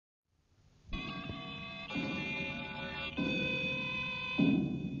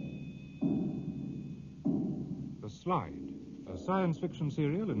Slide, a science fiction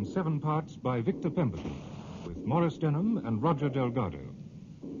serial in 7 parts by Victor Pemberton, with Maurice Denham and Roger Delgado.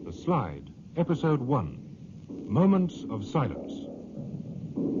 The Slide, Episode 1, Moments of Silence.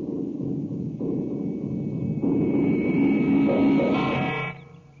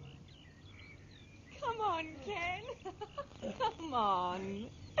 Come on, Ken. Come on.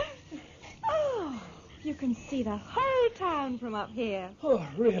 Oh, you can see the whole town from up here. Oh,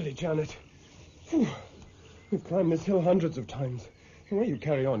 really, Janet? Phew. We've climbed this hill hundreds of times. The way you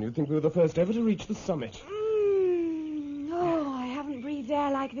carry on, you'd think we were the first ever to reach the summit. Oh, I haven't breathed air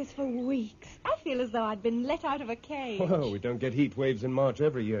like this for weeks. I feel as though I'd been let out of a cage. Well, we don't get heat waves in March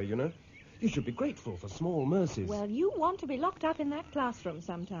every year, you know. You should be grateful for small mercies. Well, you want to be locked up in that classroom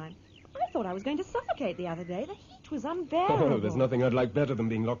sometime. I thought I was going to suffocate the other day. The heat was unbearable. Oh, there's nothing I'd like better than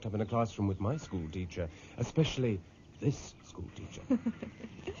being locked up in a classroom with my school teacher, especially this school teacher.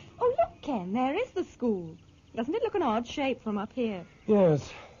 Oh, look, Ken, there is the school. Doesn't it look an odd shape from up here?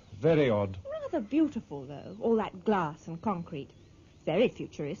 Yes, very odd. Rather beautiful, though, all that glass and concrete. Very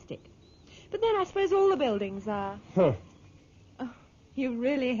futuristic. But then I suppose all the buildings are. Huh. Oh, you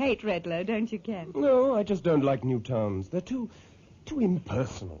really hate Redlow, don't you, Ken? No, I just don't like new towns. They're too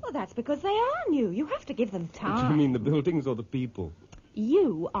impersonal. Well, that's because they are new. You have to give them time. Do you mean the buildings or the people?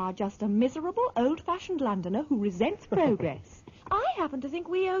 You are just a miserable, old-fashioned Londoner who resents progress. I happen to think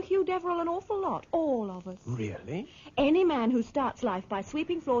we owe Hugh Deverill an awful lot, all of us. Really? Any man who starts life by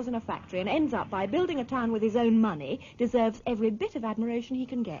sweeping floors in a factory and ends up by building a town with his own money deserves every bit of admiration he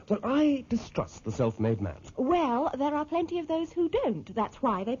can get. Well, I distrust the self-made man. Well, there are plenty of those who don't. That's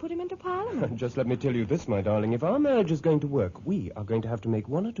why they put him into Parliament. Just let me tell you this, my darling. If our marriage is going to work, we are going to have to make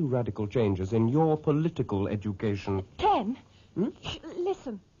 1 or 2 radical changes in your political education. Ken, Hmm?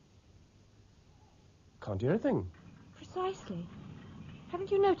 Listen. Can't hear a thing. Precisely.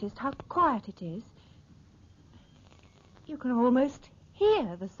 Haven't you noticed how quiet it is? You can almost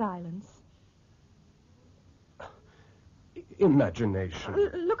hear the silence. Imagination.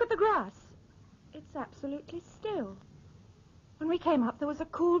 Look at the grass. It's absolutely still. When we came up, there was a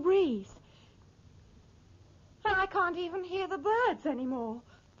cool breeze. And I can't even hear the birds anymore.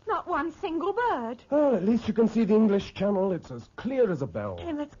 Not one single bird. Well, at least you can see the English Channel. It's as clear as a bell.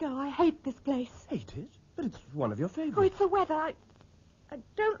 Ken, let's go. I hate this place. Hate it? But it's one of your Oh, favorites. it's the weather. I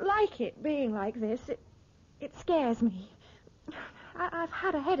don't like it being like this. It scares me. I've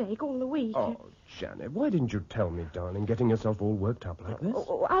had a headache all the week. Oh, Janet, why didn't you tell me, darling, getting yourself all worked up like this?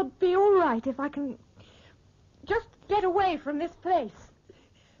 Oh, I'll be all right if I can just get away from this place.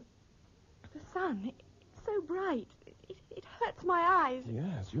 The sun, it's so bright. It hurts my eyes.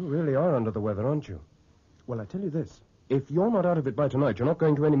 Yes, you really are under the weather, aren't you? Well, I tell you this. If you're not out of it by tonight, you're not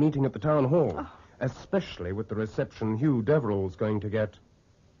going to any meeting at the town hall. Oh. Especially with the reception Hugh Deverill's going to get.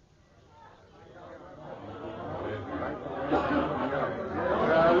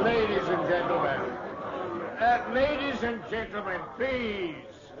 Ladies and gentlemen, please.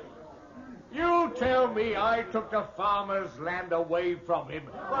 You tell me I took the farmer's land away from him.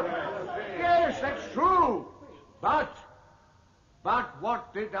 Yes, that's true. But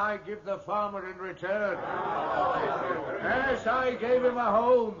what did I give the farmer in return? Yes, I gave him a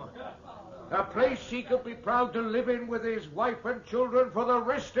home. A place he could be proud to live in with his wife and children for the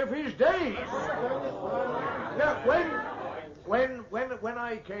rest of his days. Now, when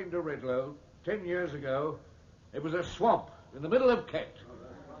I came to Redlow 10 years ago, it was a swamp in the middle of Kent,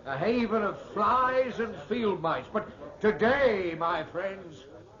 a haven of flies and field mice. But today, my friends,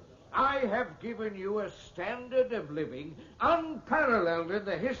 I have given you a standard of living unparalleled in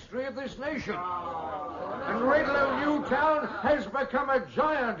the history of this nation. And Redlow New Town has become a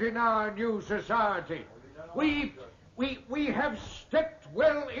giant in our new society. We have stepped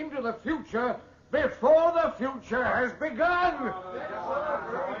well into the future before the future has begun.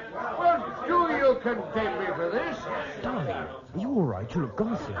 Well, do you condemn me for this? Darling, are you all right? You look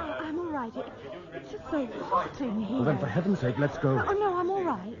ghastly. I'm all right. It's just so hot in here. Well, then, for heaven's sake, let's go. Oh, no, I'm all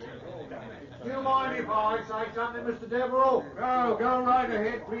right. Do you mind if I say something, Mr. Deverill? No, go right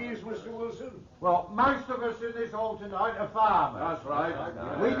ahead, please, Mr. Wilson. Well, most of us in this hall tonight are farmers. That's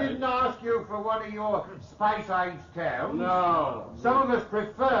right. We didn't ask you for one of your space-age towns. No. Some of us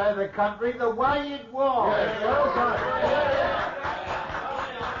prefer the country the way it was. Yes, okay.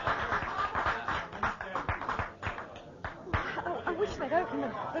 I wish they'd open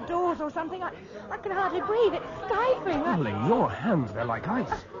the doors or something. I can hardly breathe. It's stifling. Darling, your hands, they're like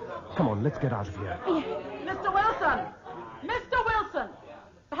ice. Come on, let's get out of here. Mr. Wilson! Mr. Wilson!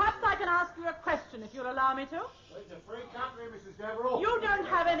 Perhaps I can ask you a question, if you'll allow me to. It's a free country, Mrs. Deverill. You don't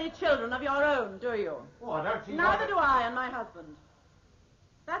have any children of your own, do you? Oh, I don't see Neither do I and my husband.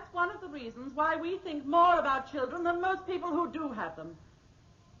 That's one of the reasons why we think more about children than most people who do have them.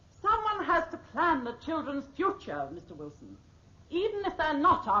 Someone has to plan the children's future, Mr. Wilson, even if they're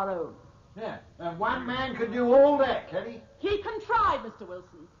not our own. Yeah, and one man can do all that, can he? He can try, Mr.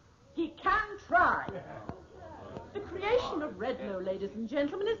 Wilson. He can try. The creation of Redlow, ladies and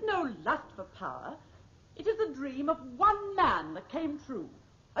gentlemen, is no lust for power. It is a dream of one man that came true.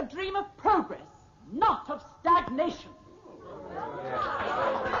 A dream of progress, not of stagnation.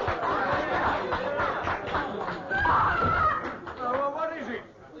 Well, what is it?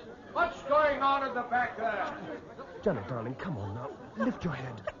 What's going on at the back there? Janet, darling, come on now. Lift your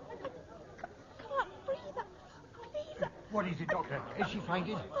head. Can't breathe. Please. What is it, Doctor? Is she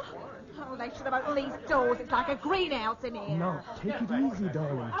fainted? Oh, they should have opened these doors. It's like a greenhouse in here. No, take it easy,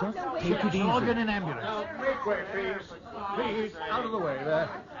 darling. Just take it I'll easy. get an ambulance. Now, make way, please. Please, out of the way there.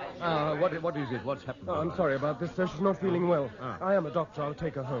 What is it? What's happened? Oh, I'm sorry about this, sir. She's not feeling well. I am a doctor. I'll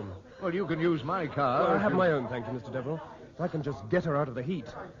take her home. Well, you can use my car. I have my own, thank you, Mr. Deverill. If I can just get her out of the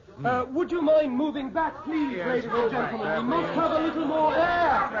heat. Would you mind moving back, please, ladies and gentlemen? We must have a little more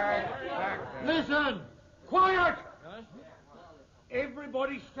air. Listen! Quiet!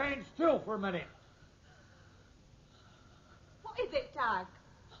 Everybody stand still for a minute. What is it, Doug?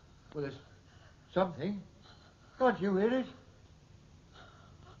 Well, there's something. Can't you hear it?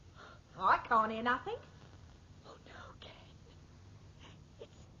 I can't hear nothing. Oh, no, Ken.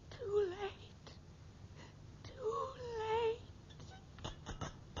 It's too late. Too late.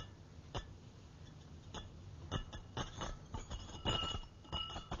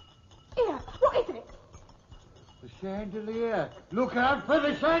 Here, what is it? The chandelier. Look out for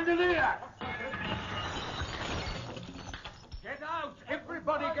the chandelier! Get out!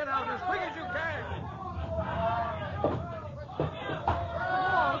 Everybody get out as quick as you can!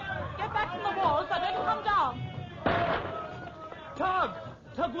 Get back from the walls. I better come down.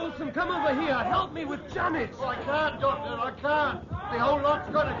 Tug Wilson, come over here. Help me with Janet. I can't, Doctor, I can't. The whole lot's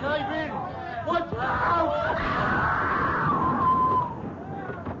got to cave in. Watch out!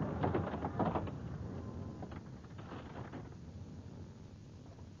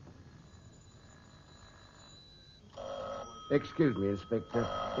 Excuse me, Inspector.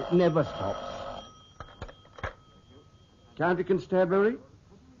 It never stops. County Constabulary?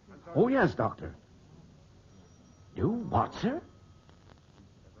 Oh, yes, Doctor. You what, sir?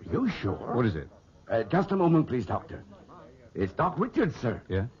 Are you sure? What is it? Just a moment, please, Doctor. It's Doc Richards, sir.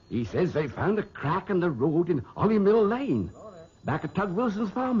 Yeah? He says they found a crack in the road in Holly Mill Lane, back at Tug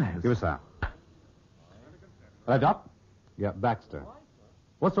Wilson's farmhouse. Give us that. Hello, Doc? Yeah, Baxter.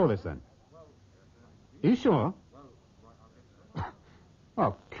 What's all this, then? Are you sure?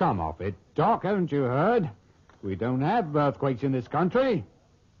 Oh, come off it, Doc. Haven't you heard? We don't have earthquakes in this country.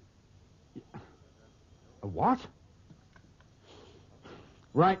 A what?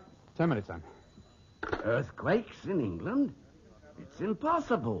 Right. 10 minutes, then. Earthquakes in England? It's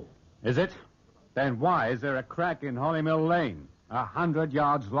impossible. Is it? Then why is there a crack in Holly Mill Lane? 100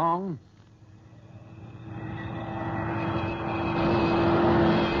 yards long?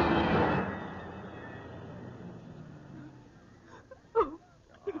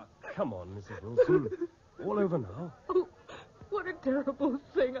 Come on, Mrs. Wilson. All over now. Oh, what a terrible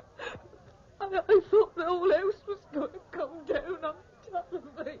thing. I thought the whole house was going to come down on top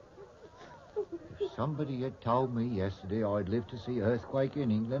of me. If somebody had told me yesterday I'd live to see earthquake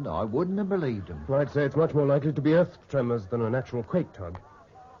in England, I wouldn't have believed them. I'd say it's much more likely to be earth tremors than an actual quake, Tug.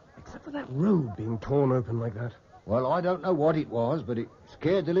 Except for that road being torn open like that. Well, I don't know what it was, but it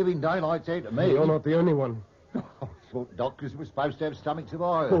scared the living daylights out of me. You're not the only one. I thought doctors were supposed to have stomachs of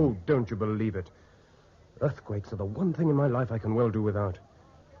iron. Oh, don't you believe it. Earthquakes are the one thing in my life I can well do without.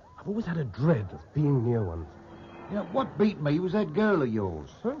 I've always had a dread of being near one. Yeah, what beat me was that girl of yours.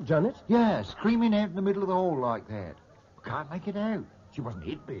 Huh, Janet? Yeah, screaming out in the middle of the hall like that. I can't make it out. She wasn't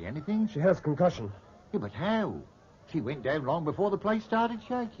hit by anything. She has concussion. Yeah, but how? She went down long before the place started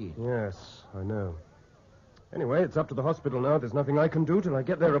shaking. Yes, I know. Anyway, it's up to the hospital now. There's nothing I can do till I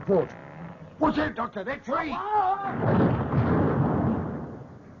get their report. What's that, Doctor? That tree!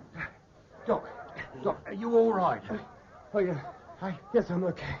 Doc, are you all right? Oh, yeah. Hey? Yes, I'm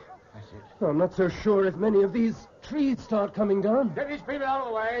okay. That's it. Oh, I'm not so sure if many of these trees start coming down. Get these people out of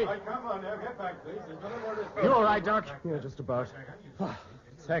the way. Come on now, get back, please. There's no more to You all right, Doc? Yeah, just about.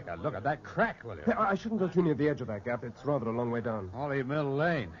 Take a look at that crack, will you? Hey, I shouldn't go too near the edge of that gap. It's rather a long way down. Holly Mill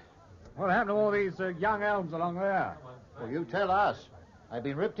Lane. What happened to all these young elms along there? Well, you tell us. They've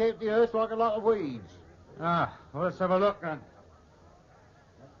been ripped out of the earth like a lot of weeds. Well, let's have a look, then.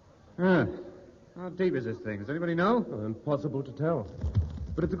 How deep is this thing? Does anybody know? Oh, impossible to tell.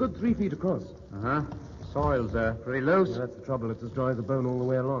 But it's a good 3 feet across. Uh-huh. Soil's pretty loose. Yeah, that's the trouble. It's as dry as a bone all the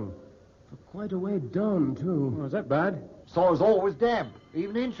way along. For quite a way down, too. Oh, is that bad? Soil's always damp,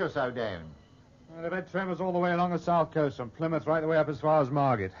 even an inch or so down. Well, they've had tremors all the way along the south coast, from Plymouth right the way up as far as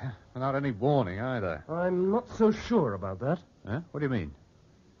Margate, without any warning either. I'm not so sure about that. Huh? What do you mean?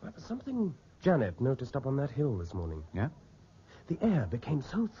 Well, something Janet noticed up on that hill this morning. Yeah? The air became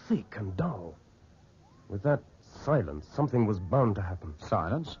so thick and dull. With that silence, something was bound to happen.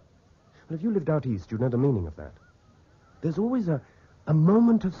 Silence? Well, if you lived out east, you'd know the meaning of that. There's always a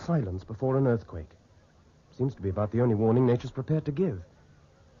moment of silence before an earthquake. Seems to be about the only warning nature's prepared to give.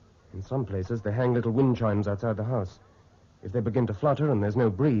 In some places, they hang little wind chimes outside the house. If they begin to flutter and there's no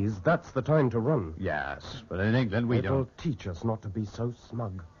breeze, that's the time to run. Yes, but in England we It'll don't. teach us not to be so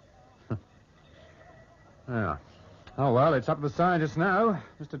smug. Yeah. Oh, well, it's up to the scientists now.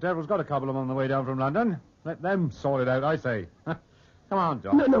 Mr. Devill's got a couple of them on the way down from London. Let them sort it out, I say. Come on,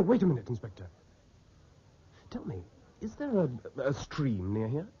 John. No, wait a minute, Inspector. Tell me, is there a stream near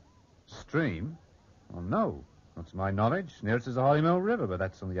here? Stream? Oh, no. Not to my knowledge. Nearest is the Hollymill River, but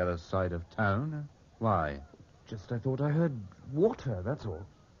that's on the other side of town. Why? Just I thought I heard water, that's all.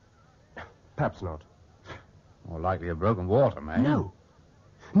 Perhaps not. More likely a broken water, man.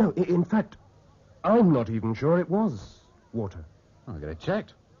 No, in fact, I'm not even sure it was water. I'll get it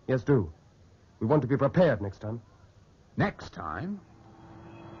checked. Yes, do. We want to be prepared next time. Next time?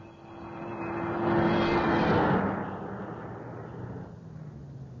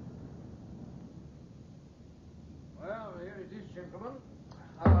 Well, here it is, gentlemen.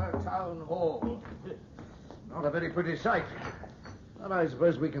 Our town hall. Not a very pretty sight. And I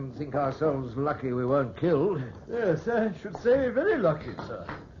suppose we can think ourselves lucky we weren't killed. Yes, I should say very lucky, sir.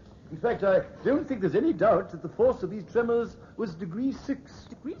 In fact, I don't think there's any doubt that the force of these tremors was degree 6.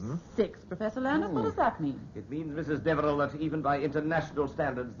 Degree 6, Professor Landis? What does that mean? It means, Mrs. Deverill, that even by international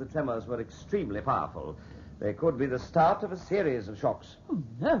standards, the tremors were extremely powerful. They could be the start of a series of shocks. Oh,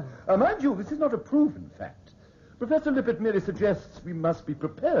 no. Mind you, this is not a proven fact. Professor Lippert merely suggests we must be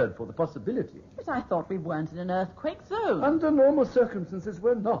prepared for the possibility. But I thought we weren't in an earthquake zone. Under normal circumstances,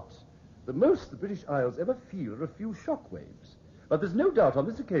 we're not. The most the British Isles ever feel are a few shock waves. But there's no doubt on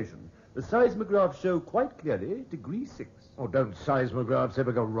this occasion, the seismographs show quite clearly degree 6. Oh, don't seismographs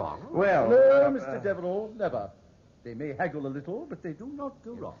ever go wrong? Well... No, Mr. Deverill, never. They may haggle a little, but they do not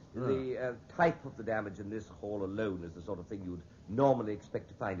go wrong. The type of the damage in this hall alone is the sort of thing you'd normally expect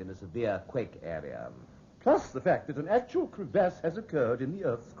to find in a severe quake area. Plus the fact that an actual crevasse has occurred in the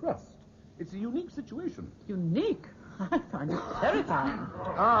Earth's crust. It's a unique situation. Unique? I find it terrifying.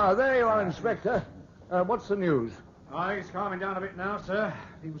 Ah, there you are, Inspector. What's the news? Oh, he's calming down a bit now, sir.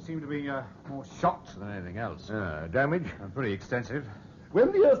 People seem to be more shocked than anything else. Damage? Pretty extensive.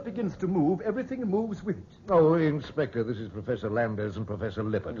 When the Earth begins to move, everything moves with it. Oh, Inspector, this is Professor Landers and Professor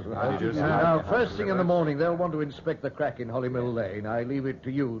Lippert. How do you do, sir? Now, first thing in the morning, they'll want to inspect the crack in Hollymill Lane. I leave it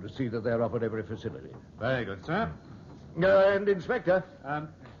to you to see that they're up at every facility. Very good, sir. And, Inspector,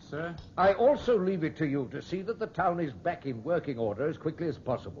 sir? I also leave it to you to see that the town is back in working order as quickly as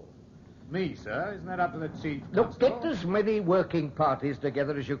possible. Me, sir? Isn't that up to the chief? Look, get as many working parties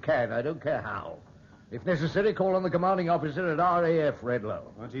together as you can. I don't care how. If necessary, call on the commanding officer at RAF Redlow.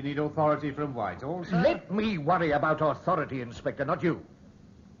 Won't you need authority from Whitehall, sir? Let me worry about authority, Inspector, not you.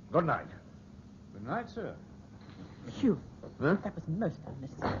 Good night. Good night, sir. Hugh, that was most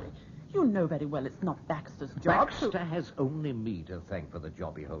unnecessary. You know very well it's not Baxter's job. Baxter has only me to thank for the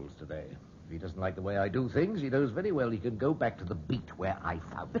job he holds today. If he doesn't like the way I do things, he knows very well he can go back to the beat where I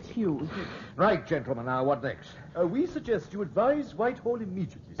found But him. Hugh... Right, gentlemen, now what next? We suggest you advise Whitehall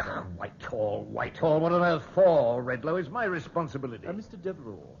immediately, sir. Whitehall. What on earth for, Redlow? It's my responsibility. Mr.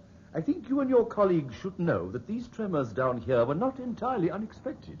 Deverill, I think you and your colleagues should know that these tremors down here were not entirely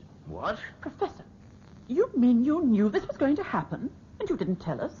unexpected. What? Professor, you mean you knew this was going to happen, and you didn't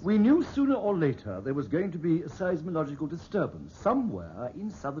tell us? We knew sooner or later there was going to be a seismological disturbance somewhere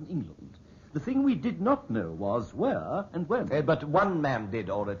in southern England. The thing we did not know was where and when. But one man did,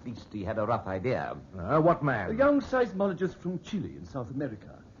 or at least he had a rough idea. What man? A young seismologist from Chile in South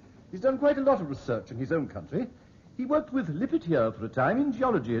America. He's done quite a lot of research in his own country. He worked with Lippert here for a time in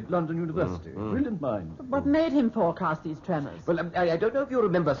geology at London University. Brilliant mind. What made him forecast these tremors? Well, I don't know if you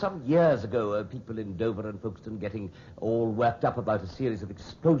remember, some years ago, people in Dover and Folkestone getting all worked up about a series of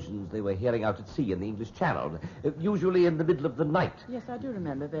explosions they were hearing out at sea in the English Channel, usually in the middle of the night. Yes, I do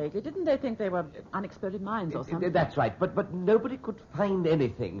remember vaguely. Didn't they think they were unexploded mines or something? That's right, but nobody could find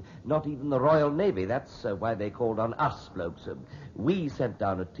anything, not even the Royal Navy. That's why they called on us blokes. We sent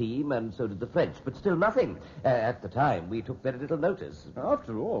down a team, and so did the French, but still nothing. At the time, we took very little notice.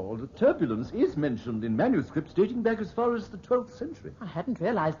 After all, the turbulence is mentioned in manuscripts dating back as far as the 12th century. I hadn't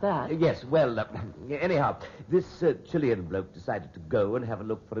realized that. Yes, well, anyhow, this Chilean bloke decided to go and have a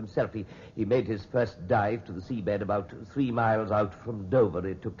look for himself. He made his first dive to the seabed about 3 miles out from Dover.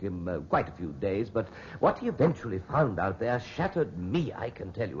 It took him quite a few days, but what he eventually found out there shattered me, I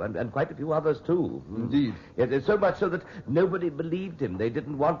can tell you, and quite a few others, too. Indeed. Yes, so much so that nobody believed him. They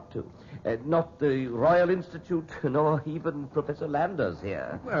didn't want to. Not the Royal Institute, nor even Professor Landers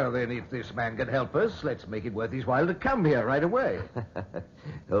here. Well, then, if this man can help us, let's make it worth his while to come here right away.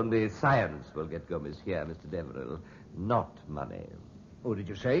 Only science will get Gomez here, Mr. Deverill, not money. Who did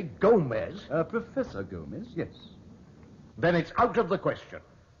you say? Gomez? Professor Gomez, yes. Then it's out of the question.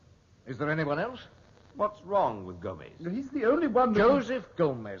 Is there anyone else? What's wrong with Gomez? He's the only one... Joseph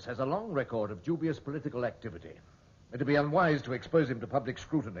Gomez has a long record of dubious political activity. It'd be unwise to expose him to public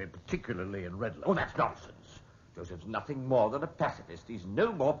scrutiny, particularly in Redlow. Oh, that's nonsense. Joseph's nothing more than a pacifist. He's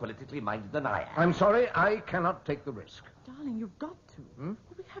no more politically minded than I am. I'm sorry, I cannot take the risk. Darling, you've got to. Well,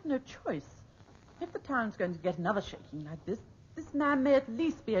 we have no choice. If the town's going to get another shaking like this man may at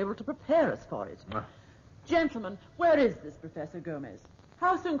least be able to prepare us for it. Gentlemen, where is this Professor Gomez?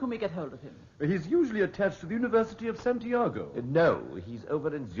 How soon can we get hold of him? He's usually attached to the University of Santiago. No, he's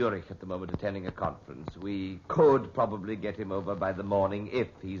over in Zurich at the moment attending a conference. We could probably get him over by the morning if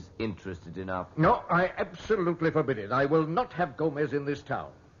he's interested enough. No, I absolutely forbid it. I will not have Gomez in this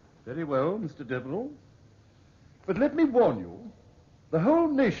town. Very well, Mr. Deverill. But let me warn you, the whole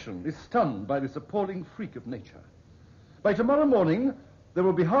nation is stunned by this appalling freak of nature. By tomorrow morning, there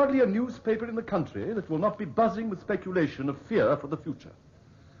will be hardly a newspaper in the country that will not be buzzing with speculation of fear for the future.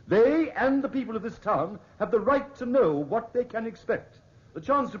 They and the people of this town have the right to know what they can expect, the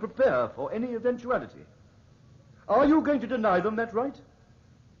chance to prepare for any eventuality. Are you going to deny them that right?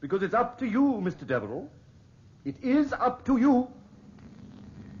 Because it's up to you, Mr. Deverill. It is up to you.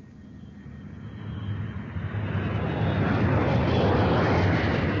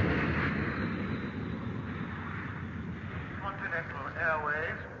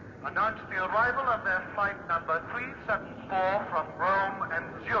 Airways announced the arrival of their flight number 374 from Rome and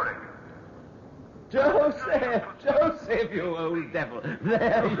Zurich. Joseph, you old devil.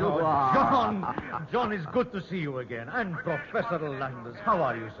 There you are. John, it's good to see you again. And Professor Landers. How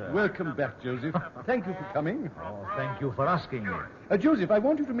are you, sir? Welcome back, Joseph. Thank you for coming. Oh, thank you for asking me. Joseph, I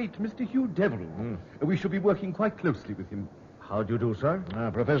want you to meet Mr. Hugh Deverill. We shall be working quite closely with him. How do you do, sir?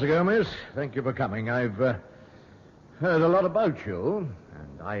 Professor Gomez, thank you for coming. I've heard a lot about you.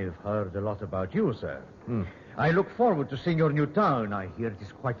 And I've heard a lot about you, sir. I look forward to seeing your new town. I hear it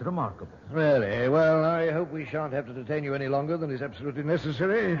is quite remarkable. Really? Well, I hope we shan't have to detain you any longer than is absolutely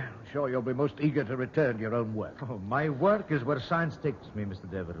necessary. I'm sure you'll be most eager to return to your own work. Oh, my work is where science takes me, Mr.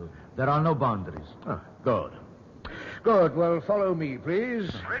 Deverill. There are no boundaries. Good. Good. Well, follow me, please.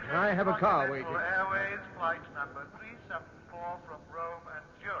 I have a car waiting. Airways flight number 374 from Rome and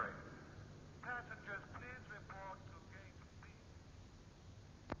Zurich. Passengers, please report to gate B.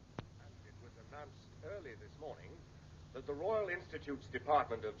 It was announced early this morning that the Royal Institute's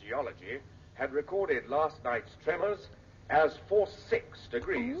Department of Geology had recorded last night's tremors as force 6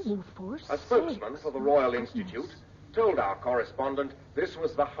 degrees. A spokesman for the Royal Institute told our correspondent this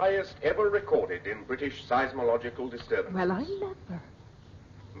was the highest ever recorded in British seismological disturbance. Well, I never.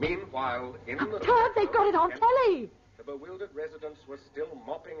 Meanwhile, in the... Todd, they've got it on telly! The bewildered residents were still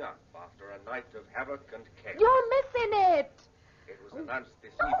mopping up after a night of havoc and chaos. You're missing it! It was announced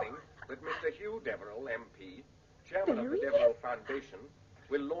this evening that Mr. Hugh Deverill MP, chairman of the Deverill Foundation,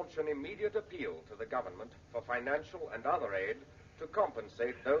 will launch an immediate appeal to the government for financial and other aid to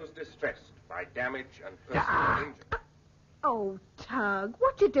compensate those distressed by damage and personal injury. Oh, Tug,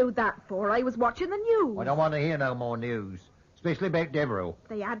 what'd you do that for? I was watching the news. I don't want to hear no more news, especially about Deverill.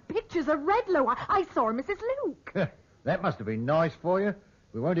 They had pictures of Redlow. I saw Mrs. Luke. That must have been nice for you.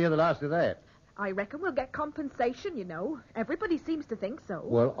 We won't hear the last of that. I reckon we'll get compensation, you know. Everybody seems to think so.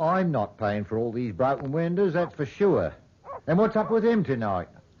 Well, I'm not paying for all these broken windows, that's for sure. And what's up with him tonight?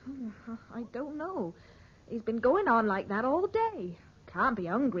 I don't know. He's been going on like that all day. Can't be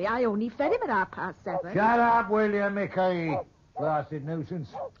hungry. I only fed him at 7:30. Shut up, will you, Mickey? Blasted nuisance.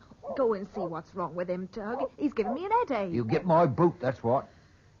 Go and see what's wrong with him, Tug. He's giving me an headache. You get my boot, that's what.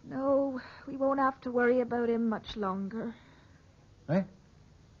 No, we won't have to worry about him much longer. Eh?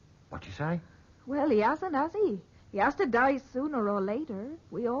 What you say? Well, he hasn't, has he? He has to die sooner or later.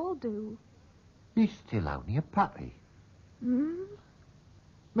 We all do. He's still only a puppy. Hmm?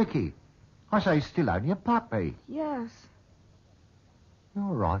 Mickey, I say he's still only a puppy. Yes. You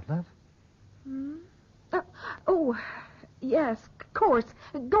all right, love? Hmm? Oh, yes, of course.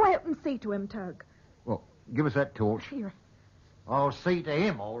 Go out and see to him, Tug. Well, Give us that torch. Here. I'll see to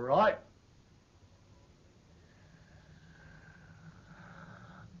him, all right.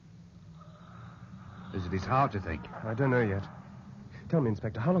 Is it his heart, you think? I don't know yet. Tell me,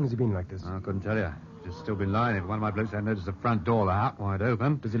 Inspector, how long has he been like this? I couldn't tell you. Just still been lying. If one of my blokes had noticed the front door, the hut wide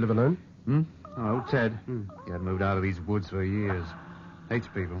open. Does he live alone? Oh, old Ted. He hadn't moved out of these woods for years. Hates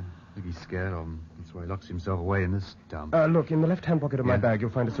people. I think he's scared of them. That's why he locks himself away in this dump. Look, in the left-hand pocket of my bag,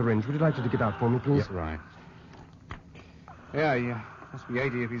 you'll find a syringe. Would you like to dig it out for me, please? Yeah, right. Yeah, he must be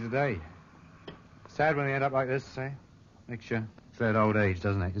 80 if he's a day. Sad when they end up like this, eh? Makes you dread old age,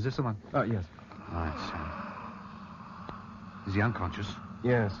 doesn't it? Is this the one? Yes. Right. Is he unconscious?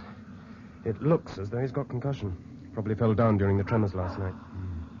 Yes. It looks as though he's got concussion. Probably fell down during the tremors last night.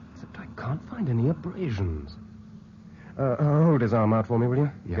 Except I can't find any abrasions. Hold his arm out for me, will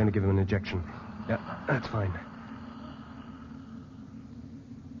you? You're going to give him an injection. Yeah, that's fine.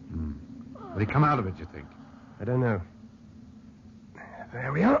 Will he come out of it, do you think? I don't know.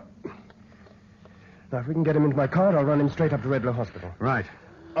 There we are. Now, if we can get him into my car, I'll run him straight up to Redlow Hospital. Right.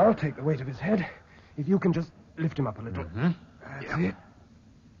 I'll take the weight of his head. If you can just lift him up a little. That's it.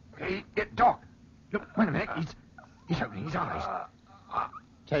 Hey, Doc. Look, wait a minute. He's opening his eyes.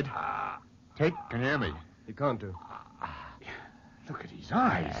 Ted? Ted, can you hear me? He can't do. Look at his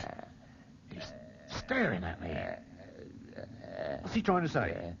eyes. He's staring at me. What's he trying to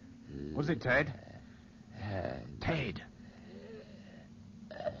say? What's it, Ted? Ted.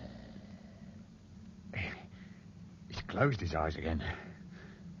 He's closed his eyes again.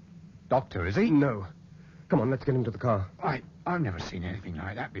 Doctor, is he? No. Come on, let's get him to the car. I've never seen anything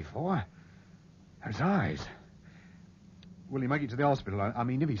like that before. Those eyes. Will he make it to the hospital? I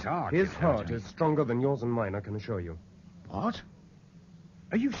mean, if his heart... His heart is stronger than yours and mine, I can assure you. What?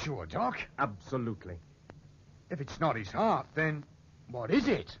 Are you sure, Doc? Absolutely. If it's not his heart, then what is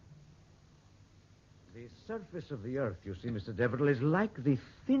it? The surface of the earth, you see, Mr. Deverill, is like the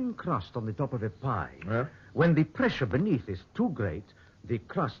thin crust on the top of a pie. Yeah? When the pressure beneath is too great, the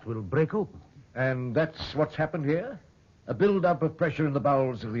crust will break open. And that's what's happened here? A build-up of pressure in the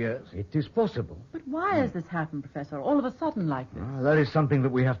bowels of the earth? It is possible. But why has this happened, Professor, all of a sudden like this? That is something that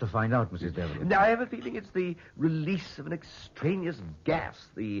we have to find out, Mrs. Deverill. Now, I have a feeling it's the release of an extraneous gas.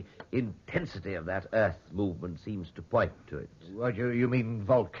 The intensity of that earth movement seems to point to it. What, you mean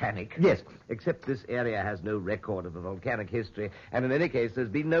volcanic? Yes, except this area has no record of a volcanic history, and in any case, there's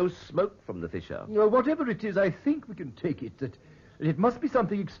been no smoke from the fissure. Whatever it is, I think we can take it that it must be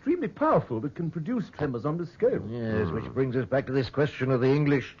something extremely powerful that can produce tremors on the scale. Yes, which brings us back to this question of the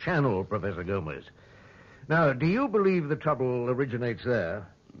English Channel, Professor Gomez. Now, do you believe the trouble originates there?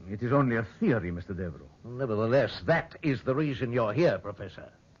 It is only a theory, Mr. Deverill. Nevertheless, that is the reason you're here, Professor.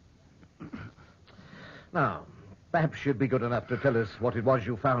 Now, perhaps you'd be good enough to tell us what it was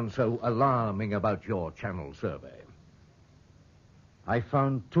you found so alarming about your Channel survey. I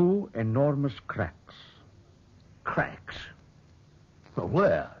found 2 enormous cracks. Cracks?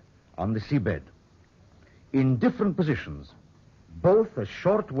 Where? On the seabed. In different positions. Both a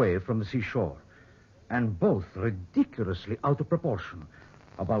short way from the seashore. And both ridiculously out of proportion.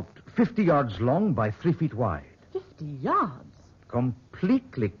 About 50 yards long by 3 feet wide. 50 yards?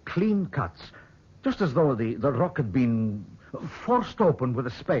 Completely clean cuts. Just as though the rock had been forced open with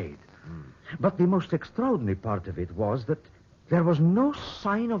a spade. But the most extraordinary part of it was that there was no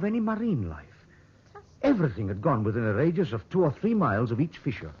sign of any marine life. Everything had gone within a radius of 2 or 3 miles of each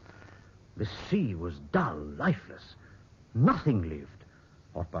fissure. The sea was dull, lifeless. Nothing lived,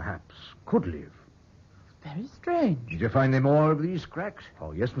 or perhaps could live. Very strange. Did you find any more of these cracks?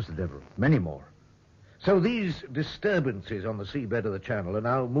 Oh, yes, Mr. Deverill. Many more. So these disturbances on the seabed of the Channel are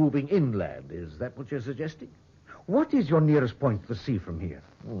now moving inland. Is that what you're suggesting? What is your nearest point to the sea from here?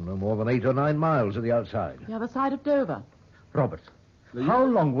 Oh, no more than 8 or 9 miles to the outside. The other side of Dover. Robert, how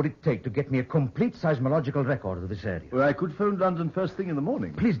long would it take to get me a complete seismological record of this area? Well, I could phone London first thing in the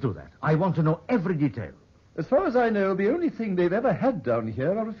morning. Please do that. I want to know every detail. As far as I know, the only thing they've ever had down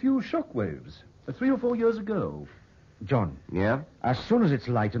here are a few shock waves. 3 or 4 years ago. John. Yeah? As soon as it's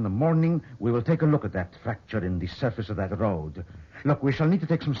light in the morning, we will take a look at that fracture in the surface of that road. Look, we shall need to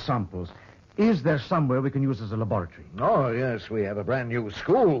take some samples. Is there somewhere we can use as a laboratory? Oh, yes, we have a brand new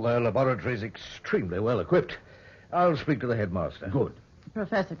school. Their laboratory is extremely well equipped. I'll speak to the headmaster. Good.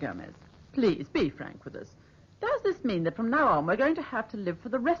 Professor Gomez, please be frank with us. Does this mean that from now on we're going to have to live for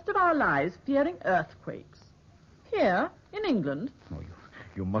the rest of our lives fearing earthquakes? Here, in England? Oh,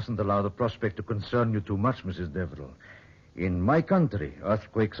 you mustn't allow the prospect to concern you too much, Mrs. Deverill. In my country,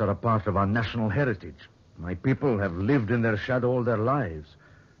 earthquakes are a part of our national heritage. My people have lived in their shadow all their lives,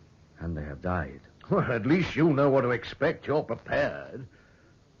 and they have died. Well, at least you know what to expect. You're prepared.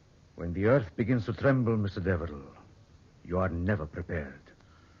 When the earth begins to tremble, Mr. Deverill, you are never prepared.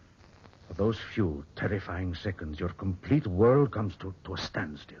 For those few terrifying seconds, your complete world comes to a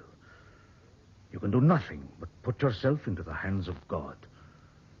standstill. You can do nothing but put yourself into the hands of God.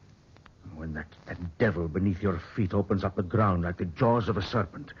 And when that devil beneath your feet opens up the ground like the jaws of a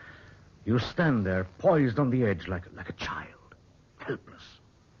serpent, you stand there poised on the edge like a child, helpless.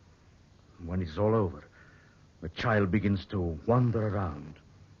 And when it's all over, the child begins to wander around,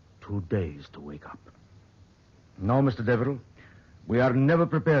 too dazed to wake up. No, Mr. Deverill, we are never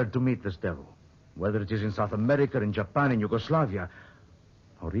prepared to meet this devil, whether it is in South America, in Japan, in Yugoslavia,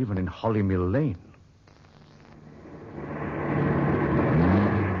 or even in Holly Mill Lane.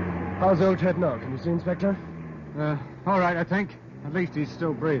 How's old Ted now? Can you see, Inspector? All right, I think. At least he's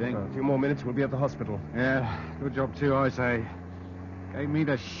still breathing. A few more minutes, we'll be at the hospital. Yeah, good job, too, I say. Gave me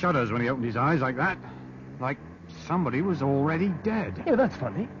the shudders when he opened his eyes like that. Like somebody was already dead. Yeah, that's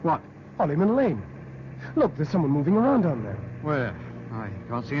funny. What? Holly Mill Lane. Look, there's someone moving around down there. Where? I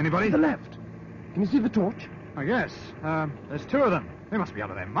can't see anybody. To the left. Can you see the torch? I guess. There's two of them. They must be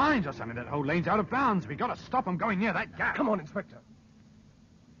out of their minds or something. That whole lane's out of bounds. We got to stop them going near that gap. Come on, Inspector.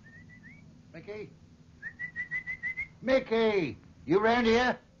 Mickey? Mickey! You round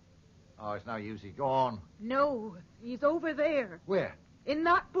here? Oh, it's no use. He's gone. No, he's over there. Where? In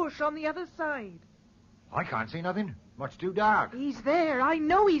that bush on the other side. I can't see nothing. Much too dark. He's there. I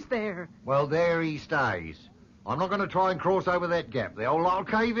know he's there. Well, there he stays. I'm not going to try and cross over that gap. The whole lot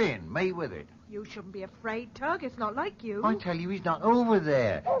will cave in. Me with it. You shouldn't be afraid, Tug. It's not like you. I tell you, he's not over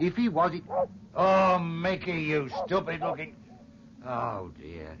there. If he was, he... Oh, Mickey, you stupid-looking... Oh,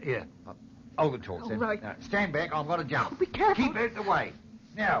 dear. Here, hold the torch, then. All right. Now, stand back. I've got to jump. Oh, be careful. Keep out the way.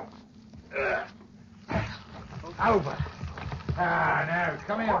 Now. Over. Now,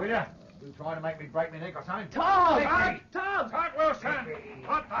 come here, will you? You trying to make me break my neck or something? Tom! Tom! Wilson!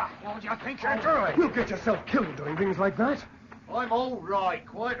 What the hell do you think you're doing? You'll get yourself killed doing things like that. I'm all right,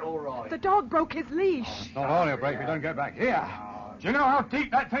 quite all right. The dog broke his leash. Not all he'll break if we don't get back here. Do you know how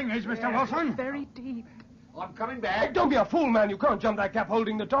deep that thing is, Mr. Wilson? Very deep. I'm coming back. Oh, don't be a fool, man. You can't jump that gap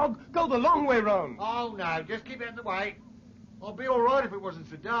holding the dog. Go the long way round. Oh, no, just keep out of the way. I'll be all right if it wasn't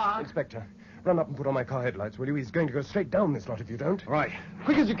so dark. Inspector, run up and put on my car headlights, will you? He's going to go straight down this lot if you don't. Right.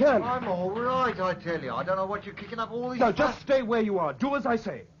 Quick as you can. I'm all right, I tell you. I don't know what you're kicking up all these... No, just stay where you are. Do as I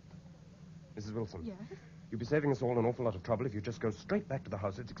say. Mrs. Wilson. Yes? You'll be saving us all an awful lot of trouble if you just go straight back to the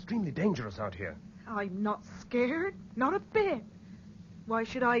house. It's extremely dangerous out here. I'm not scared. Not a bit. Why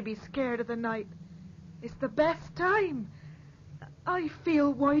should I be scared of the night? It's the best time. I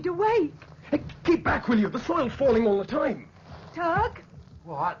feel wide awake. Hey, keep back, will you? The soil's falling all the time. Tug?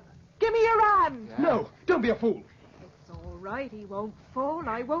 What? Give me your hand. Yeah. No, don't be a fool. It's all right. He won't fall.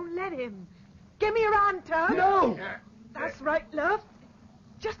 I won't let him. Give me your hand, Tug. No! That's right, love.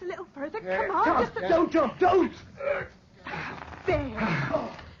 Just a little further. Come on. Come, Just a... Don't jump, don't! There.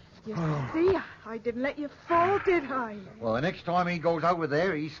 You see, I didn't let you fall, did I? Well, the next time he goes over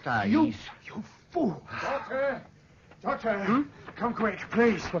there, he stays. You fool. Doctor, come quick,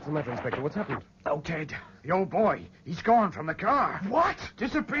 please. What's the matter, Inspector? What's happened? Oh, Ted, the old boy. He's gone from the car. What?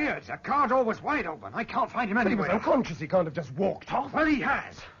 Disappeared. The car door was wide open. I can't find him But he anywhere. was unconscious. He can't have just walked off. Well, he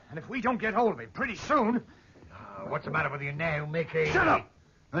has. And if we don't get hold of him pretty soon... What's the matter with you now, Mickey? Shut up!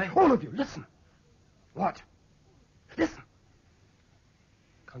 Eh? All of you, listen. What? Listen.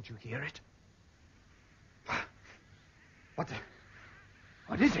 Can't you hear it? What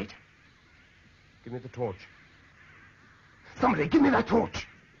is it? Give me the torch. Somebody, give me that torch.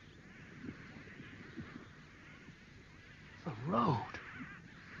 The road.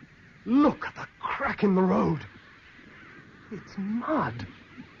 Look at the crack in the road. It's mud.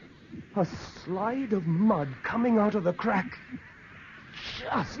 A slide of mud coming out of the crack.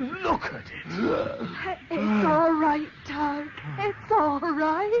 Just look at it. It's all right, Tug. It's all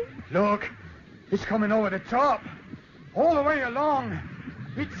right. Look, it's coming over the top. All the way along.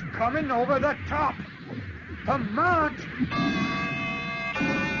 It's coming over the top. The mud.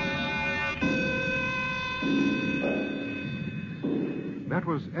 That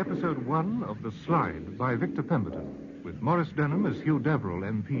was episode 1 of The Slide by Victor Pemberton, with Maurice Denham as Hugh Deverill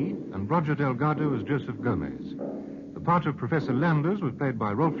MP and Roger Delgado as Josef Gomez. The part of Professor Landers was played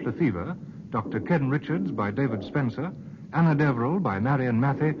by Rolf Lefevre, Dr. Ken Richards by David Spenser, Anna Deverill by Marion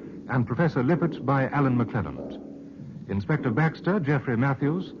Mathey, and Professor Lippert by Alan McClelland. Inspector Baxter, Geoffrey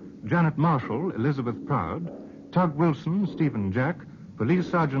Matthews, Janet Marshall, Elizabeth Proud, Tug Wilson, Stephen Jack, Police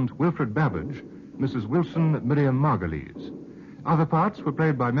Sergeant Wilfred Babbage, Mrs. Wilson, Miriam Margolyes. Other parts were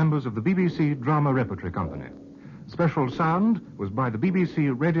played by members of the BBC Drama Repertory Company. Special sound was by the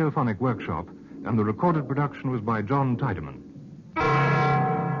BBC Radiophonic Workshop, and the recorded production was by John Tydeman.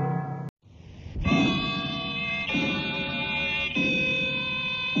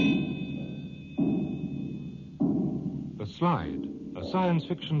 Slide, a science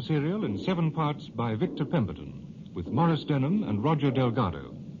fiction serial in 7 parts by Victor Pemberton, with Maurice Denham and Roger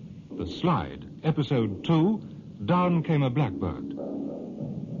Delgado. The Slide, Episode 2, Down Came a Blackbird.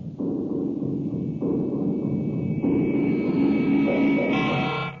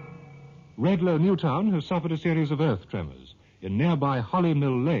 Redlow Newtown has suffered a series of earth tremors. In nearby Holly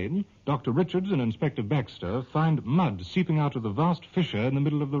Mill Lane, Dr. Richards and Inspector Baxter find mud seeping out of the vast fissure in the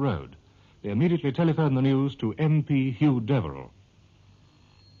middle of the road. They immediately telephone the news to MP Hugh Deverill.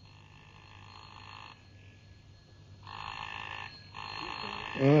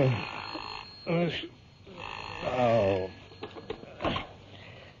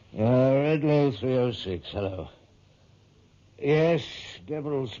 Redlow 306, hello. Yes,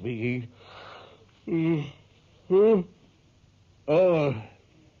 Deverill speaking. Oh,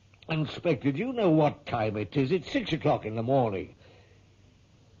 Inspector, do you know what time it is? It's 6 o'clock in the morning.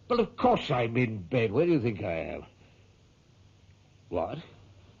 Well, of course I'm in bed. Where do you think I am? What?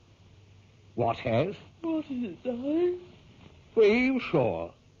 What has? What is it, darling? Well, are you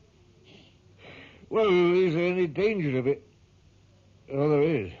sure? Well, is there any danger of it? Oh, there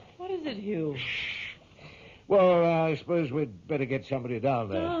is. What is it, Hugh? Well, I suppose we'd better get somebody down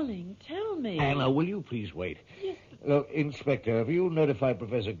there. Darling, tell me. Anna, will you please wait? Yes, but... Look, Inspector, have you notified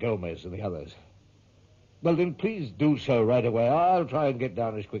Professor Gomez and the others? Well, then please do so right away. I'll try and get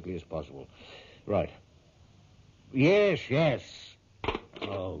down as quickly as possible. Right. Yes.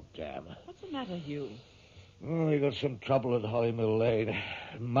 Oh, damn. What's the matter, Hugh? Oh, we got some trouble at Holly Mill Lane.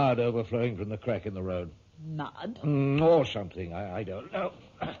 Mud overflowing from the crack in the road. Mud? Or something. I don't know.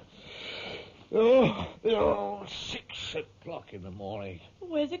 Oh, 6 o'clock in the morning.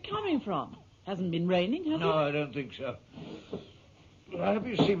 Where's it coming from? Hasn't been raining, has it? No, I don't think so. Have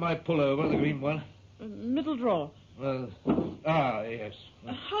you seen my pullover, the green one? Middle drawer. Yes.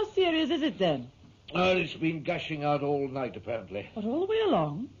 How serious is it, then? Oh, it's been gushing out all night, apparently. But all the way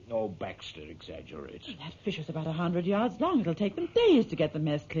along? Oh, Baxter exaggerates. That fissure's about 100 yards long. It'll take them days to get the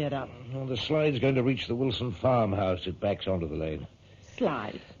mess cleared up. Well, the slide's going to reach the Wilson farmhouse. It backs onto the lane.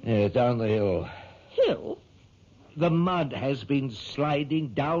 Slide? Yeah, down the hill. Hill? The mud has been sliding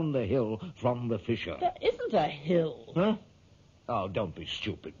down the hill from the fissure. There isn't a hill. Huh? Oh, don't be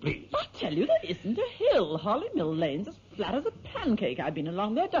stupid, please. I tell you, there isn't a hill. Holly Mill Lane's as flat as a pancake. I've been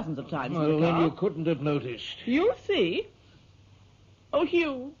along there dozens of times. Well, then you couldn't have noticed. You'll see. Oh,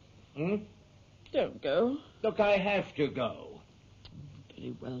 Hugh. Hmm? Don't go. Look, I have to go.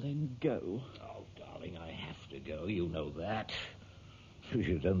 Very well, then go. Oh, darling, I have to go. You know that.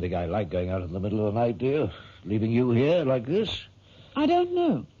 You don't think I like going out in the middle of the night, do you? Leaving you here like this? I don't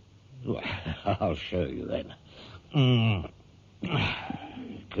know. Well, I'll show you then.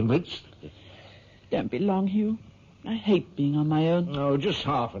 Convinced? Don't be long, Hugh. I hate being on my own. No, just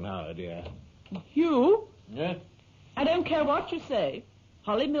half an hour, dear. Hugh? Yeah? I don't care what you say.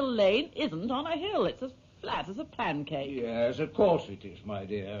 Holly Mill Lane isn't on a hill. It's as flat as a pancake. Yes, of course it is, my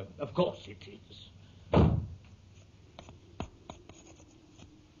dear. Of course it is.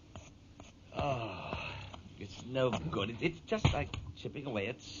 Oh, it's no good. It's just like chipping away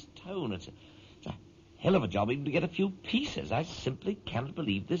at stone. It's a hell of a job even to get a few pieces. I simply cannot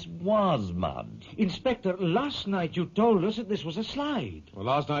believe this was mud. Inspector, last night you told us that this was a slide. Well,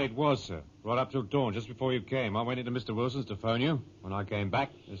 last night it was, sir. Right up till dawn, just before you came. I went into Mr. Wilson's to phone you. When I came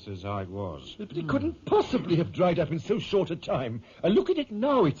back, this is how it was. But it couldn't possibly have dried up in so short a time. And look at it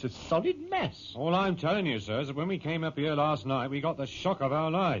now. It's a solid mess. All I'm telling you, sir, is that when we came up here last night, we got the shock of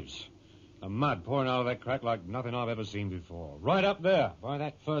our lives. The mud pouring out of that crack like nothing I've ever seen before. Right up there, by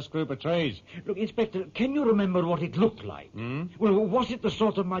that first group of trees. Look, Inspector, can you remember what it looked like? Well, was it the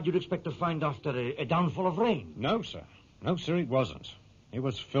sort of mud you'd expect to find after a downfall of rain? No, sir. No, sir, it wasn't. It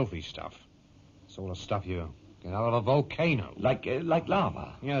was filthy stuff. Sort of stuff you get out of a volcano. Like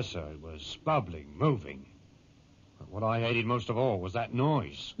lava? Yes, sir. It was bubbling, moving. But what I hated most of all was that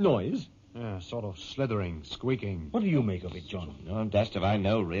noise. Noise? Yeah, sort of slithering, squeaking. What do you make of it, John? No, dashed if I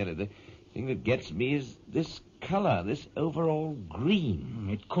know, really. The thing that gets me is this colour, this overall green.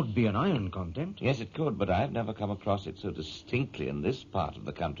 It could be an iron content. Yes, it could, but I've never come across it so distinctly in this part of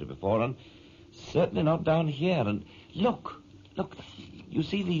the country before, and certainly not down here. And look, you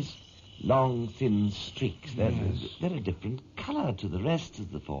see these long, thin streaks? They're a different colour to the rest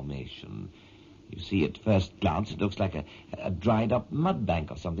of the formation. You see, at first glance, it looks like a dried-up mud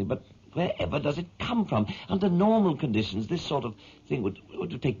bank or something, but wherever does it come from? Under normal conditions, this sort of thing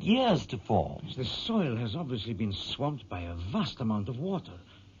would take years to form. The soil has obviously been swamped by a vast amount of water.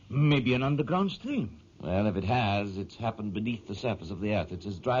 Maybe an underground stream. Well, if it has, it's happened beneath the surface of the earth. It's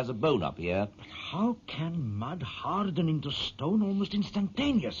as dry as a bone up here. But how can mud harden into stone almost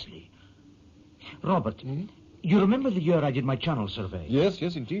instantaneously? Robert, You remember the year I did my channel survey? Yes,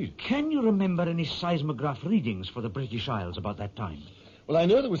 indeed. Can you remember any seismograph readings for the British Isles about that time? Well, I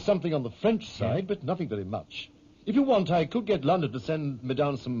know there was something on the French side, but nothing very much. If you want, I could get London to send me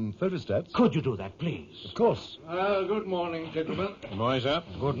down some photostats. Could you do that, please? Of course. Good morning, gentlemen. Good morning, sir.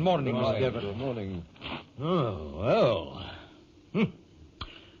 Good morning, Mr. Deverill. Good morning. Oh, well.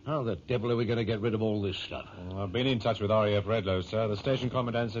 How the devil are we going to get rid of all this stuff? Well, I've been in touch with RAF Redlow, sir. The station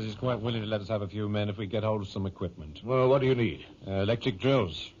commandant says he's quite willing to let us have a few men if we get hold of some equipment. Well, what do you need? Electric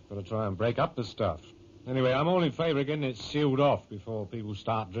drills. Got to try and break up the stuff. Anyway, I'm all in favour of getting it sealed off before people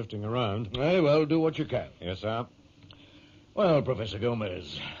start drifting around. Very well, do what you can. Yes, sir. Well, Professor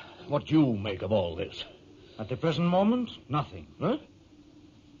Gomez, what do you make of all this? At the present moment, nothing. Huh?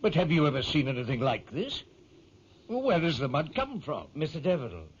 But have you ever seen anything like this? Well, where does the mud come from? Mr.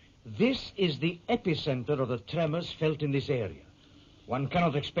 Deverill, this is the epicenter of the tremors felt in this area. One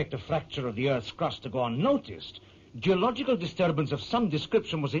cannot expect a fracture of the Earth's crust to go unnoticed. Geological disturbance of some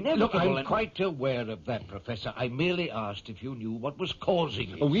description was inevitable. Look, I'm quite aware of that, Professor. I merely asked if you knew what was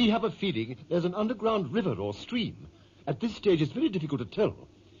causing it. We have a feeling there's an underground river or stream. At this stage, it's very difficult to tell.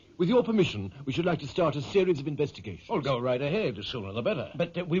 With your permission, we should like to start a series of investigations. Oh, go right ahead. The sooner the better.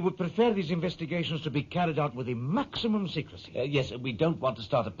 But we would prefer these investigations to be carried out with the maximum secrecy. Yes, we don't want to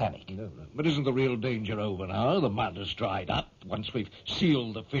start a panic. No. But isn't the real danger over now? The mud has dried up. Once we've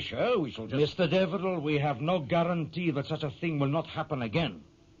sealed the fissure, we shall just... Mr. Deverill, we have no guarantee that such a thing will not happen again.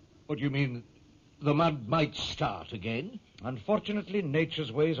 What do you mean? The mud might start again? Unfortunately,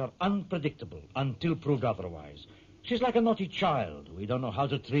 nature's ways are unpredictable until proved otherwise. She's like a naughty child. We don't know how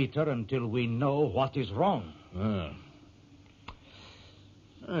to treat her until we know what is wrong.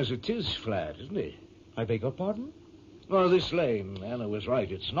 As it is flat, isn't it? I beg your pardon? Well, this lane, Anna was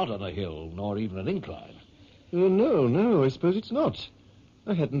right. It's not on a hill, nor even an incline. No, I suppose it's not.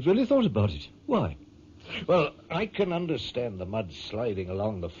 I hadn't really thought about it. Why? Well, I can understand the mud sliding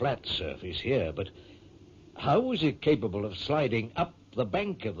along the flat surface here, but how was it capable of sliding up the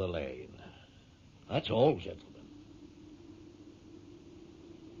bank of the lane? That's all, gentlemen.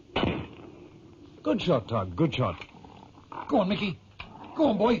 Good shot, Tug. Good shot. Go on, Mickey. Go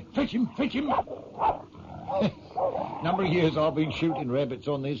on, boy. Fetch him. Number of years I've been shooting rabbits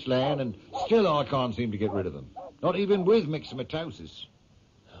on this land, and still I can't seem to get rid of them. Not even with myxomatosis.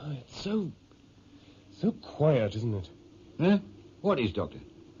 Oh, it's so quiet, isn't it? Huh? What is, Doctor?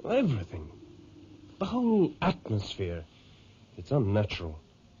 Everything. The whole atmosphere. It's unnatural.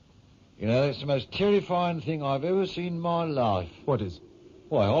 You know, it's the most terrifying thing I've ever seen in my life. What is?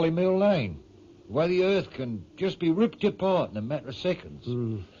 Why, Holly Mill Lane. The way the earth can just be ripped apart in a matter of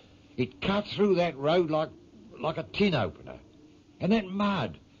seconds. It cut through that road like a tin opener. And that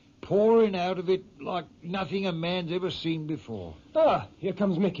mud pouring out of it like nothing a man's ever seen before. Ah, here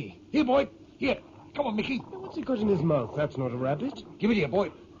comes Mickey. Here, boy. Here. Come on, Mickey. What's he got in his mouth? That's not a rabbit. Give it here,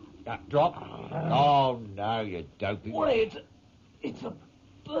 boy. Drop. Oh, no, you dopey. Wait, it's a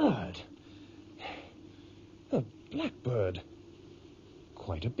bird. A blackbird.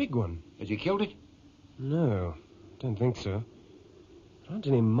 Quite a big one. Has he killed it? No, don't think so. There aren't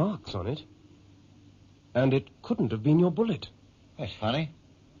any marks on it. And it couldn't have been your bullet. That's funny.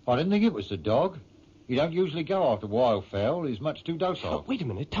 I didn't think it was the dog. He don't usually go after wildfowl. He's much too docile. Oh, wait a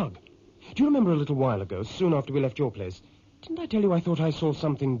minute, Tug. Do you remember a little while ago, soon after we left your place, didn't I tell you I thought I saw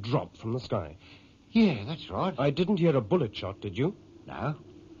something drop from the sky? Yeah, that's right. I didn't hear a bullet shot, did you? No.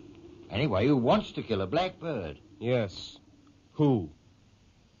 Anyway, who wants to kill a blackbird? Yes. Who?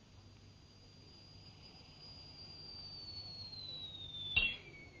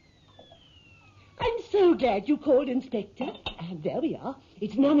 I'm so glad you called, Inspector. And there we are.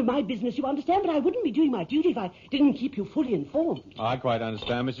 It's none of my business, you understand, but I wouldn't be doing my duty if I didn't keep you fully informed. I quite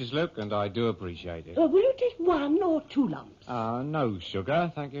understand, Mrs. Luke, and I do appreciate it. Will you take 1 or 2 lumps? No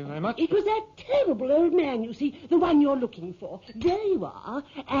sugar, thank you very much. It was that terrible old man, you see, the one you're looking for. There you are,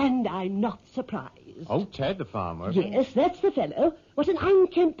 and I'm not surprised. Oh, Ted, the farmer. Yes, that's the fellow. What an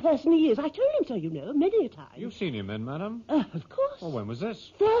unkempt person he is. I told him so, you know, many a time. You've seen him then, madam? Of course. Well, when was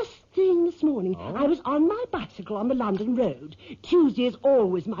this? First thing this morning. Oh. I was on my bicycle on the London road. Tuesday is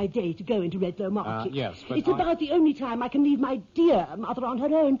always my day to go into Redlow Market. Yes, but it's about the only time I can leave my dear mother on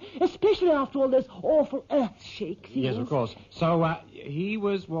her own, especially after all those awful earth-shake things. Yes, of course. So, he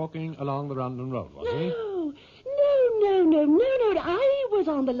was walking along the London Road, was he? No. I was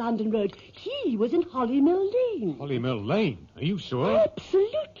on the London Road. He was in Hollymill Lane. Hollymill Lane? Are you sure?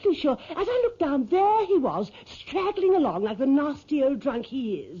 Absolutely sure. As I looked down, there he was, straggling along like the nasty old drunk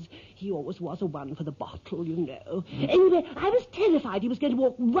he is. He always was a one for the bottle, you know. Anyway, I was terrified he was going to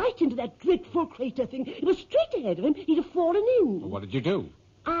walk right into that dreadful crater thing. It was straight ahead of him. He'd have fallen in. Well, what did you do?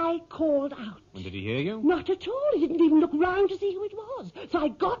 I called out. And did he hear you? Not at all. He didn't even look round to see who it was. So I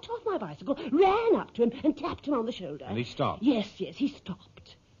got off my bicycle, ran up to him, and tapped him on the shoulder. And he stopped? Yes, he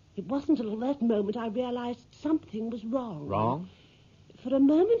stopped. It wasn't until that moment I realized something was wrong. Wrong? For a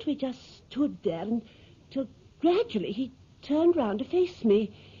moment we just stood there until gradually he turned round to face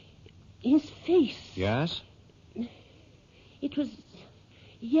me. His face. Yes? It was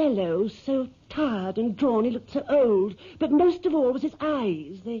yellow, so tired and drawn, he looked so old. But most of all was his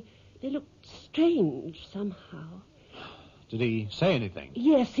eyes. They looked strange somehow. Did he say anything?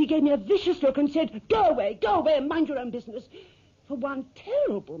 Yes, he gave me a vicious look and said, go away, and mind your own business. For one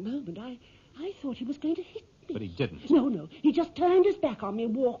terrible moment, I thought he was going to hit me. But he didn't. No, he just turned his back on me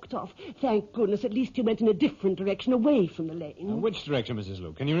and walked off. Thank goodness, at least he went in a different direction, away from the lane. Which direction, Mrs.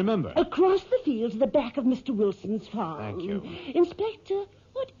 Luke? Can you remember? Across the field to the back of Mr. Wilson's farm. Thank you. Inspector,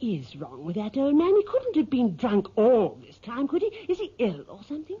 what is wrong with that old man? He couldn't have been drunk all this time, could he? Is he ill or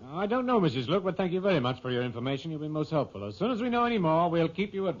something? I don't know, Mrs. Luke, but thank you very much for your information. You've been most helpful. As soon as we know any more, we'll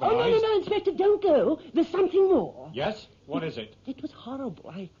keep you advised. Oh, no, Inspector, don't go. There's something more. Yes? What is it? It was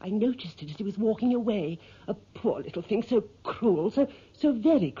horrible. I noticed it as he was walking away. A poor little thing, so cruel, so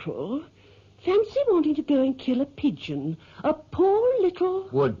very cruel. Fancy wanting to go and kill a pigeon. A poor little...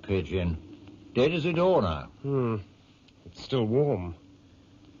 Wood pigeon. Dead as a door now. It's still warm.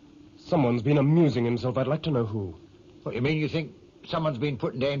 Someone's been amusing himself. I'd like to know who. What, you mean you think someone's been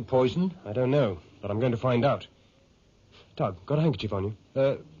putting down poison? I don't know, but I'm going to find out. Tug, got a handkerchief on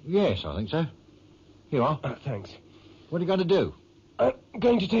you? Yes, I think so. Here you are. Thanks. What are you going to do? I'm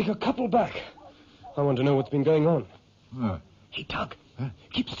going to take a couple back. I want to know what's been going on. Hey, Tug.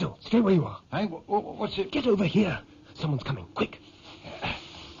 Keep still. Stay where you are. Hey, what's it? Get over here. Someone's coming. Quick.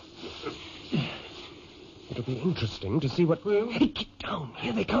 It'll be interesting to see what... Hey, get down.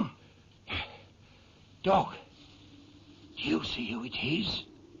 Here they come. Doc, do you see who it is?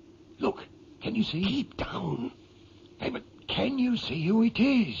 Look, can you see? Keep down. Hey, but can you see who it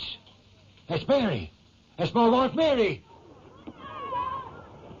is? That's Mary. That's my wife, Mary.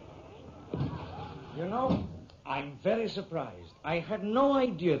 You know, I'm very surprised. I had no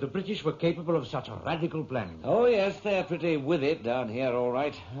idea the British were capable of such a radical planning. Oh, yes, they're pretty with it down here, all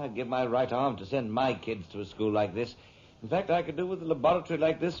right. I'd give my right arm to send my kids to a school like this. In fact, I could do with a laboratory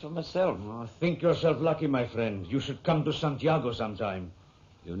like this for myself. Oh, think yourself lucky, my friend. You should come to Santiago sometime.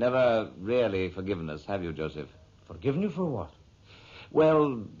 You've never really forgiven us, have you, Joseph? Forgiven you for what?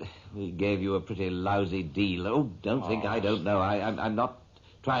 Well, we gave you a pretty lousy deal. Oh, don't think I don't know. I'm not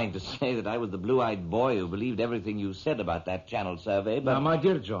trying to say that I was the blue-eyed boy who believed everything you said about that Channel survey, but... Now, my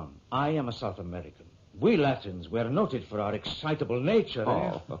dear John, I am a South American. We Latins were noted for our excitable nature.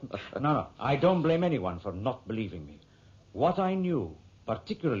 No, I don't blame anyone for not believing me. What I knew,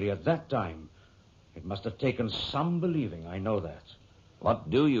 particularly at that time, it must have taken some believing, I know that. What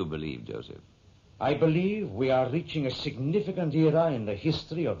do you believe, Joseph? I believe we are reaching a significant era in the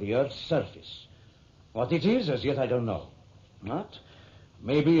history of the Earth's surface. What it is, as yet, I don't know. But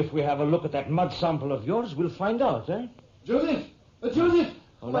maybe if we have a look at that mud sample of yours, we'll find out, eh? Joseph! Joseph!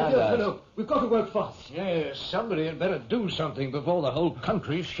 My dear fellow, we've got to work fast. Yes, somebody had better do something before the whole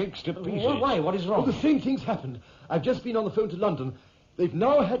country shakes to pieces. Well, why? What is wrong? Well, the same thing's happened. I've just been on the phone to London. They've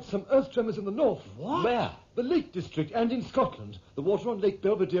now had some earth tremors in the north. What? Where? The Lake District and in Scotland. The water on Lake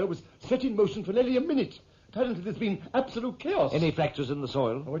Belvedere was set in motion for nearly a minute. Apparently there's been absolute chaos. Any fractures in the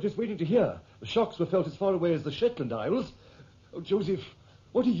soil? Oh, we're just waiting to hear. The shocks were felt as far away as the Shetland Isles. Oh, Joseph,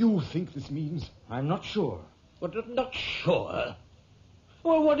 what do you think this means? I'm not sure. But not sure?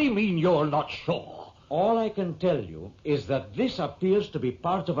 Well, what do you mean you're not sure? All I can tell you is that this appears to be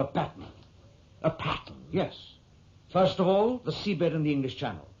part of a pattern. A pattern? Yes. First of all, the seabed in the English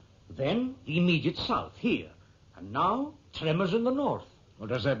Channel. Then, the immediate south, here. And now, tremors in the north. Well,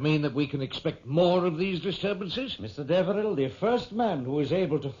 does that mean that we can expect more of these disturbances? Mr. Deverill, the first man who is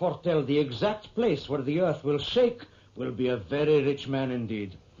able to foretell the exact place where the earth will shake will be a very rich man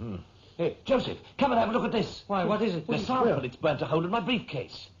indeed. Hey, Joseph, come and have a look at this. Why, what is it? The sample, it's burnt a hole in my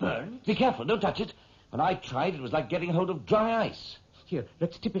briefcase. Burnt? Be careful, don't touch it. When I tried, it was like getting a hold of dry ice. Here,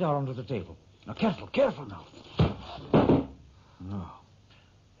 let's tip it out onto the table. Now, careful now. Now,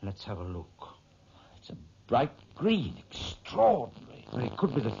 let's have a look. It's a bright green, extraordinary. Well, it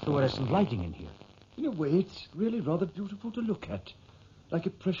could be the fluorescent lighting in here. In a way, it's really rather beautiful to look at. Like a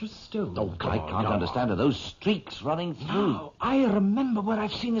precious stone. Oh, I can't understand it. Those streaks running through. Now, I remember where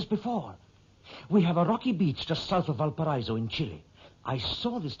I've seen this before. We have a rocky beach just south of Valparaiso in Chile. I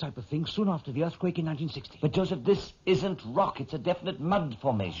saw this type of thing soon after the earthquake in 1960. But, Joseph, this isn't rock. It's a definite mud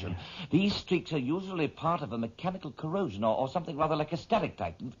formation. These streaks are usually part of a mechanical corrosion or something rather like a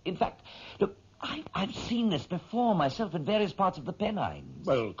stalactite. In fact, look, I've seen this before myself in various parts of the Pennines.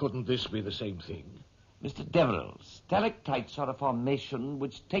 Well, couldn't this be the same thing? Mr. Deverill, stalactites are a formation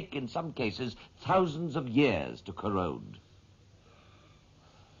which take, in some cases, thousands of years to corrode.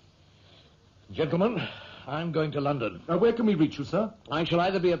 Gentlemen, I'm going to London. Where can we reach you, sir? I shall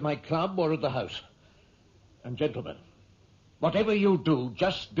either be at my club or at the house. And gentlemen, whatever you do,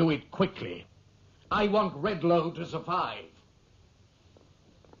 just do it quickly. I want Redlow to survive.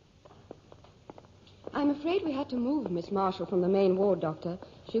 I'm afraid we had to move Miss Marshall from the main ward, Doctor.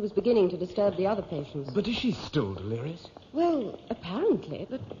 She was beginning to disturb the other patients. But is she still delirious? Well, apparently,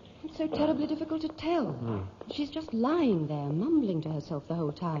 but it's so terribly difficult to tell. She's just lying there, mumbling to herself the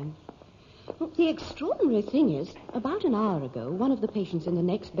whole time. Well, the extraordinary thing is, about an hour ago, one of the patients in the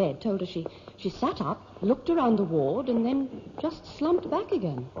next bed told her she sat up, looked around the ward, and then just slumped back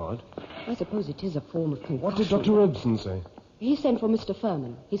again. Odd. I suppose it is a form of concussion. What did Dr. Robson say? He sent for Mr.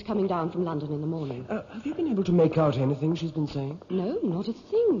 Furman. He's coming down from London in the morning. Have you been able to make out anything she's been saying? No, not a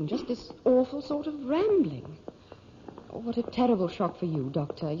thing. Just this awful sort of rambling. Oh, what a terrible shock for you,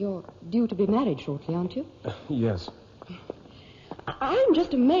 Doctor. You're due to be married shortly, aren't you? Yes. I'm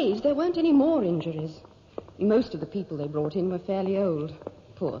just amazed there weren't any more injuries. Most of the people they brought in were fairly old.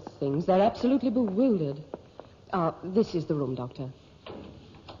 Poor things. They're absolutely bewildered. This is the room, Doctor.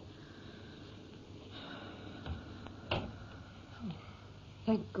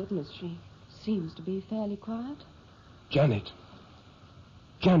 Thank goodness she seems to be fairly quiet. Janet.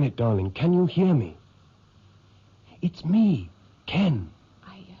 Janet, darling, can you hear me? It's me, Ken.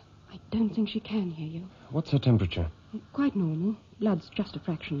 I don't think she can hear you. What's her temperature? Quite normal. Blood's just a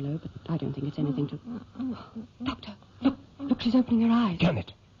fraction low, but I don't think it's anything to... Doctor, look, she's opening her eyes.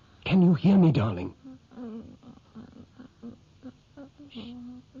 Janet, can you hear me, darling?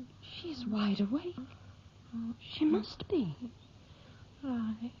 She's wide awake. She must be.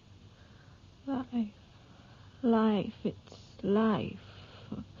 Life, it's life.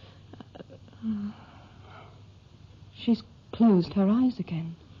 She's closed her eyes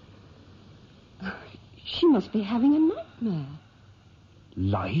again. She must be having a nightmare.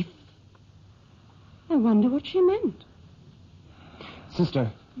 Life? I wonder what she meant.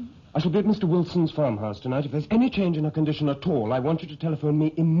 Sister, I shall be at Mr. Wilson's farmhouse tonight. If there's any change in her condition at all, I want you to telephone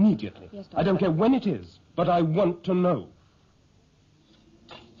me immediately. Yes, Doctor. I don't care when it is, but I want to know.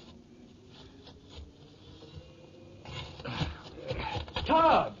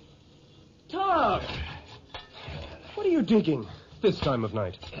 Todd! Todd! What are you digging this time of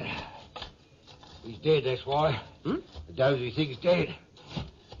night? He's dead, that's why. The dozy thing's dead.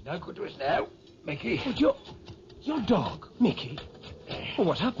 No good to us now, Mickey. But your dog, Mickey? Well,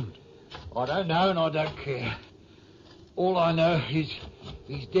 what happened? I don't know and I don't care. All I know is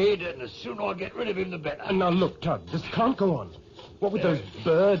he's dead, and the sooner I get rid of him, the better. And now look, Todd, this can't go on. What with those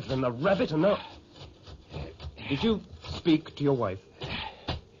birds and the rabbit and the... Did you speak to your wife?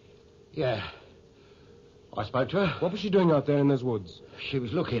 Yeah. I spoke to her. What was she doing out there in those woods? She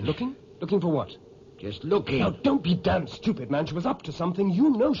was looking. Looking? Looking for what? Just looking. Now, don't be damn stupid, man. She was up to something. You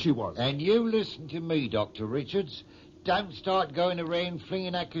know she was. And you listen to me, Dr. Richards. Don't start going around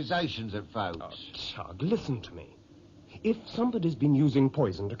flinging accusations at folks. Oh, Todd, listen to me. If somebody's been using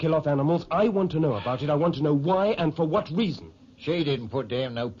poison to kill off animals, I want to know about it. I want to know why and for what reason. She didn't put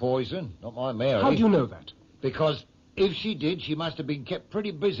down no poison. Not my Mary. How do you know that? Because if she did, she must have been kept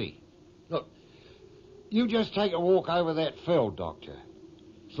pretty busy. Look, you just take a walk over that fell, Doctor.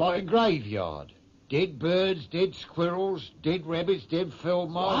 It's like a graveyard. Dead birds, dead squirrels, dead rabbits, dead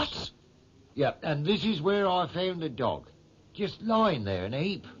field mice. What? Yeah, and this is where I found the dog. Just lying there in a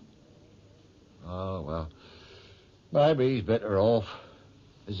heap. Oh, well, maybe he's better off.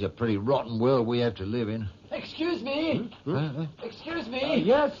 This is a pretty rotten world we have to live in. Excuse me. Excuse me.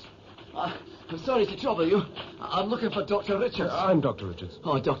 Yes? I'm sorry to trouble you. I'm looking for Dr. Richards. I'm Dr. Richards.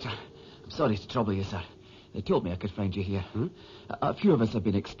 Oh, Doctor, I'm sorry to trouble you, sir. They told me I could find you here. A few of us have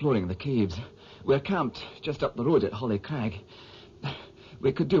been exploring the caves. We're camped just up the road at Holly Crag.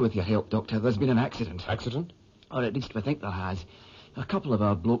 We could do with your help, Doctor. There's been an accident. Accident? Or at least we think there has. A couple of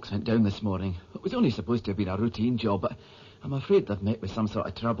our blokes went down this morning. It was only supposed to have been a routine job, but I'm afraid they've met with some sort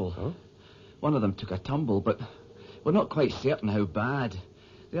of trouble. Huh? One of them took a tumble, but we're not quite certain how bad.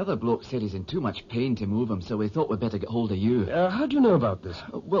 The other bloke said he's in too much pain to move him, so we thought we'd better get hold of you. How do you know about this?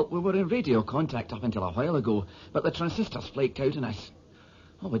 Well, we were in radio contact up until a while ago, but the transistors flaked out on us.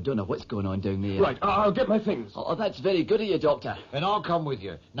 Oh, we don't know what's going on down there. Right, I'll get my things. Oh, that's very good of you, Doctor. And I'll come with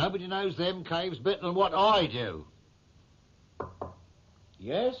you. Nobody knows them caves better than what I do.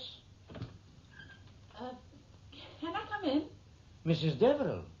 Yes? Can I come in? Mrs.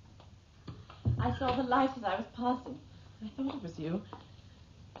 Deverill. I saw the light as I was passing. I thought it was you.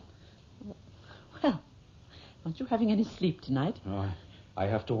 Well, aren't you having any sleep tonight? Oh, I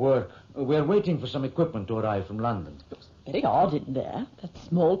have to work. We're waiting for some equipment to arrive from London. Looks very odd in there. That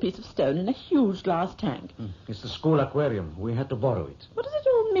small piece of stone in a huge glass tank. It's the school aquarium. We had to borrow it. What does it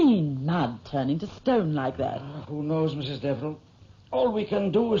all mean, mud turning to stone like that? Who knows, Mrs. Deverill? All we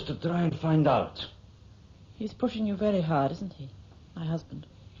can do is to try and find out. He's pushing you very hard, isn't he? My husband.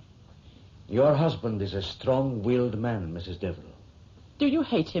 Your husband is a strong-willed man, Mrs. Deverill. Do you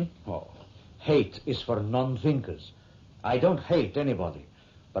hate him? Oh, hate is for non-thinkers. I don't hate anybody.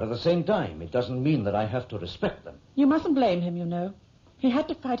 But at the same time, it doesn't mean that I have to respect them. You mustn't blame him, you know. He had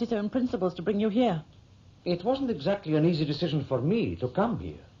to fight his own principles to bring you here. It wasn't exactly an easy decision for me to come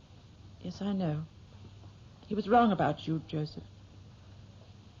here. Yes, I know. He was wrong about you, Joseph.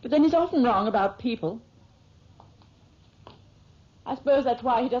 But then he's often wrong about people. I suppose that's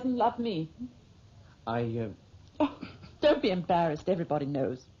why he doesn't love me. Oh, don't be embarrassed. Everybody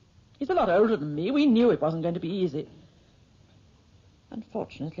knows. He's a lot older than me. We knew it wasn't going to be easy.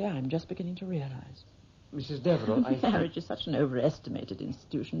 Unfortunately, I'm just beginning to realize. Mrs. Deverill, Marriage is such an overestimated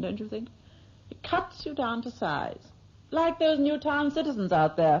institution, don't you think? It cuts you down to size. Like those Newtown citizens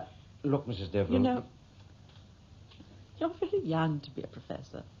out there. Look, Mrs. Deverill. You know, you're very young to be a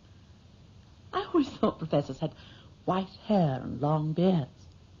professor. I always thought professors had white hair and long beards.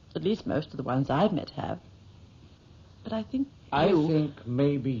 At least most of the ones I've met have. But I think I think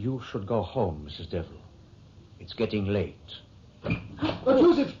maybe you should go home, Mrs. Deverill. It's getting late.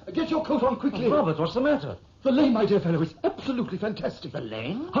 Joseph, get your coat on quickly. Robert, what's the matter? The lane, my dear fellow, is absolutely fantastic. The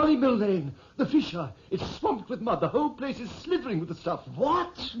lane? Holly Mill Lane. The fissure. It's swamped with mud. The whole place is slithering with the stuff.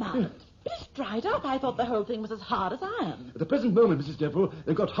 What? Mud? It's dried up. I thought the whole thing was as hard as iron. At the present moment, Mrs. Deverill,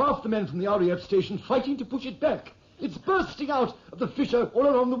 they've got half the men from the RAF station fighting to push it back. It's bursting out of the fissure all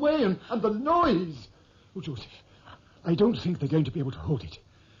along the way, and the noise. Oh, Joseph, I don't think they're going to be able to hold it.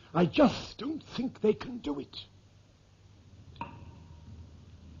 I just don't think they can do it.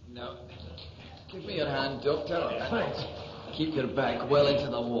 Now, give me your hand, Doctor. Thanks. Keep your back well into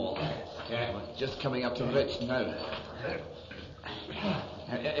the wall. Okay. We're just coming up to Rich now.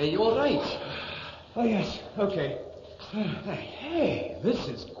 Are you all right? Oh, yes. Okay. Hey, this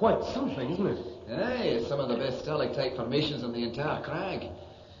is quite something, isn't it? Hey, it's some of the best stalactite formations in the entire crag.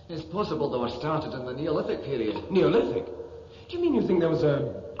 It's possible they were started in the Neolithic period. Neolithic? Do you mean you think there was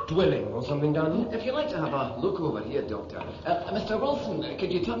a dwelling or something down here? If you'd like to have a look over here, Doctor. Mr. Wilson,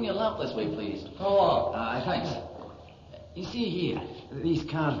 could you turn your lamp this way, please? Oh, thanks. You see here, these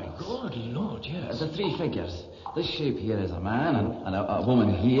carvings. Good Lord, yes. The three figures. This shape here is a man, and a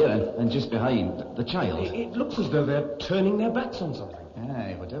woman here, and just behind, the child. It looks as though they're turning their backs on something.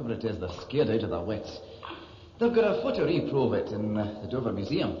 Aye, whatever it is, they're scared out of their wits. They've got a photo repro of it in the Dover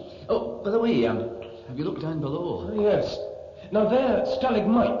Museum. Oh, by the way, have you looked down below? Oh, yes. Now, they're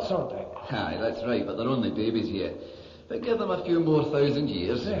stalagmites, aren't they? Aye, that's right, but they're only babies yet. But give them a few more 1,000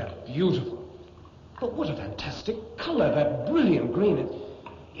 years. They're beautiful. But what a fantastic colour, that brilliant green.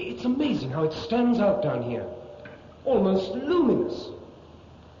 It's amazing how it stands out down here. Almost luminous.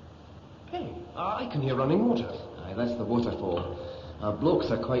 Hey, I can hear running water. Aye, that's the waterfall. Our blokes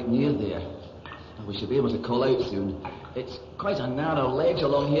are quite near there. We should be able to call out soon. It's quite a narrow ledge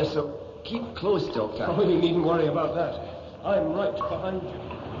along here, so keep close, Doctor. Oh, you needn't worry about that. I'm right behind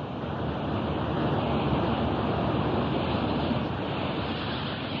you.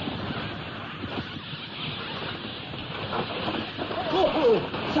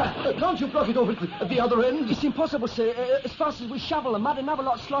 Sir, can't you block it off at the other end? It's impossible, sir. As fast as we shovel the mud, another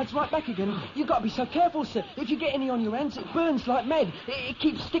lot slides right back again. You've got to be so careful, sir. If you get any on your hands, it burns like mad. It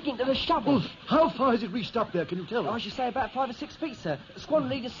keeps sticking to the shovel. Well, how far has it reached up there, can you tell? I should say about 5 or 6 feet, sir. The squadron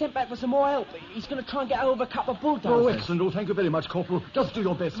leader's sent back for some more help. He's going to try and get over a couple of bulldozers. Oh, excellent. Oh, thank you very much, Corporal. Just do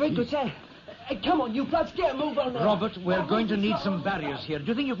your best, Very good, please. sir. Come on, you bloods, get a move on there. Robert, we're going to need some barriers here. Do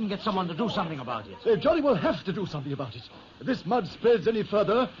you think you can get someone to do something about it? Johnny will have to do something about it. If this mud spreads any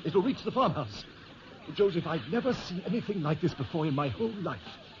further, it'll reach the farmhouse. Joseph, I've never seen anything like this before in my whole life.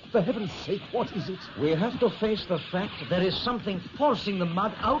 For heaven's sake, what is it? We have to face the fact there is something forcing the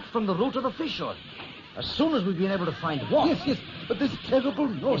mud out from the root of the fissure. As soon as we've been able to find what... Yes, but this terrible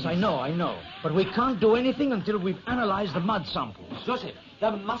noise... Yes, I know. But we can't do anything until we've analyzed the mud samples. Joseph,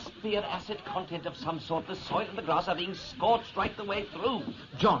 there must be an acid content of some sort. The soil and the grass are being scorched right the way through.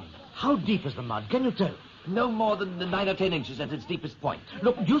 John, how deep is the mud? Can you tell? No more than 9 or 10 inches at its deepest point.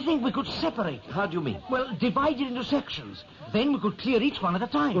 Look, do you think we could separate it? How do you mean? Well, divide it into sections. Then we could clear each one at a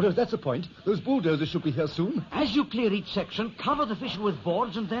time. Well, that's the point. Those bulldozers should be here soon. As you clear each section, cover the fissure with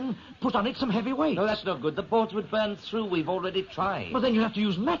boards and then put on it some heavy weight. No, that's no good. The boards would burn through. We've already tried. Well, then you have to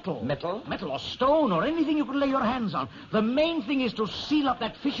use metal. Metal? Metal or stone or anything you can lay your hands on. The main thing is to seal up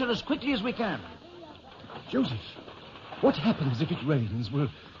that fissure as quickly as we can. Joseph, what happens if it rains? Will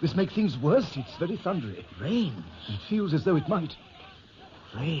this make things worse? It's very thundery. Rain? It feels as though it might.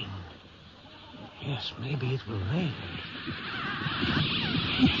 Rain? Yes, maybe it will rain.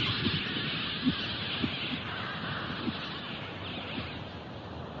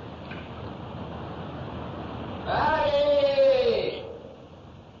 Barry!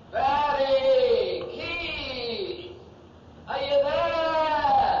 Barry! Keith! Are you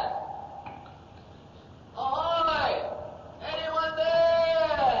there? Ahoy! Anyone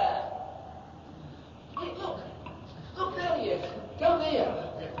there? Hey, look! Look, there he is. Down there.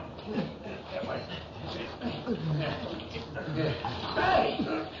 Barry!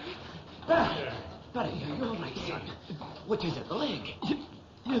 Barry! Barry, are you all right, son? What is it, the leg?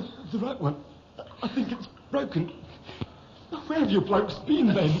 Yeah, the right one. I think it's broken. Where have you blokes been,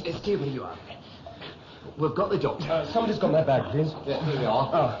 then? Stay where you are. We've got the doctor. Somebody's got my bag, please. Yeah, here we are.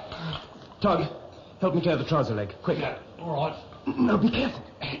 Oh. Tug, help me clear the trouser leg. Quick. Yeah, all right. Now, be careful.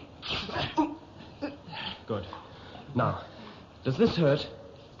 Good. Now, does this hurt?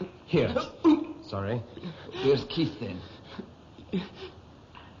 Here. Sorry. Where's Keith, then?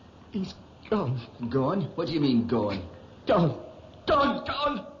 He's gone. Gone? What do you mean, gone? Gone. Gone,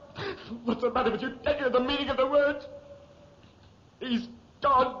 gone. What's the matter with you? Don't you know the meaning of the word? He's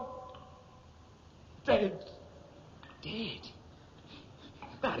gone. Dead. Dead?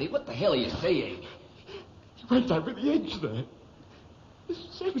 Barry, what the hell are you saying? He went over the edge there.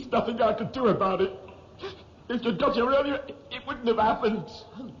 There was nothing I could do about it. If you'd got here earlier, it wouldn't have happened.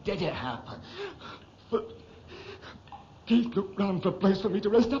 How did it happen? But Keith looked round for a place for me to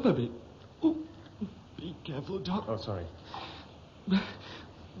rest up a bit. Oh, be careful, Doc. Oh, sorry.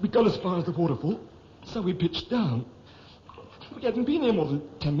 We got as far as the waterfall, so we pitched down. We hadn't been here more than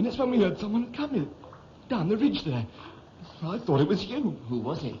 10 minutes when we heard someone coming down the ridge there. I thought it was you. Who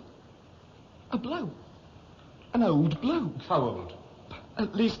was he? A bloke. An old bloke. How old?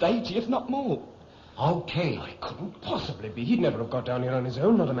 At least 80, if not more. Okay. It couldn't possibly be. He'd never have got down here on his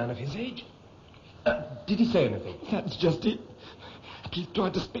own, not a man of his age. Did he say anything? That's just it. Keith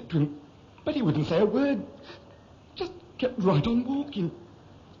tried to speak to him, but he wouldn't say a word. Just kept right on walking.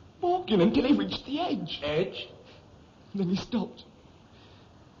 Walking until he reached the edge. Edge? Then he stopped.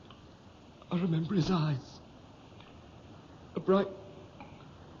 I remember his eyes. A bright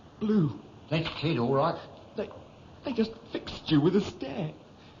blue. That's Kid, all right. They just fixed you with a stare.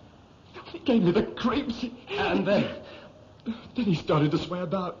 He gave me the creeps. And then? Then he started to sway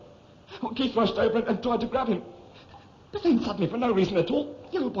about. Keith rushed over and tried to grab him. But then suddenly, for no reason at all,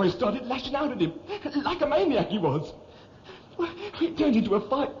 the old boy started lashing out at him. Like a maniac he was. It turned into a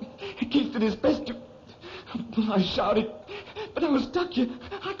fight. Keith did his best to... I shouted, but I was stuck here.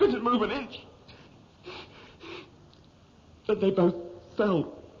 I couldn't move an inch. But they both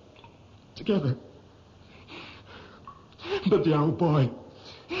fell together. But the old boy,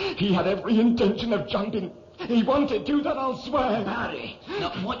 he had every intention of jumping. He wanted to, that I'll swear. Barry,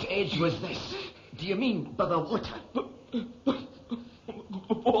 now what edge was this? Do you mean by the water?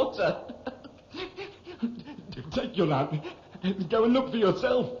 Water? Take your lamp and go and look for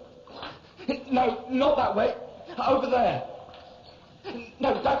yourself. No, not that way. Over there.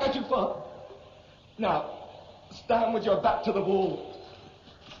 No, don't go too far. Now, stand with your back to the wall.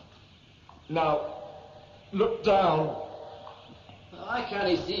 Now, look down. I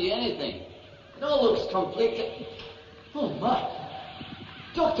can't see anything. It all looks conflicted. Oh, my.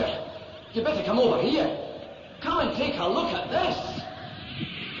 Doctor, you better come over here. Come and take a look at this.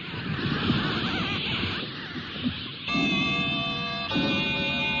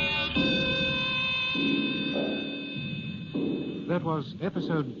 That was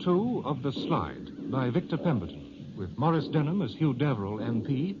episode 2 of The Slide by Victor Pemberton, with Maurice Denham as Hugh Deverill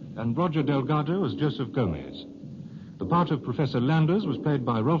MP and Roger Delgado as Josef Gomez. The part of Professor Landers was played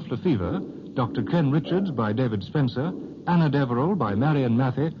by Rolf Lefevre, Dr. Ken Richards by David Spenser, Anna Deverill by Marion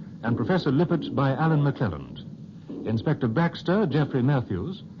Matthey, and Professor Lippert by Alan McClelland. Inspector Baxter, Geoffrey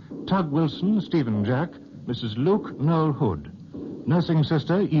Matthews, Tug Wilson, Stephen Jack, Mrs. Luke, Noel Hood, Nursing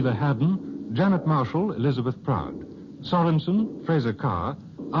Sister, Eva Haddon, Janet Marshall, Elizabeth Proud, Sorensen, Fraser Carr,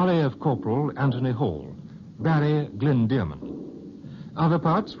 RAF Corporal, Anthony Hall, Barry, Glyn Dearman. Other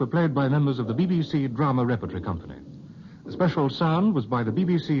parts were played by members of the BBC Drama Repertory Company. The special sound was by the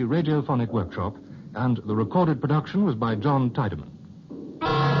BBC Radiophonic Workshop, and the recorded production was by John Tydeman.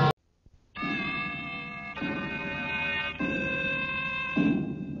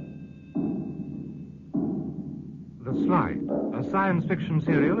 The Slide, a science fiction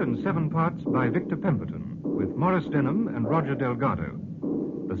serial in 7 parts by Victor Pemberton, with Maurice Denham and Roger Delgado.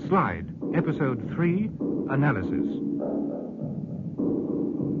 The Slide, Episode 3, Analysis.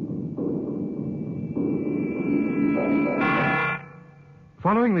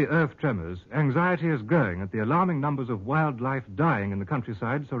 Following the earth tremors, anxiety is growing at the alarming numbers of wildlife dying in the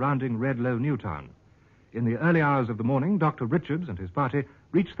countryside surrounding Redlow Newtown. In the early hours of the morning, Dr. Richards and his party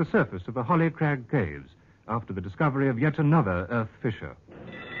reached the surface of the Holly Crag Caves after the discovery of yet another earth fissure.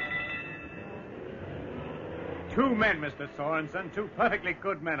 2 men, Mr. Sorensen, 2 perfectly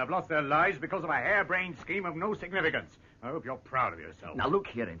good men have lost their lives because of a harebrained scheme of no significance. I hope you're proud of yourself. Now, look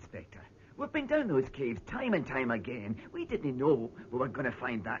here, Inspector. We've been down those caves time and time again. We didn't know we were going to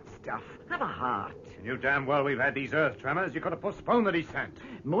find that stuff. Have a heart. You knew damn well we've had these earth tremors. You could have postponed the descent.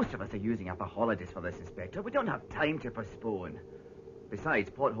 Most of us are using up our holidays for this, Inspector. We don't have time to postpone.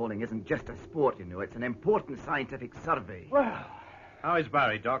 Besides, potholing isn't just a sport, you know. It's an important scientific survey. Well, how is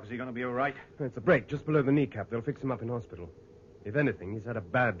Barry, Doc? Is he going to be all right? It's a break just below the kneecap. They'll fix him up in hospital. If anything, he's had a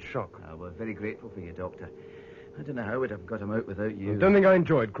bad shock. We're very grateful for you, Doctor. I don't know how we'd have got him out without you. I don't think I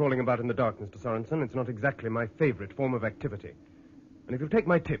enjoyed crawling about in the dark, Mr. Sorensen. It's not exactly my favorite form of activity. And if you'll take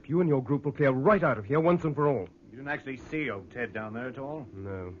my tip, you and your group will clear right out of here once and for all. You didn't actually see old Ted down there at all?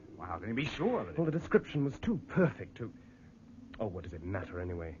 No. Well, how can you be sure of it? Well, the description was too perfect to... Oh, what does it matter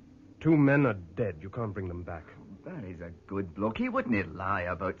anyway? 2 men are dead. You can't bring them back. Barry's a good bloke. He wouldn't lie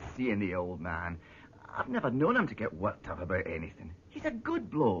about seeing the old man. I've never known him to get worked up about anything. He's a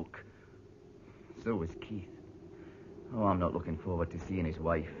good bloke. So is Keith. Oh, I'm not looking forward to seeing his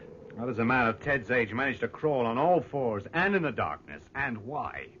wife. How does a man of Ted's age manage to crawl on all 4s and in the darkness? And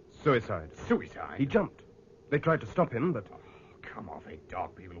why? Suicide. Suicide? He jumped. They tried to stop him, but... Oh, come off it,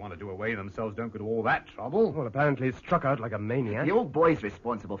 Doc. People who want to do away with themselves don't go to all that trouble. Well, apparently he struck out like a maniac. The old boy's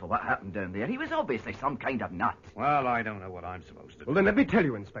responsible for what happened down there. He was obviously some kind of nut. Well, I don't know what I'm supposed to do. Well, then let me tell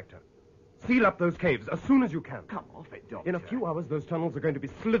you, Inspector. Seal up those caves as soon as you can. Come off it, Doctor. In a few hours, those tunnels are going to be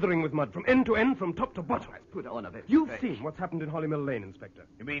slithering with mud from end to end, from top to bottom. Let's put on a bit. You've seen what's happened in Hollymill Lane, Inspector.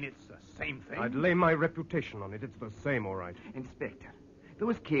 You mean it's the same thing? I'd lay my reputation on it. It's the same, all right. Inspector,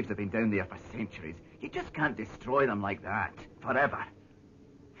 those caves have been down there for centuries. You just can't destroy them like that. Forever.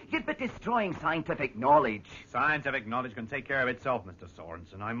 You'd be destroying scientific knowledge. Scientific knowledge can take care of itself, Mr.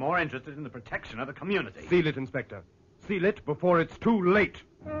 Sorensen. I'm more interested in the protection of the community. Seal it, Inspector. Seal it before it's too late.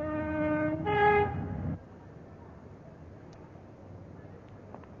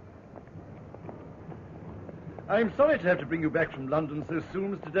 I'm sorry to have to bring you back from London so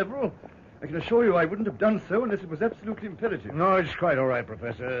soon, Mr. Deverill. I can assure you I wouldn't have done so unless it was absolutely imperative. No, it's quite all right,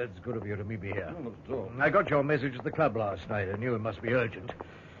 Professor. It's good of you to meet me here. No, not at all. I got your message at the club last night. I knew it must be urgent.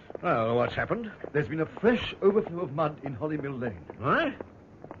 Well, what's happened? There's been a fresh overflow of mud in Hollymill Lane. What?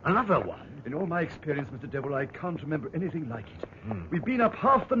 Another one? In all my experience, Mr. Deverill, I can't remember anything like it. We've been up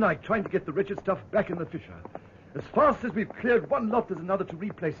half the night trying to get the wretched stuff back in the fissure. As fast as we've cleared one lot, there's another to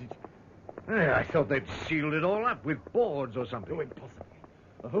replace it. Yeah, I thought they'd sealed it all up with boards or something. Oh, impossible.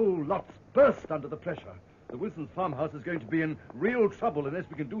 The whole lot's burst under the pressure. The Wilson's farmhouse is going to be in real trouble unless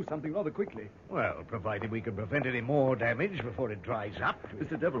we can do something rather quickly. Well, provided we can prevent any more damage before it dries up.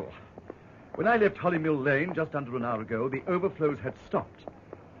 Mr. Deverill, when I left Hollymill Lane just under an hour ago, the overflows had stopped.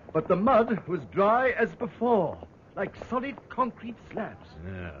 But the mud was dry as before, like solid concrete slabs.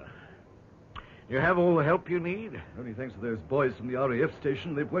 Yeah. You have all the help you need? Only thanks to those boys from the RAF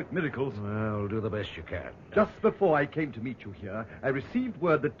station. They've worked miracles. Well, do the best you can. Just before I came to meet you here, I received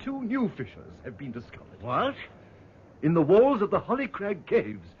word that 2 new fissures have been discovered. What? In the walls of the Holly Crag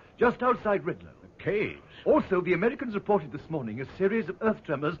Caves, just outside Redlow. The caves? Also, the Americans reported this morning a series of earth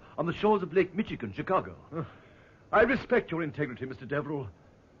tremors on the shores of Lake Michigan, Chicago. I respect your integrity, Mr. Deverill,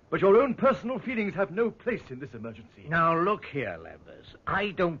 but your own personal feelings have no place in this emergency. Now, look here, Landers.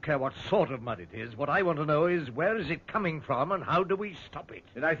 I don't care what sort of mud it is. What I want to know is where is it coming from and how do we stop it?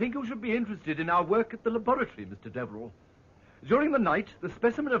 And I think you should be interested in our work at the laboratory, Mr. Deverill. During the night, the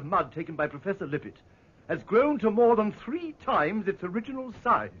specimen of mud taken by Professor Lippett has grown to more than 3 times its original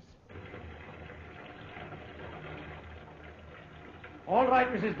size. All right,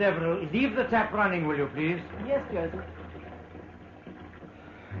 Mrs. Deverill. Leave the tap running, will you, please? Yes, Joseph.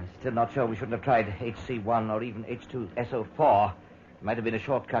 Still not sure we shouldn't have tried HC1 or even H2SO4. It might have been a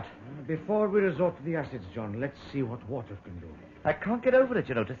shortcut. Before we resort to the acids, John, let's see what water can do. I can't get over it,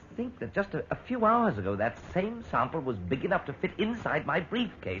 you know, to think that just a few hours ago that same sample was big enough to fit inside my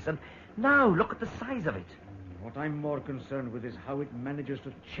briefcase, and now look at the size of it. What I'm more concerned with is how it manages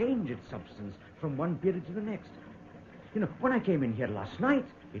to change its substance from one period to the next. You know, when I came in here last night,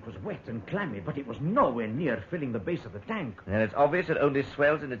 it was wet and clammy, but it was nowhere near filling the base of the tank. And it's obvious it only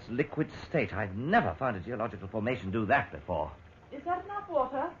swells in its liquid state. I've never found a geological formation do that before. Is that enough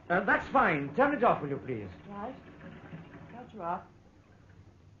water? That's fine. Turn it off, will you, please? Right. Right you are.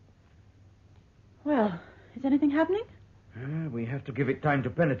 Well, is anything happening? We have to give it time to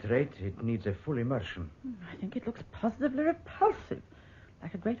penetrate. It needs a full immersion. I think it looks positively repulsive.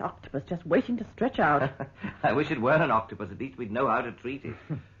 Like a great octopus just waiting to stretch out. I wish it were an octopus. At least we'd know how to treat it.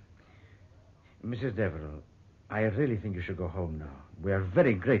 Mrs. Deverill, I really think you should go home now. We are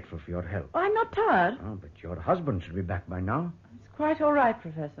very grateful for your help. Oh, I'm not tired. Oh, but your husband should be back by now. It's quite all right,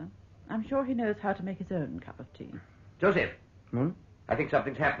 Professor. I'm sure he knows how to make his own cup of tea. Joseph. Hmm? I think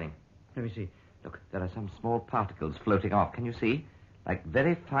something's happening. Let me see. Look, there are some small particles floating off. Can you see? Like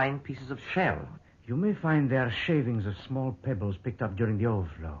very fine pieces of shell. You may find they are shavings of small pebbles picked up during the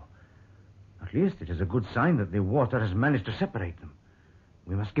overflow. At least it is a good sign that the water has managed to separate them.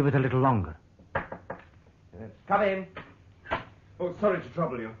 We must give it a little longer. Come in. Oh, sorry to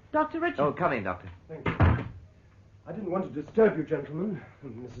trouble you. Dr. Richards. Oh, come in, Doctor. Thank you. I didn't want to disturb you, gentlemen.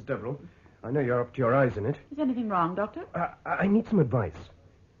 Mrs. Deverill, I know you're up to your eyes in it. Is anything wrong, Doctor? I need some advice.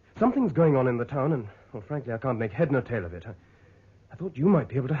 Something's going on in the town, and, well, frankly, I can't make head nor tail of it. I thought you might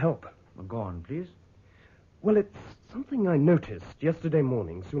be able to help. Well, go on, please. Well, it's something I noticed yesterday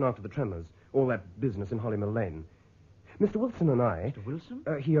morning, soon after the tremors, all that business in Hollymill Lane. Mr. Wilson and I... Mr. Wilson?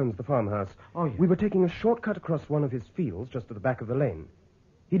 He owns the farmhouse. Oh, yes. We were taking a shortcut across one of his fields just to the back of the lane.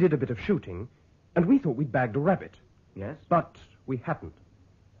 He did a bit of shooting, and we thought we'd bagged a rabbit. Yes? But we hadn't.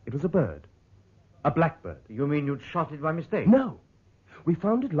 It was a bird. A blackbird. You mean you'd shot it by mistake? No. We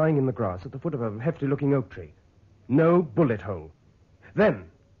found it lying in the grass at the foot of a hefty-looking oak tree. No bullet hole. Then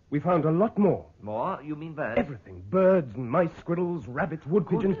we found a lot more. More? You mean birds? Everything. Birds and mice, squirrels, rabbits, wood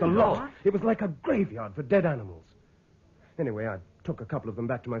pigeons, the lot. It was like a graveyard for dead animals. Anyway, I took a couple of them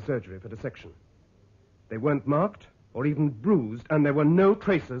back to my surgery for dissection. They weren't marked or even bruised, and there were no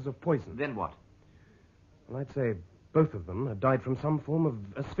traces of poison. Then what? Well, I'd say both of them had died from some form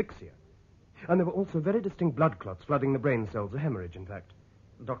of asphyxia. And there were also very distinct blood clots flooding the brain cells, a hemorrhage, in fact.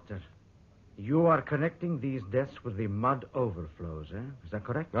 Doctor, you are connecting these deaths with the mud overflows, eh? Is that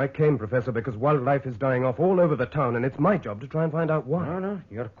correct? I came, Professor, because wildlife is dying off all over the town, and it's my job to try and find out why. No,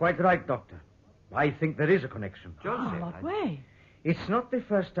 you're quite right, Doctor. I think there is a connection. Joseph. What way? It's not the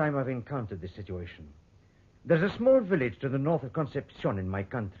first time I've encountered this situation. There's a small village to the north of Concepcion in my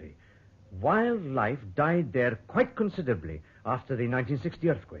country. Wildlife died there quite considerably after the 1960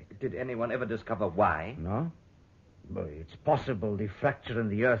 earthquake. Did anyone ever discover why? No. But it's possible the fracture in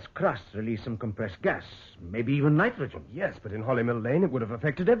the Earth's crust released some compressed gas, maybe even nitrogen. Yes, but in Hollymill Lane it would have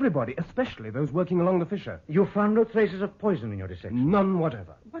affected everybody, especially those working along the fissure. You found no traces of poison in your dissection? None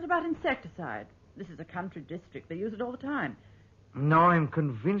whatever. What about insecticide? This is a country district. They use it all the time. Now I'm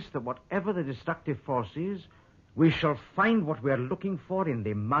convinced that whatever the destructive force is, we shall find what we are looking for in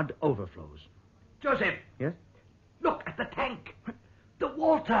the mud overflows. Joseph! Yes? Look at the tank! The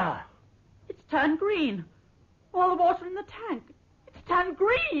water! It's turned green. All the water in the tank. It's turned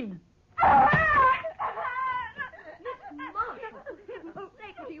green. Oh,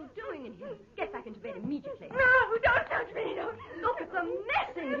 Blake, what are you doing in here? Get back into bed immediately. No, don't touch me. Don't. Look, it's a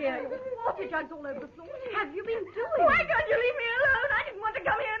mess in here. Water jugs all over the floor. What have you been doing? Why can't you leave me alone? I didn't want to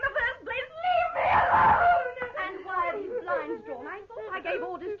come here in the first place. Leave me alone. And why are these blinds drawn? I thought I gave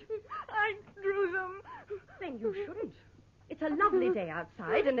orders to... I drew them. Then you shouldn't. It's a lovely day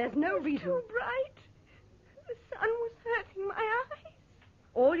outside, and there's no reason. Too bright. The sun was hurting my eyes.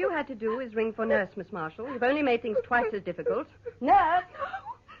 All you had to do is ring for Nurse, Miss Marshall. You've only made things twice as difficult. Nurse!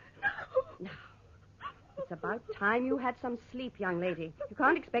 No. It's about time you had some sleep, young lady. You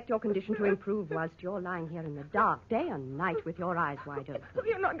can't expect your condition to improve whilst you're lying here in the dark, day and night, with your eyes wide open. Oh,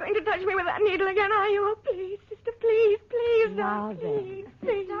 you're not going to touch me with that needle again, are you? Oh, please, sister, please, please. Now please,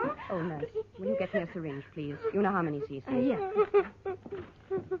 then. please. Oh, nurse, will you get me a syringe, please? You know how many cc's? Yes.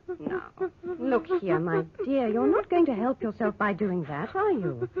 Now, look here, my dear. You're not going to help yourself by doing that, are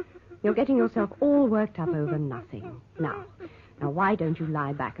you? You're getting yourself all worked up over nothing. Now, why don't you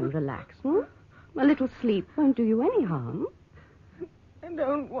lie back and relax, hmm? A little sleep won't do you any harm. I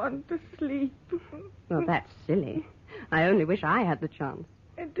don't want to sleep. Well, that's silly. I only wish I had the chance.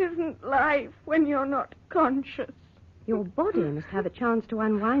 It isn't life when you're not conscious. Your body must have a chance to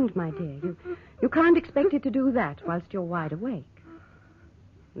unwind, my dear. You can't expect it to do that whilst you're wide awake.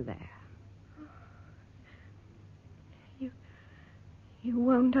 There. You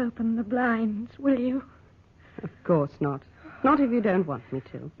won't open the blinds, will you? Of course not. Not if you don't want me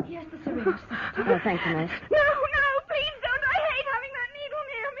to. Here's the syringe, Oh, thank you, nurse. No, please don't. I hate having that needle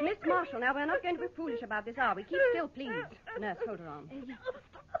near me. Miss Marshall, now we're not going to be foolish about this, are we? Keep still, please. Nurse, hold her on.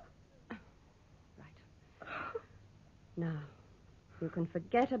 Right. Now, you can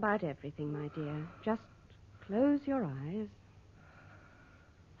forget about everything, my dear. Just close your eyes.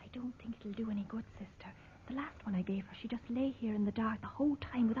 I don't think it'll do any good, sister. The last one I gave her, she just lay here in the dark the whole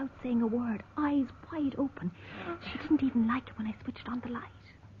time without saying a word, eyes wide open. She didn't even like it when I switched on the light.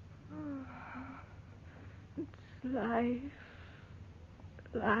 It's life.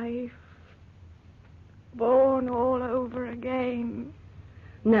 Life. Born all over again.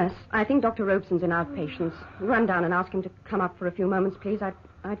 Nurse, I think Dr. Robeson's in outpatients. Run down and ask him to come up for a few moments, please.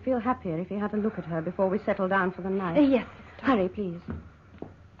 I'd feel happier if he had a look at her before we settle down for the night. Yes. Hurry, please.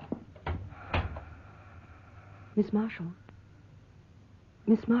 Miss Marshall.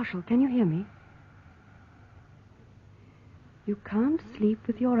 Miss Marshall, can you hear me? You can't sleep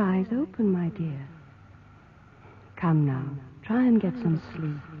with your eyes open, my dear. Come now. Try and get some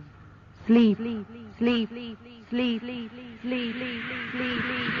sleep. Sleep. Sleep. Sleep. Sleep. Sleep. Sleep. Sleep. Sleep.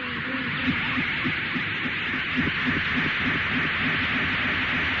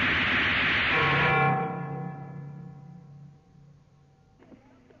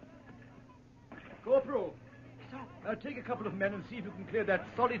 Corporal, take a couple of men and see if you can clear that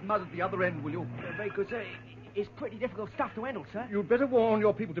solid mud at the other end, will you? Very good, sir. It's pretty difficult stuff to handle, sir. You'd better warn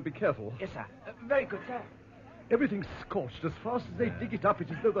your people to be careful. Yes, sir. Very good, sir. Everything's scorched. As fast as they dig it up,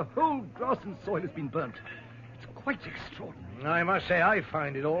 it's as though the whole grass and soil has been burnt. It's quite extraordinary. I must say I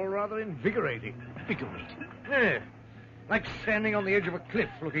find it all rather invigorating. Invigorating? Yeah. Like standing on the edge of a cliff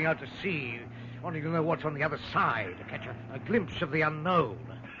looking out to sea, wanting to know what's on the other side, to catch a glimpse of the unknown.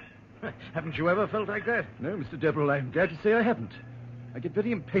 Haven't you ever felt like that? No, Mr. Deverill, I'm glad to say I haven't. I get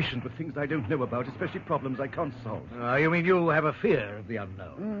very impatient with things I don't know about, especially problems I can't solve. You mean you have a fear of the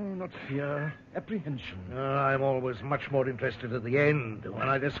unknown? Oh, not fear. Apprehension. I'm always much more interested at the end, when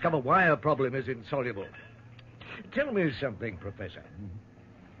I discover why a problem is insoluble. Tell me something, Professor.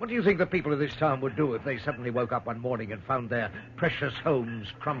 What do you think the people of this town would do if they suddenly woke up one morning and found their precious homes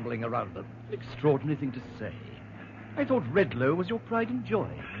crumbling around them? Extraordinary thing to say. I thought Redlow was your pride and joy.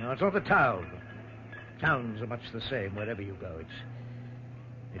 No, it's not the town. Towns are much the same wherever you go.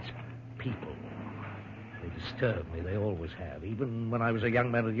 It's people. They disturb me. They always have. Even when I was a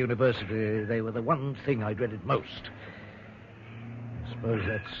young man at university, they were the one thing I dreaded most. I suppose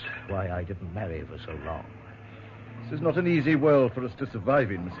that's why I didn't marry for so long. This is not an easy world for us to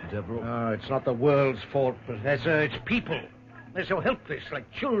survive in, Mr. Deverill. No, it's not the world's fault, Professor. It's people. They're so helpless, like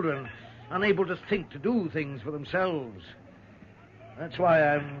children, unable to think, to do things for themselves. That's why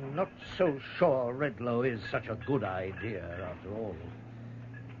I'm not so sure Redlow is such a good idea, after all.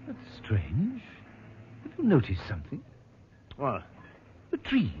 That's strange. Have you noticed something? What? The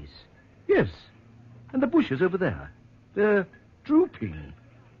trees. Yes. And the bushes over there. They're drooping.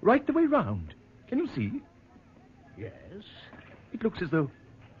 Right the way round. Can you see? Yes. It looks as though...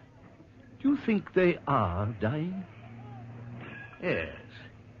 Do you think they are dying? Yes.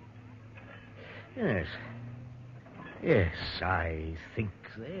 Yes. Yes, I think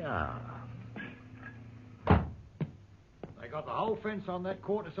they are. They got the whole fence on that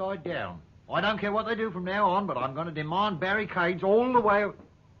quarter side down. I don't care what they do from now on, but I'm going to demand barricades all the way...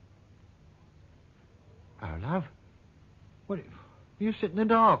 Oh, love. What are you sitting in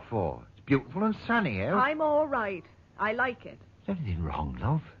the dark for? It's beautiful and sunny out. I'm all right. I like it. Is anything wrong,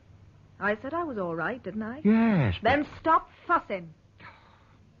 love? I said I was all right, didn't I? Yes, but... Then stop fussing.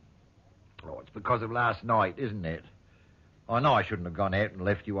 Oh, it's because of last night, isn't it? I know I shouldn't have gone out and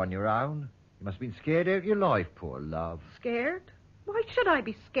left you on your own. You must have been scared out of your life, poor love. Scared? Why should I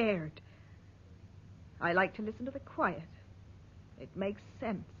be scared? I like to listen to the quiet. It makes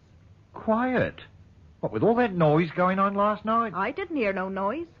sense. Quiet? What, with all that noise going on last night? I didn't hear no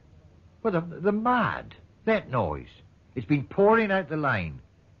noise. Well, the mud. That noise. It's been pouring out the lane.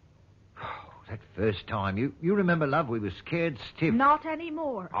 Oh, that first time. You remember, love, we were scared stiff. Not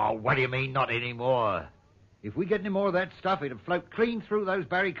anymore. Oh, what do you mean, not anymore? If we get any more of that stuff, it'd float clean through those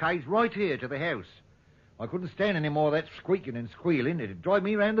barricades right here to the house. I couldn't stand any more of that squeaking and squealing. It'd drive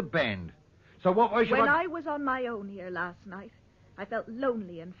me round the bend. So what way should When I was on my own here last night, I felt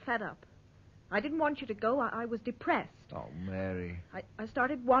lonely and fed up. I didn't want you to go. I was depressed. Oh, Mary. I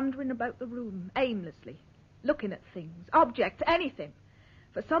started wandering about the room aimlessly, looking at things, objects, anything.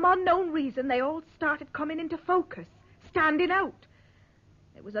 For some unknown reason, they all started coming into focus, standing out.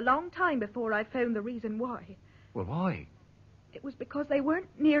 It was a long time before I found the reason why. Well, why? It was because they weren't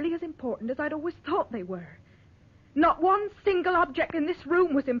nearly as important as I'd always thought they were. Not one single object in this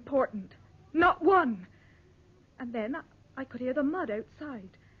room was important. Not one. And then I could hear the mud outside.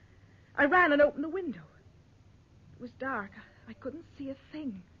 I ran and opened the window. It was dark. I couldn't see a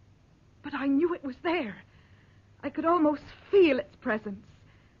thing. But I knew it was there. I could almost feel its presence.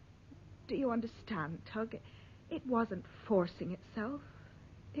 Do you understand, Tug? It wasn't forcing itself.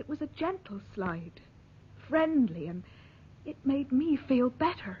 It was a gentle slide, friendly, and it made me feel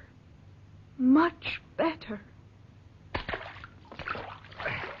better. Much better.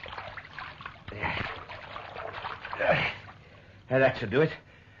 That should do it.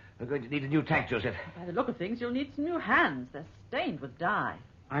 We're going to need a new tank, Joseph. By the look of things, you'll need some new hands. They're stained with dye.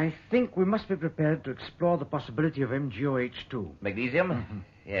 I think we must be prepared to explore the possibility of MgOH2. Magnesium? Mm-hmm.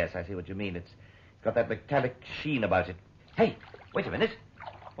 Yes, I see what you mean. It's got that metallic sheen about it. Hey, wait a minute.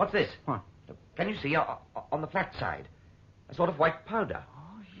 What's this? What? Can you see on the flat side? A sort of white powder.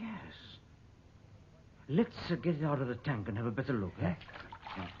 Oh, yes. Let's get it out of the tank and have a better look, eh?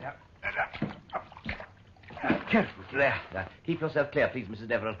 Careful. There. Keep yourself clear, please, Mrs.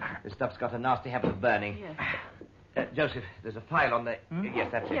 Deverill. This stuff's got a nasty habit of burning. Yes. Joseph, there's a file on the... Yes,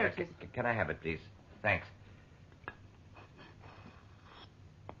 that's Here it. it is. Can I have it, please? Thanks.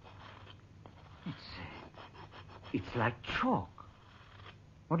 It's like chalk.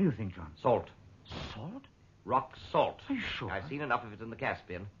 What do you think, John? Salt. Salt? Rock salt. Are you sure? I've seen enough of it in the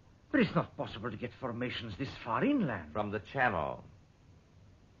Caspian. But it's not possible to get formations this far inland. From the channel.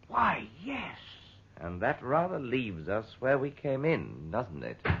 Why, yes. And that rather leaves us where we came in, doesn't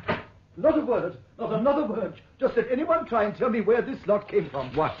it? Not a word. Not another word. Just let anyone try and tell me where this lot came from.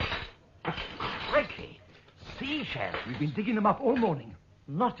 What? Crikey. Sea shells. We've been digging them up all morning.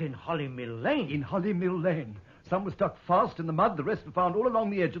 Not in Holly Mill Lane. In Holly Mill Lane. Some were stuck fast in the mud. The rest were found all along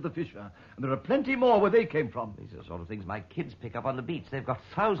the edge of the fissure. And there are plenty more where they came from. These are the sort of things my kids pick up on the beach. They've got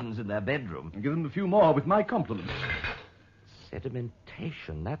thousands in their bedroom. I'll give them a few more with my compliments.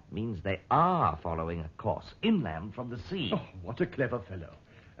 Sedimentation. That means they are following a course inland from the sea. Oh, what a clever fellow.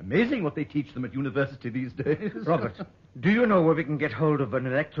 Amazing what they teach them at university these days. Robert, do you know where we can get hold of an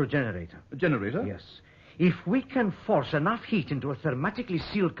electrogenerator? A generator? Yes. If we can force enough heat into a thermetically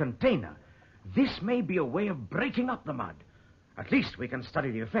sealed container, this may be a way of breaking up the mud. At least we can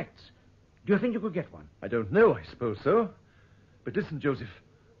study the effects. Do you think you could get one? I don't know, I suppose so. But listen, Joseph,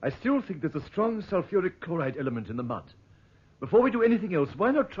 I still think there's a strong sulfuric chloride element in the mud. Before we do anything else,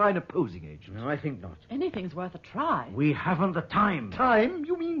 why not try an opposing agent? No, I think not. Anything's worth a try. We haven't the time. Time?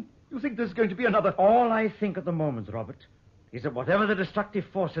 You mean you think there's going to be another... All I think at the moment, Robert, is that whatever the destructive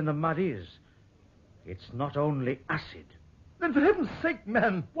force in the mud is, it's not only acid. Then for heaven's sake,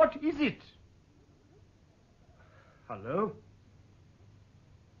 man, what is it? Hello?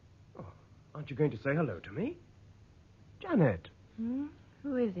 Oh, aren't you going to say hello to me? Janet.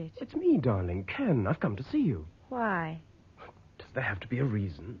 Who is it? It's me, darling, Ken. I've come to see you. Why? Does there have to be a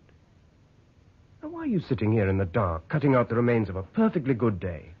reason? Now, why are you sitting here in the dark, cutting out the remains of a perfectly good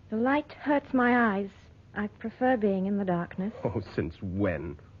day? The light hurts my eyes. I prefer being in the darkness. Oh, since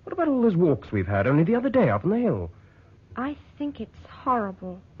when? What about all those walks we've had only the other day up on the hill? I think it's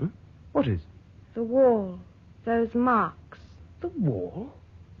horrible. What is? The wall. Those marks. The wall?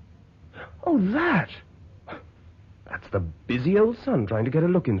 Oh, that! That's the busy old sun trying to get a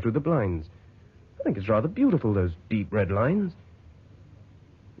look in through the blinds. I think it's rather beautiful, those deep red lines.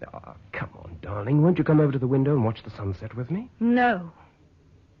 Oh, come on, darling. Won't you come over to the window and watch the sunset with me? No.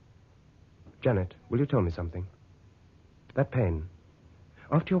 Janet, will you tell me something? That pain.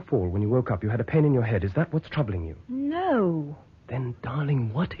 After your fall, when you woke up, you had a pain in your head. Is that what's troubling you? No. Then,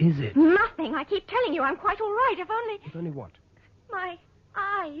 darling, what is it? Nothing. I keep telling you I'm quite all right. If only... If only what? My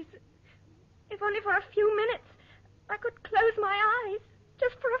eyes. If only for a few minutes I could close my eyes.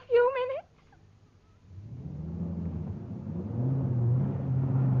 Just for a few minutes.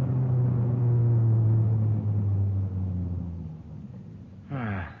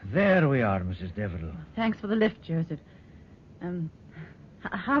 There we are, Mrs. Deverill. Thanks for the lift, Joseph.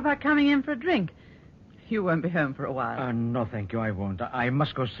 How about coming in for a drink? You won't be home for a while. No, thank you, I won't. I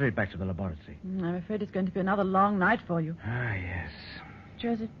must go straight back to the laboratory. I'm afraid it's going to be another long night for you. Yes.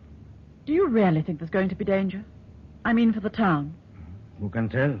 Joseph, do you really think there's going to be danger? I mean for the town. Who can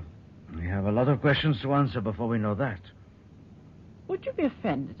tell? We have a lot of questions to answer before we know that. Would you be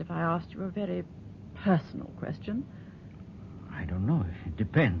offended if I asked you a very personal question? I don't know. It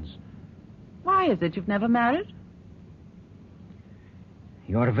depends. Why is it you've never married?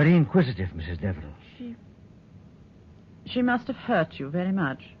 You are very inquisitive, Mrs. Deverill. She must have hurt you very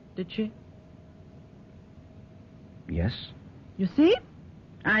much, did she? Yes. You see?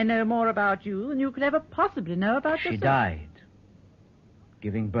 I know more about you than you could ever possibly know about yourself. She died,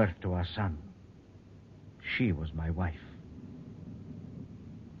 giving birth to our son. She was my wife.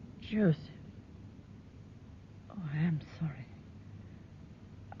 Joseph. Oh, I am sorry.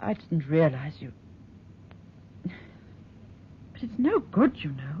 I didn't realize you... But it's no good,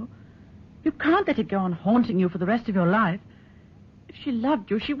 you know. You can't let it go on haunting you for the rest of your life. If she loved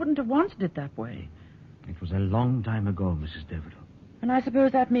you, she wouldn't have wanted it that way. It was a long time ago, Mrs. Deverill. And I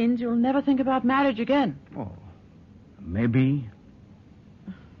suppose that means you'll never think about marriage again. Oh, maybe.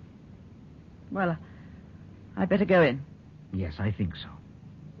 Well, I'd better go in. Yes, I think so.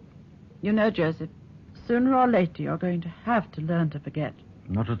 You know, Joseph, sooner or later you're going to have to learn to forget.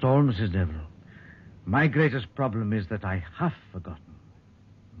 Not at all, Mrs. Deverill. My greatest problem is that I have forgotten.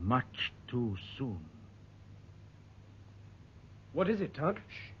 Much too soon. What is it, Tug?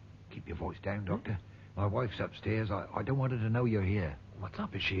 Shh. Keep your voice down, Doctor. My wife's upstairs. I don't want her to know you're here. What's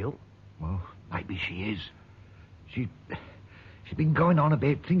up? Is she ill? Well, maybe she is. She's been going on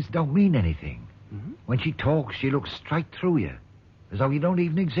about things that don't mean anything. Mm-hmm. When she talks, she looks straight through you, as though you don't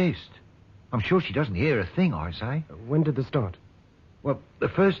even exist. I'm sure she doesn't hear a thing I say. When did this start? Well, the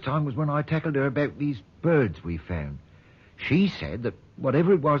first time was when I tackled her about these birds we found. She said that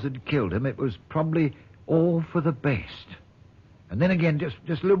whatever it was that had killed them, it was probably all for the best. And then again, just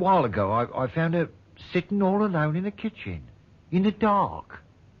a little while ago, I found her sitting all alone in the kitchen, in the dark.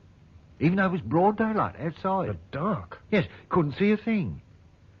 Even though it was broad daylight outside. The dark? Yes, couldn't see a thing.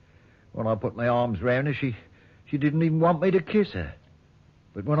 When I put my arms round her, she didn't even want me to kiss her.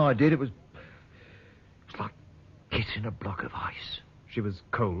 But when I did, it was like kissing a block of ice. She was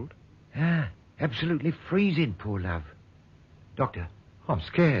cold? Ah, absolutely freezing, poor love. Doctor, I'm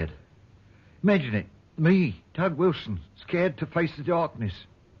scared. Imagine it. Me, Tug Wilson, scared to face the darkness.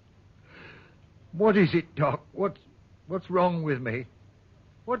 What is it, Doc? What's wrong with me?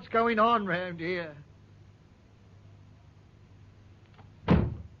 What's going on round here?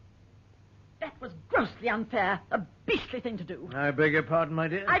 That was grossly unfair. A beastly thing to do. I beg your pardon, my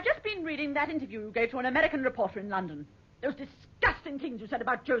dear. I've just been reading that interview you gave to an American reporter in London. Those disgusting things you said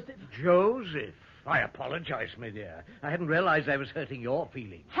about Joseph. Joseph? I apologize, my dear. I hadn't realized I was hurting your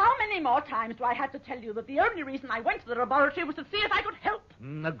feelings. How many more times do I have to tell you that the only reason I went to the laboratory was to see if I could help?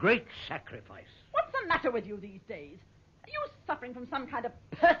 A great sacrifice. What's the matter with you these days? Are you suffering from some kind of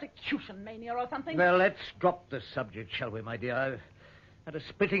persecution mania or something? Well, let's drop the subject, shall we, my dear? I've had a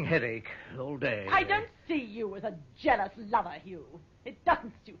splitting headache all day. I don't see you as a jealous lover, Hugh. It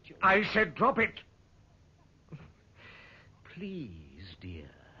doesn't suit you. I said drop it. Please, dear.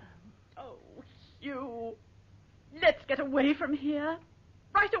 Oh, Hugh. Let's get away from here.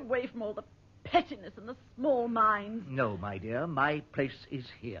 Right away from all the pettiness and the small minds. No, my dear, my place is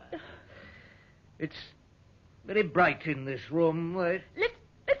here. It's very bright in this room.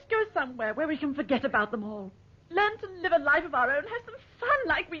 Let's go somewhere where we can forget about them all. Learn to live a life of our own, have some fun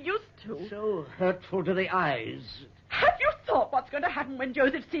like we used to. So hurtful to the eyes. Have you thought what's going to happen when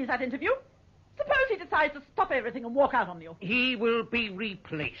Joseph sees that interview? Suppose he decides to stop everything and walk out on you. He will be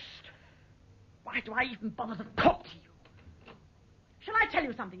replaced. Why do I even bother to talk to you? Shall I tell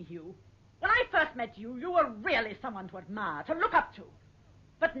you something, Hugh? When I first met you, you were really someone to admire, to look up to.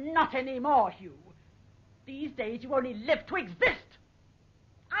 But not anymore, Hugh. These days you only live to exist.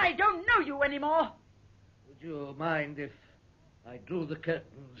 I don't know you anymore. Would you mind if I drew the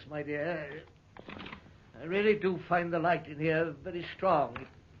curtains, my dear? I really do find the light in here very strong. It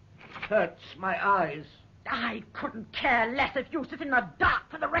hurts my eyes. I couldn't care less if you sit in the dark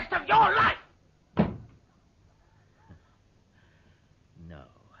for the rest of your life. No.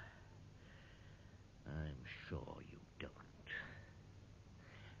 I'm sure you don't.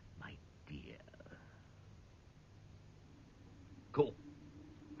 My dear. Cool.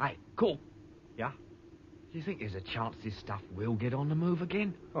 Hey, cool. Yeah? Do you think there's a chance this stuff will get on the move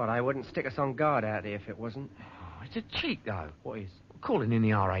again? Well, they wouldn't stick us on guard out here if it wasn't. Oh, it's a cheat, though. What is? Calling in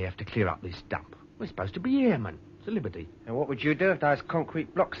the RAF to clear up this dump. We're supposed to be airmen. It's a liberty. And what would you do if those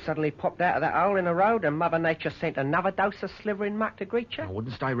concrete blocks suddenly popped out of that hole in the road and Mother Nature sent another dose of slivering muck to greet you? I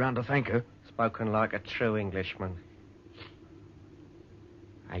wouldn't stay round to thank her. Spoken like a true Englishman.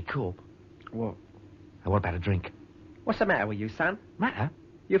 Hey, Corp. What? What about a drink? What's the matter with you, son? Matter?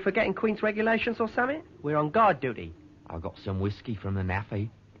 You forgetting Queen's regulations or something? We're on guard duty. I got some whiskey from the naffy.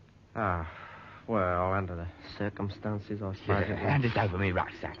 Ah, well, under the circumstances, I suppose. Yeah, hand it over me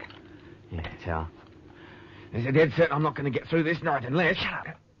rucksack. Yeah, tell. There's a dead certain I'm not going to get through this night unless... Shut up.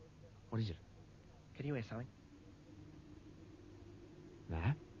 What is it? Can you hear something? No.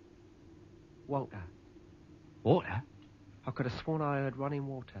 Walter. Water? I could have sworn I heard running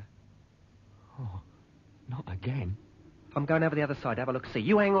water. Oh, not again. I'm going over the other side. Have a look. See,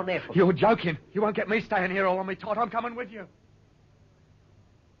 you hang on there for... You're joking. You won't get me staying here all on me tot. I'm coming with you.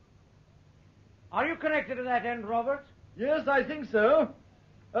 Are you connected to that end, Robert? Yes, I think so.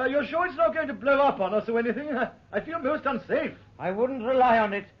 You're sure it's not going to blow up on us or anything? I feel most unsafe. I wouldn't rely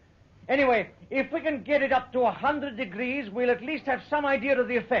on it. Anyway, if we can get it up to 100 degrees, we'll at least have some idea of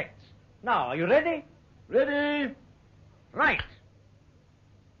the effects. Now, are you ready? Ready. Right.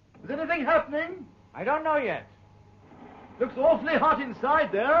 Is anything happening? I don't know yet. Looks awfully hot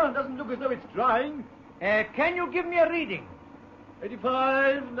inside there. Doesn't look as though it's drying. Can you give me a reading?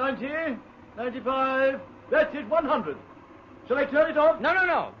 85, 90, 95. That's it, 100. Shall I turn it off?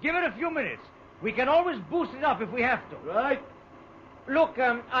 No. Give it a few minutes. We can always boost it up if we have to. Right. Look,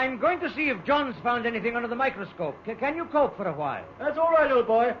 I'm going to see if John's found anything under the microscope. Can you cope for a while? That's all right, old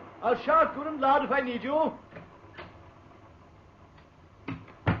boy. I'll shout good and loud if I need you.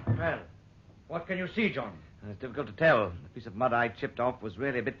 Well, what can you see, John? It's difficult to tell. The piece of mud I chipped off was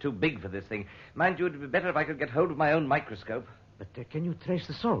really a bit too big for this thing. Mind you, it would be better if I could get hold of my own microscope. But can you trace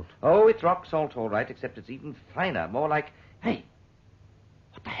the salt? Oh, it's rock salt, all right, except it's even finer. More like... Hey,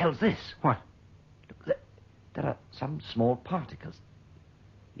 what the hell's this? What? Look, there are some small particles.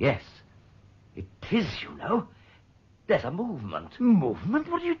 Yes, it is, you know. There's a movement.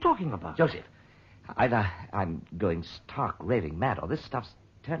 Movement? What are you talking about? Joseph, either I'm going stark raving mad, or this stuff's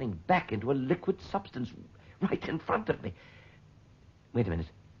turning back into a liquid substance right in front of me. Wait a minute.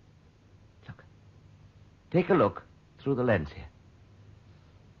 Look. Take a look through the lens here.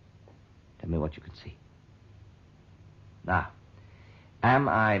 Tell me what you can see. Now, am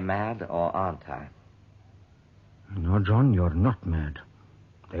I mad or aren't I? No, John, you're not mad.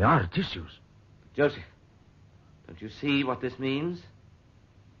 They are tissues. Joseph, don't you see what this means?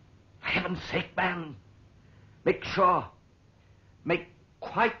 For heaven's sake, man. Make sure. Make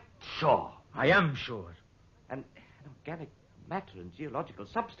quite sure. I am sure. An organic matter and geological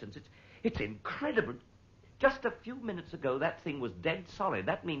substance. It's incredible. Just a few minutes ago, that thing was dead solid.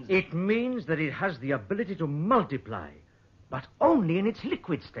 That means... It means that it has the ability to multiply, but only in its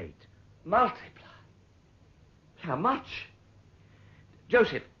liquid state. Multiply? How much?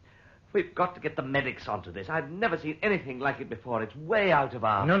 Joseph, we've got to get the medics onto this. I've never seen anything like it before. It's way out of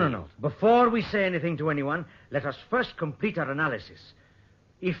our... No. Before we say anything to anyone, let us first complete our analysis.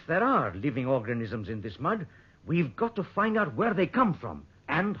 If there are living organisms in this mud, we've got to find out where they come from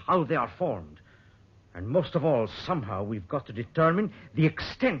and how they are formed. And most of all, somehow, we've got to determine the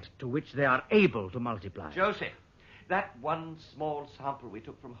extent to which they are able to multiply. Joseph, that one small sample we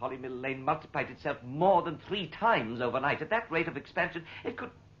took from Hollymill Lane multiplied itself more than 3 times overnight. At that rate of expansion, it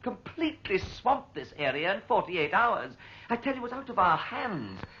could completely swamp this area in 48 hours. I tell you, it's out of our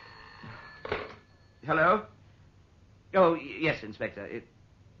hands. Hello? Oh, yes, Inspector.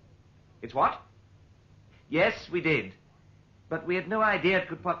 It's what? Yes, we did. But we had no idea it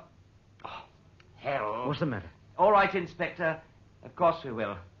could pop... Oh, hell. What's the matter? All right, Inspector. Of course we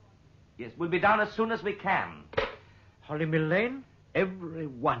will. Yes, we'll be down as soon as we can. Hollymill Lane? Every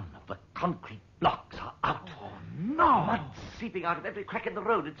one of the concrete blocks are out. Oh, no. Mud's seeping out of every crack in the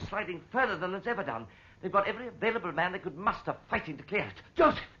road. It's sliding further than it's ever done. They've got every available man they could muster fighting to clear it.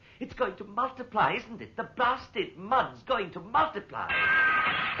 Joseph, it's going to multiply, isn't it? The blasted mud's going to multiply.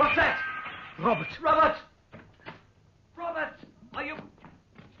 What's that? Robert! Are you...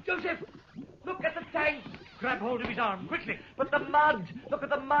 Joseph, look at the tank. Grab hold of his arm, quickly. But the mud, look at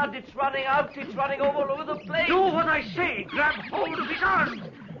the mud. It's running out. It's running all over the place. Do what I say. Grab hold of his arm.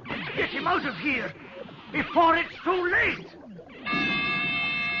 Get him out of here before it's too late.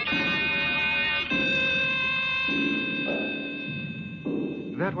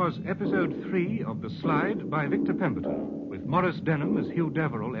 That was episode 3 of The Slide by Victor Pemberton, with Maurice Denham as Hugh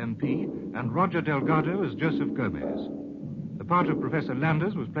Deverill MP and Roger Delgado as Josef Gomez. The part of Professor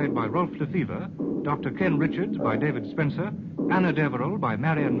Landers was played by Rolf Lefevre, Dr. Ken Richards by David Spenser, Anna Deverill by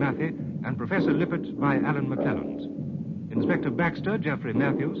Marion Matthey, and Professor Lippert by Alan McClelland. Inspector Baxter, Geoffrey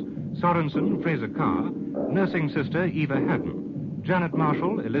Matthews, Sorensen, Fraser Carr, Nursing Sister, Eva Haddon, Janet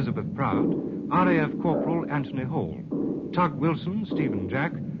Marshall, Elizabeth Proud, RAF Corporal Anthony Hall, Tug Wilson, Stephen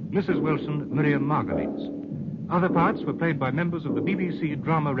Jack, Mrs. Wilson, Miriam Margolyes. Other parts were played by members of the BBC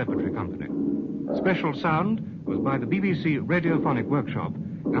Drama Repertory Company. Special sound was by the BBC Radiophonic Workshop,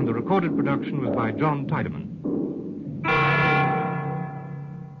 and the recorded production was by John Tydeman.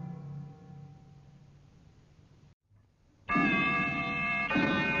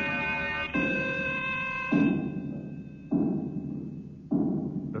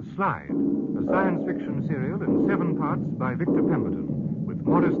 The Slide, a science fiction serial in 7 parts by Victor Pemberton, with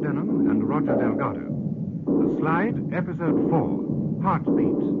Maurice Denham and Roger Delgado. The Slide, Episode 4,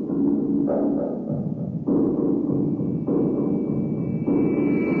 Heartbeat.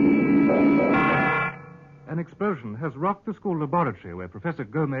 An explosion has rocked the school laboratory where Professor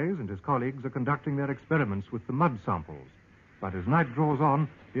Gomez and his colleagues are conducting their experiments with the mud samples. But as night draws on,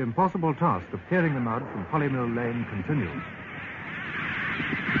 the impossible task of clearing the mud from Hollymill Lane continues.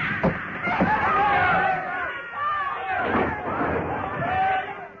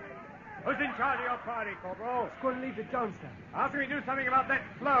 Who's in charge of your party, Corporal? Squad Leader Johnson. How can we do something about that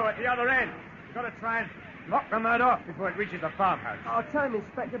flow at the other end? We've got to try and knock the mud off before it reaches the farmhouse. I'll tell him,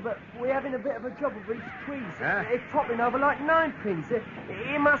 Inspector, but we're having a bit of a job with these trees. Huh? It's toppling over like 9-pins. It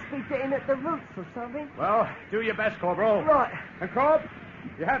must be getting at the roots or something. Well, do your best, Corporal. Right. And, Corp,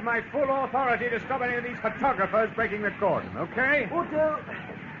 You have my full authority to stop any of these photographers breaking the cordon, okay?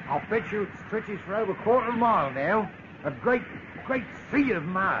 I'll bet you it stretches for over a quarter of a mile now. A great sea of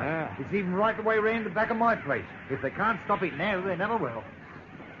mud. Yeah. It's even right the way round the back of my place. If they can't stop it now, they never will.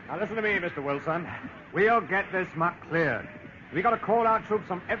 Now listen to me, Mr. Wilson. We'll get this muck cleared. We got to call out troops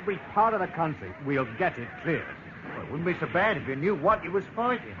from every part of the country. We'll get it cleared. Well, it wouldn't be so bad if you knew what you was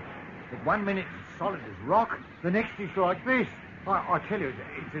fighting. If 1 minute it's solid as rock, the next is like this. I tell you,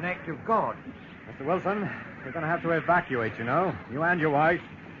 it's an act of God. Mr. Wilson, we're going to have to evacuate, you know. You and your wife.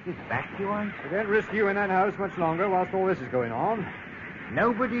 Evacuate? We can't risk you in that house much longer whilst all this is going on.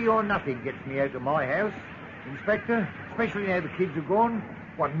 Nobody or nothing gets me out of my house, Inspector, especially now the kids are gone.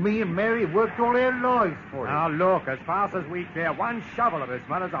 What me and Mary have worked all our lives for. Now, look, as fast as we clear one shovel of this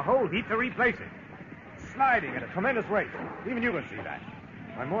mud, there's a whole heap to replace it. It's sliding at a tremendous rate. Even you can see that.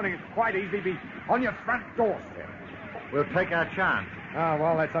 One morning it could quite easily be on your front doorstep. We'll take our chance. Ah,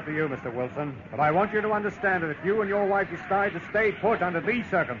 well, that's up to you, Mr. Wilson. But I want you to understand that if you and your wife decide to stay put under these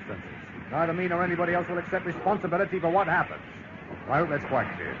circumstances, neither me nor anybody else will accept responsibility for what happens. I hope that's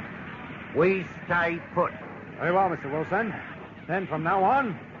quite clear. We stay put. Very well, Mr. Wilson. Then from now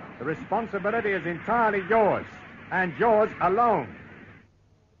on, the responsibility is entirely yours, and yours alone.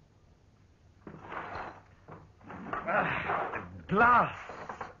 The glass.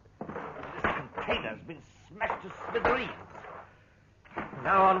 This container's been smashed to smithereens. From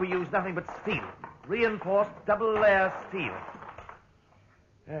now on, we use nothing but steel. Reinforced double-layer steel.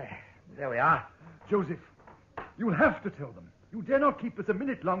 There we are. Joseph, you'll have to tell them. You dare not keep this a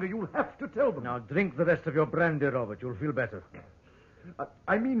minute longer. You'll have to tell them. Now, drink the rest of your brandy, Robert. You'll feel better.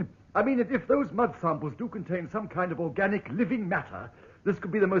 I mean that if those mud samples do contain some kind of organic living matter, this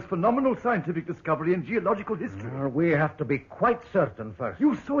could be the most phenomenal scientific discovery in geological history. We have to be quite certain first.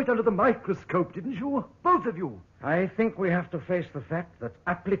 You saw it under the microscope, didn't you? Both of you. I think we have to face the fact that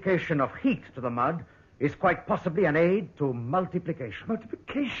application of heat to the mud is quite possibly an aid to multiplication.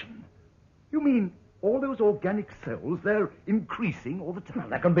 Multiplication? You mean all those organic cells, they're increasing all the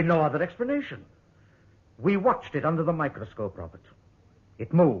time? There can be no other explanation. We watched it under the microscope, Robert.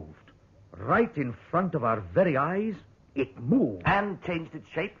 It moved. Right in front of our very eyes, it moved. And changed its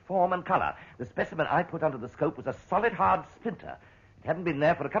shape, form, and color. The specimen I put under the scope was a solid, hard splinter. It hadn't been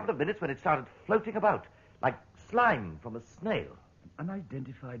there for a couple of minutes when it started floating about, like slime from a snail. An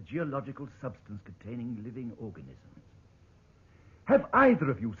unidentified geological substance containing living organisms. Have either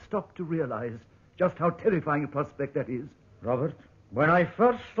of you stopped to realize just how terrifying a prospect that is? Robert, when I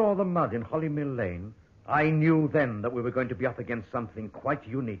first saw the mud in Holly Mill Lane, I knew then that we were going to be up against something quite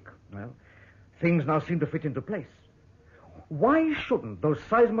unique. Well, things now seem to fit into place. Why shouldn't those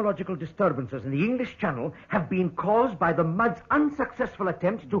seismological disturbances in the English Channel have been caused by the mud's unsuccessful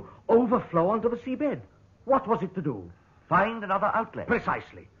attempt to overflow onto the seabed? What was it to do? Find another outlet.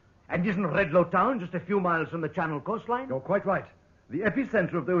 Precisely. And isn't Redlow Town just a few miles from the Channel coastline? You're quite right. The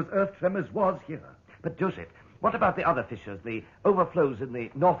epicenter of those earth tremors was here. But, Joseph, what about the other fissures, the overflows in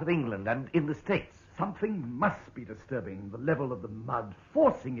the north of England and in the States? Something must be disturbing the level of the mud,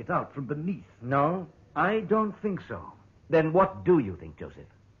 forcing it out from beneath. No, I don't think so. Then what do you think, Joseph?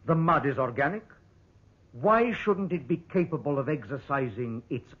 The mud is organic. Why shouldn't it be capable of exercising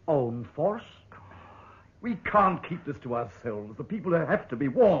its own force? We can't keep this to ourselves. The people have to be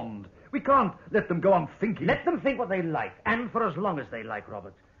warned. We can't let them go on thinking. Let them think what they like, and for as long as they like,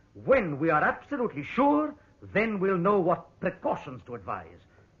 Robert. When we are absolutely sure, then we'll know what precautions to advise.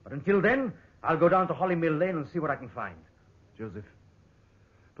 But until then, I'll go down to Holly Mill Lane and see what I can find. Joseph,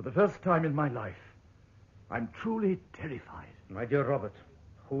 for the first time in my life, I'm truly terrified. My dear Robert,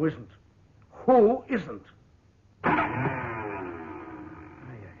 who isn't? Who isn't?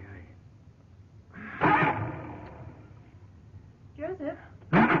 Joseph?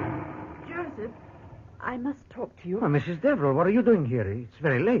 Joseph, I must talk to you. Oh, Mrs. Deverill, what are you doing here? It's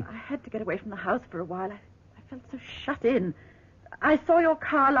very late. I had to get away from the house for a while. I felt so shut in. I saw your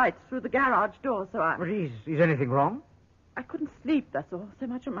car lights through the garage door, so I... Is anything wrong? I couldn't sleep, that's all. So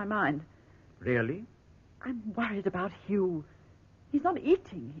much on my mind. Really? I'm worried about Hugh. He's not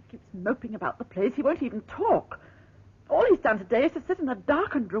eating. He keeps moping about the place. He won't even talk. All he's done today is to sit in a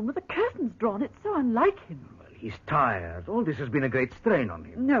darkened room with the curtains drawn. It's so unlike him. Well, he's tired. All this has been a great strain on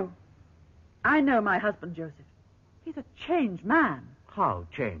him. No. I know my husband, Joseph. He's a changed man. How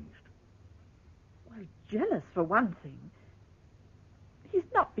changed? Well, jealous, for one thing. He's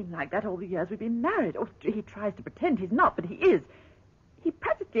not been like that all the years we've been married. Oh, he tries to pretend he's not, but he is. He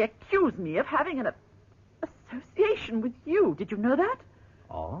practically accused me of having an association with you. Did you know that?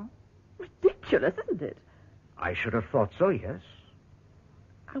 Oh? Ridiculous, isn't it? I should have thought so, yes.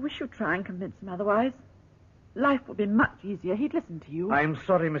 I wish you'd try and convince him otherwise. Life would be much easier. He'd listen to you. I'm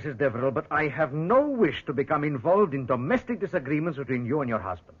sorry, Mrs. Deverill, but I have no wish to become involved in domestic disagreements between you and your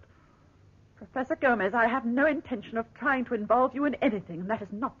husband. Professor Gomez, I have no intention of trying to involve you in anything, and that is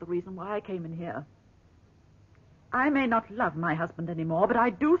not the reason why I came in here. I may not love my husband anymore, but I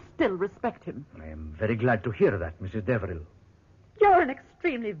do still respect him. I am very glad to hear that, Mrs. Deverill. You're an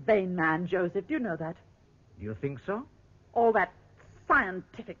extremely vain man, Joseph. Do you know that? Do you think so? All that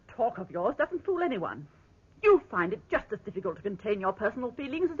scientific talk of yours doesn't fool anyone. You find it just as difficult to contain your personal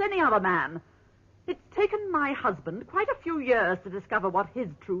feelings as any other man. It's taken my husband quite a few years to discover what his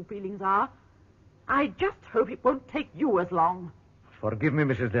true feelings are. I just hope it won't take you as long. Forgive me,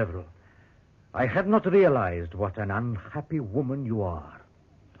 Mrs. Deverill. I had not realized what an unhappy woman you are.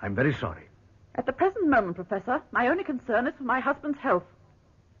 I'm very sorry. At the present moment, Professor, my only concern is for my husband's health.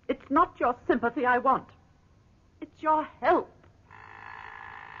 It's not your sympathy I want. It's your help.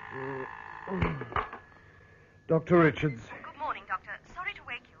 Dr. Richards. Good morning, Doctor. Sorry to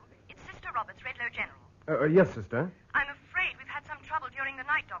wake you. It's Sister Roberts, Redlow General. Yes, sister. I'm afraid we've had some trouble during the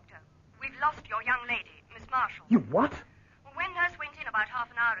night, Doctor. We've lost your young lady, Miss Marshall. You what? Well, when Nurse went in about half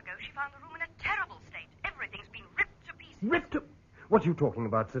an hour ago, she found the room in a terrible state. Everything's been ripped to pieces. Ripped to... What are you talking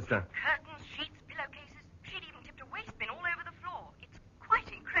about, sister? Curtains, sheets, pillowcases. She'd even tipped a waste bin all over the floor. It's quite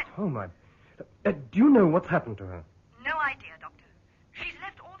incredible. Oh, my... do you know what's happened to her? No idea, Doctor. She's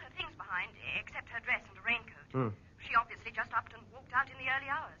left all her things behind, except her dress and a raincoat. She obviously just upped and walked out in the early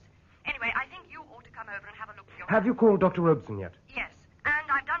hours. Anyway, I think you ought to come over and have a look for yourself. Have you called Dr. Robeson yet? Yes, and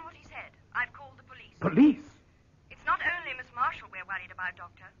I've done what he said. I've called the police. Police? It's not only Miss Marshall we're worried about,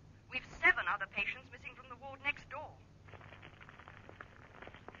 Doctor. We've 7 other patients missing from the ward next door.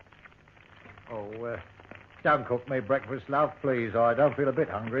 Oh, don't cook me breakfast, love, please. I don't feel a bit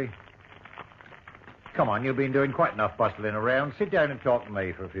hungry. Come on, you've been doing quite enough bustling around. Sit down and talk to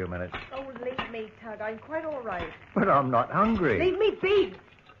me for a few minutes. Oh, leave me, Tug. I'm quite all right. But I'm not hungry. Leave me be.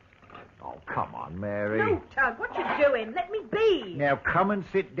 Oh, come on, Mary. No, Tug, what you doing? Let me be. Now, come and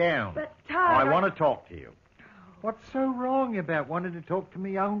sit down. But, Tug... I want to talk to you. What's so wrong about wanting to talk to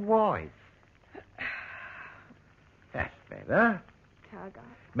me own wife? That's better. Tug,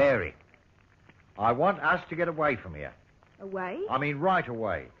 Mary, I want us to get away from here. Away? I mean right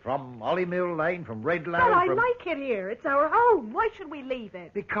away. From Hollymill Lane, from Redlow, Well, I from... like it here. It's our home. Why should we leave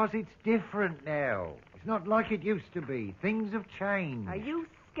it? Because it's different now. It's not like it used to be. Things have changed. Are you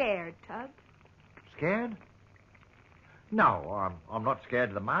scared, Tug? Scared? No, I'm not scared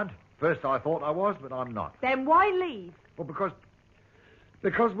of the mud. First I thought I was, but I'm not. Then why leave? Well,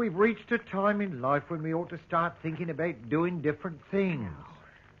 because we've reached a time in life when we ought to start thinking about doing different things. No.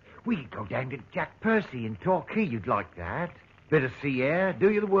 We could go down to Jack Percy in Torquay. You'd like that. Bit of sea air,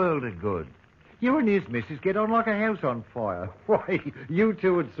 do you the world a good. You and his missus get on like a house on fire. Why, you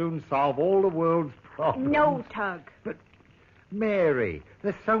two would soon solve all the world's problems. No, Tug. But, Mary,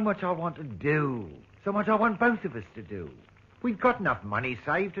 there's so much I want to do. So much I want both of us to do. We've got enough money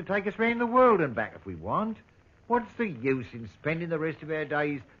saved to take us round the world and back if we want. What's the use in spending the rest of our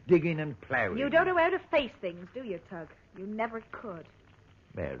days digging and ploughing? You don't know how to face things, do you, Tug? You never could.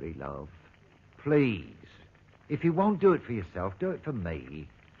 Mary, love, please. If you won't do it for yourself, do it for me.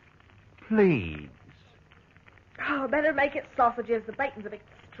 Please. Oh, better make it sausages. The bacon's a bit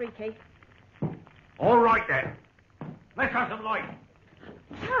streaky. All right, then. Let's have some light.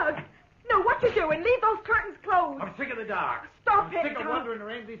 Tug! No, what you doing? Leave those curtains closed. I'm sick of the dark. Stop I'm it, sick of Tug. wandering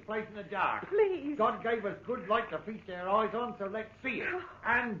around this place in the dark. Please. God gave us good light to feast our eyes on, so let's see it.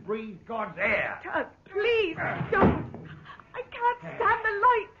 And breathe God's air. Tug, please, don't. I can't stand the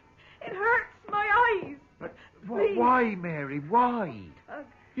light. It hurts my eyes. But Please. why, Mary, why? Tug.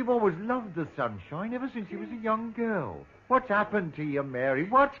 You've always loved the sunshine ever since you was a young girl. What's happened to you, Mary?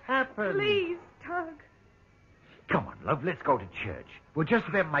 What's happened? Please, Tug. Come on, love, let's go to church. We'll just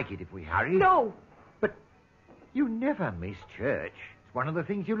about make it if we hurry. No. But you never miss church. It's one of the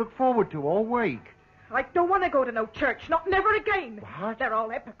things you look forward to all week. I don't want to go to no church. Not never again. What? They're all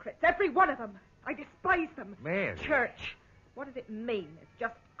hypocrites, every one of them. I despise them. Mary. Church. What does it mean? It's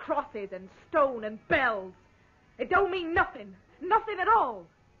just crosses and stone and bells. It don't mean nothing. Nothing at all.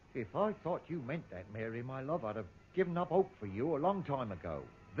 If I thought you meant that, Mary, my love, I'd have given up hope for you a long time ago.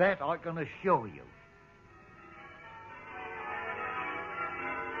 That I can assure you.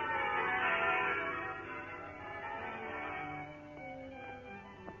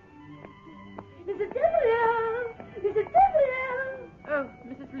 Mrs. Deverill! Mrs. Deverill! Oh,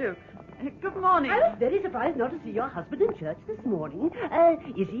 Mrs. Luke. Good morning. I was very surprised not to see your husband in church this morning.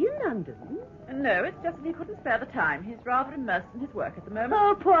 Is he in London? No, it's just that he couldn't spare the time. He's rather immersed in his work at the moment.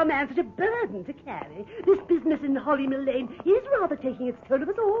 Oh, poor man, such a burden to carry. This business in Hollymill Lane is rather taking its toll of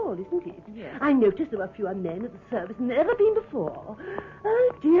us all, isn't it? Yes. I noticed there were fewer men at the service than there ever been before.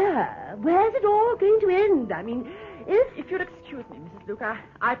 Oh, dear. Where's it all going to end? I mean, if you'll excuse me, Mrs. Luke,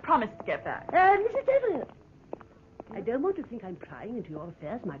 I promised to get back. Mrs. Deverill. I don't want to think I'm prying into your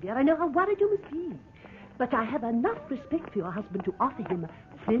affairs, my dear. I know how worried you must be. But I have enough respect for your husband to offer him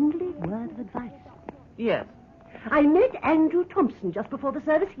a friendly word of advice. Yes. I met Andrew Thompson just before the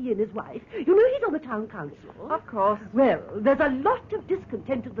service, he and his wife. You know he's on the town council. Of course. Well, there's a lot of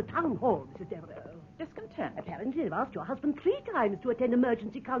discontent at the town hall, Mrs. Deverill. Discontent? Apparently they've asked your husband 3 times to attend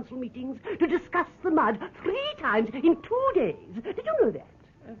emergency council meetings to discuss the mud. 3 times in 2 days. Did you know that?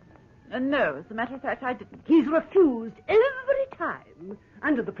 No, as a matter of fact, I didn't. He's refused every time.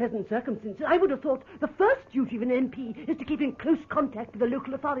 Under the present circumstances, I would have thought the first duty of an MP is to keep in close contact with the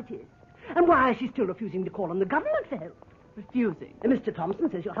local authorities. And why is she still refusing to call on the government for help? Refusing? Mr. Thompson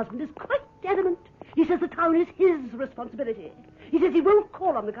says your husband is quite adamant. He says the town is his responsibility. He says he won't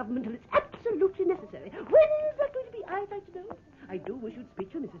call on the government until it's absolutely necessary. When's that going to be, I'd like to know? I do wish you'd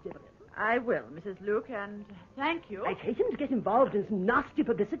speak to Mrs. Deverill. I will, Mrs. Luke, and thank you. I'd hate him to get involved in some nasty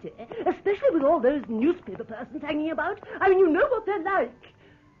publicity, especially with all those newspaper persons hanging about. I mean, you know what they're like.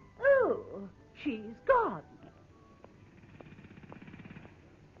 Oh, she's gone.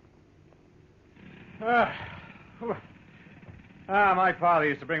 My father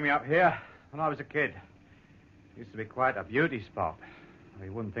used to bring me up here when I was a kid. It used to be quite a beauty spot.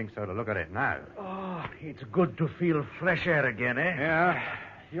 You wouldn't think so to look at it now. Oh, it's good to feel fresh air again, eh? Yeah.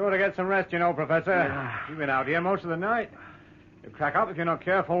 You ought to get some rest, you know, Professor. Yeah. You've been out here most of the night. You'll crack up if you're not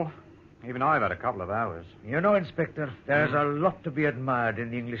careful. Even I've had a couple of hours. You know, Inspector, there's a lot to be admired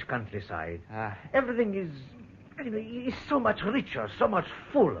in the English countryside. Everything is so much richer, so much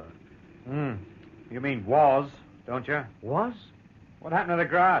fuller. You mean was, don't you? Was? What happened to the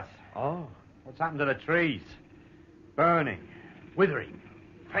grass? Oh. What's happened to the trees? Burning, withering,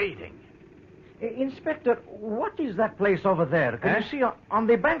 fading. Inspector, what is that place over there? Can you see on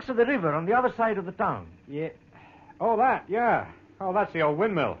the banks of the river on the other side of the town? Yeah. Oh, that, yeah. Oh, that's the old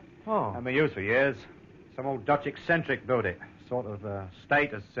windmill. Oh. Had been used for years. Some old Dutch eccentric built it. Sort of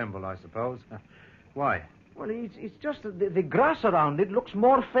status symbol, I suppose. Why? Well, it's just that the grass around it looks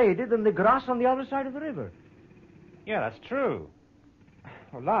more faded than the grass on the other side of the river. Yeah, that's true.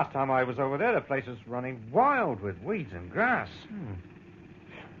 Well, last time I was over there, the place was running wild with weeds and grass.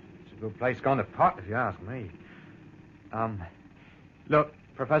 It's a good place gone to pot, if you ask me. Look,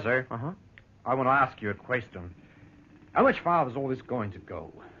 Professor. I want to ask you a question. How much farther is all this going to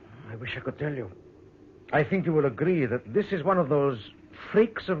go? I wish I could tell you. I think you will agree that this is one of those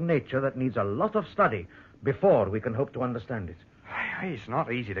freaks of nature that needs a lot of study before we can hope to understand it. It's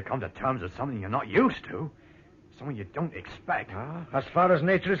not easy to come to terms with something you're not used to. Something you don't expect. As far as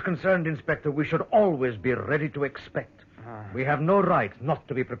nature is concerned, Inspector, we should always be ready to expect. We have no right not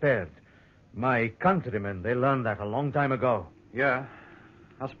to be prepared. My countrymen, they learned that a long time ago. Yeah.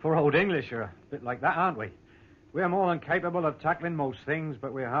 Us poor old English are a bit like that, aren't we? We're more than capable of tackling most things,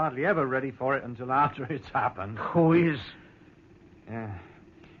 but we're hardly ever ready for it until after it's happened. Who is? Yeah.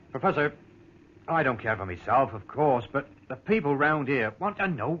 Professor, I don't care for myself, of course, but the people round here want to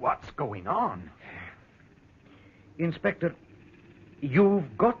know what's going on. Inspector,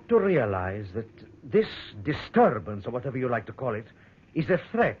 you've got to realize that this disturbance, or whatever you like to call it, is a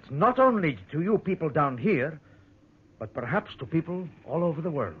threat not only to you people down here, but perhaps to people all over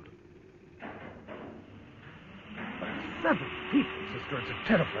the world. 7 people, sister. It's a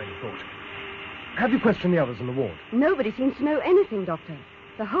terrifying thought. Have you questioned the others in the ward? Nobody seems to know anything, Doctor.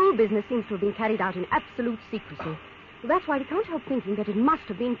 The whole business seems to have been carried out in absolute secrecy. Well, that's why we can't help thinking that it must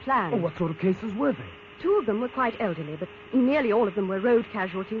have been planned. Oh, what sort of cases were they? 2 of them were quite elderly, but nearly all of them were road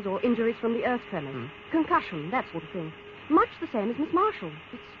casualties or injuries from the earth tremors. Concussion, that sort of thing. Much the same as Miss Marshall.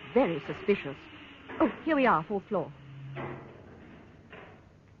 It's very suspicious. Oh, here we are, 4th floor.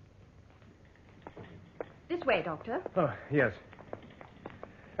 This way, Doctor. Oh, yes.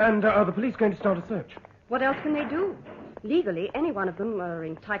 And are the police going to start a search? What else can they do? Legally, any one of them are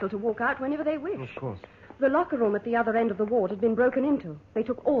entitled to walk out whenever they wish. Of course. The locker room at the other end of the ward had been broken into. They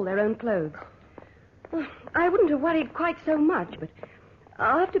took all their own clothes. I wouldn't have worried quite so much, but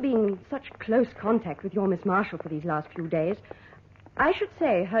after being in such close contact with your Miss Marshall for these last few days, I should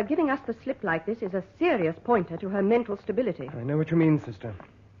say her giving us the slip like this is a serious pointer to her mental stability. I know what you mean, sister.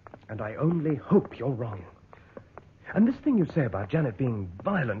 And I only hope you're wrong. And this thing you say about Janet being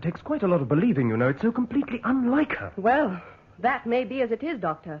violent takes quite a lot of believing, you know. It's so completely unlike her. Well, that may be as it is,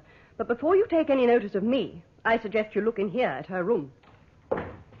 Doctor. But before you take any notice of me, I suggest you look in here at her room.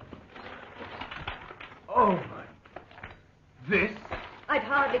 Oh, my. This? I'd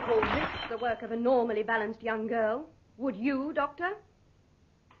hardly call this the work of a normally balanced young girl. Would you, Doctor?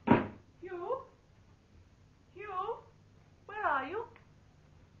 Hugh? Hugh? Where are you?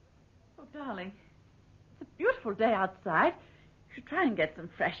 Oh, darling. It's a beautiful day outside. You should try and get some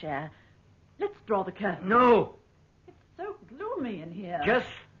fresh air. Let's draw the curtain. No. It's so gloomy in here. Just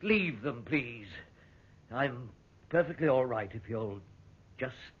leave them, please. I'm perfectly all right if you'll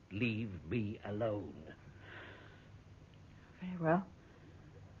just leave me alone. Very well.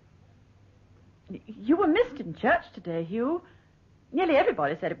 You were missed in church today, Hugh. Nearly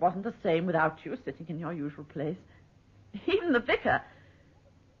everybody said it wasn't the same without you sitting in your usual place. Even the vicar.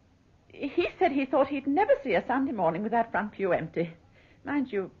 He said he thought he'd never see a Sunday morning with that front pew empty.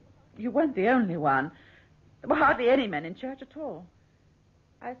 Mind you, you weren't the only one. There were hardly any men in church at all.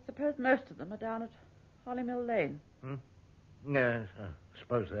 I suppose most of them are down at Hollymill Lane. Yes, I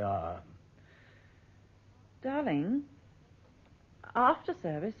suppose they are. Darling, after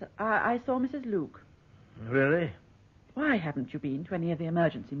service, I saw Mrs. Luke. Really? Why haven't you been to any of the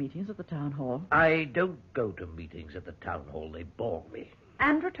emergency meetings at the town hall? I don't go to meetings at the town hall. They bore me.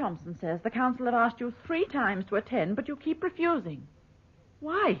 Andrew Thompson says the council have asked you 3 times to attend, but you keep refusing.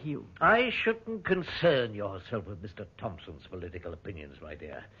 Why, Hugh? I shouldn't concern yourself with Mr. Thompson's political opinions, my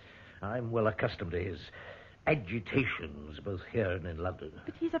dear. I'm well accustomed to his agitations, both here and in London.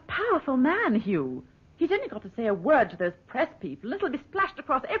 But he's a powerful man, Hugh. He's only got to say a word to those press people, and it'll be splashed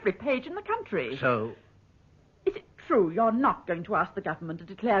across every page in the country. So? Is it true you're not going to ask the government to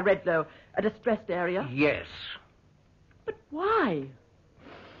declare Redlow a distressed area? Yes. But why?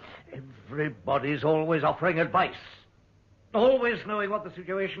 Everybody's always offering advice. Always knowing what the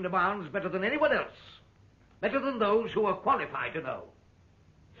situation demands better than anyone else. Better than those who are qualified to know.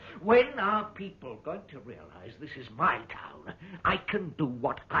 When are people going to realize this is my town? I can do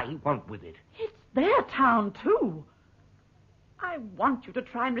what I want with it. It's their town, too. I want you to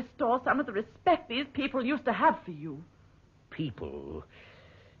try and restore some of the respect these people used to have for you. People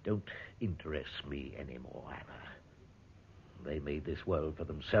don't interest me anymore, Anna. They made this world for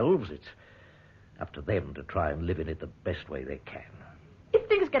themselves. It's up to them to try and live in it the best way they can. If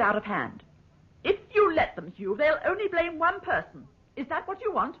things get out of hand, if you let them, Hugh, they'll only blame one person. Is that what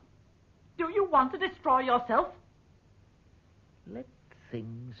you want? Do you want to destroy yourself? Let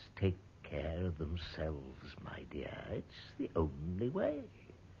things take care of themselves, my dear. It's the only way.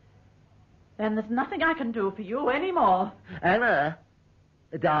 Then there's nothing I can do for you anymore. Anna,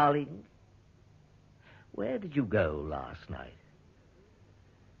 darling, where did you go last night?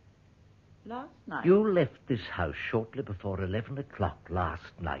 Last night? You left this house shortly before 11 o'clock last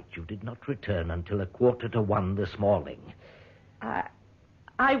night. You did not return until 1:45 this morning.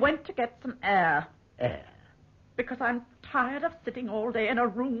 I went to get some air. Air? Because I'm tired of sitting all day in a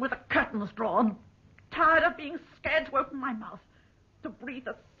room with the curtains drawn. Tired of being scared to open my mouth. To breathe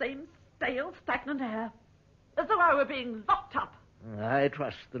the same stale, stagnant air. As though I were being locked up. I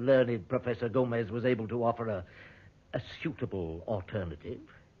trust the learned Professor Gomez was able to offer a suitable alternative.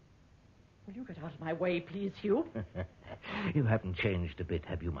 Will you get out of my way, please, Hugh? You haven't changed a bit,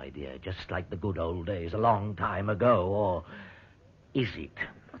 have you, my dear? Just like the good old days a long time ago, or is it?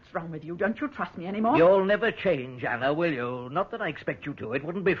 What's wrong with you? Don't you trust me anymore? You'll never change, Anna, will you? Not that I expect you to. It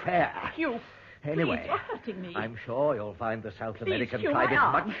wouldn't be fair. Hugh, anyway, please, you're hurting me. I'm sure you'll find the South American Hugh, climate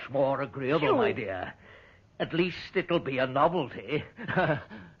my much more agreeable, Hugh. my dear. At least it'll be a novelty.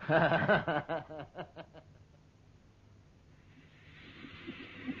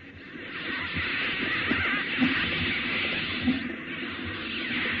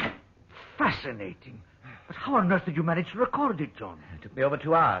 Fascinating. But how on earth did you manage to record it, John? It took me over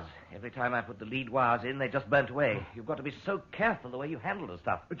 2 hours. Every time I put the lead wires in, they just burnt away. You've got to be so careful the way you handle the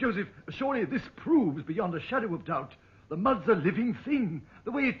stuff. Joseph, surely this proves beyond a shadow of doubt the mud's a living thing.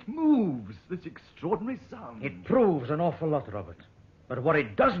 The way it moves, this extraordinary sound. It proves an awful lot, Robert. But what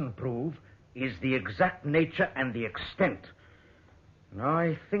it doesn't prove is the exact nature and the extent. Now,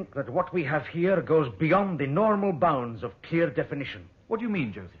 I think that what we have here goes beyond the normal bounds of clear definition. What do you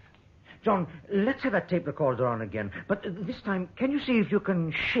mean, Joseph? John, let's have that tape recorder on again. But this time, can you see if you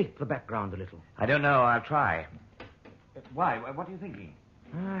can shape the background a little? I don't know. I'll try. Why? What are you thinking?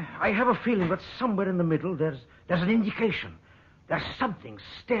 I have a feeling that somewhere in the middle there's an indication. There's something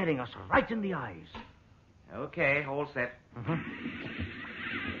staring us right in the eyes. Okay, all set.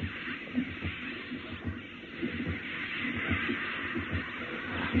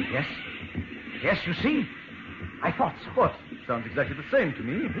 Yes? Yes, you see? I thought so. What? Sounds exactly the same to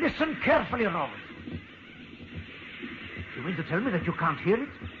me. Listen carefully, Robert. You mean to tell me that you can't hear it?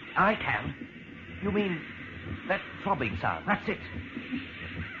 I can. You mean that throbbing sound? That's it.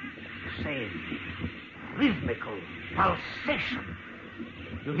 Same. Rhythmical pulsation.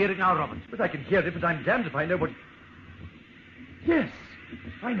 You hear it now, Robert? But I can hear it, but I'm damned if I know what... Yes,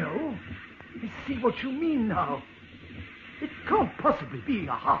 I know. I see what you mean now. It can't possibly be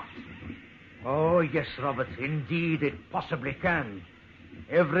a heart. Oh, yes, Robert. Indeed, it possibly can.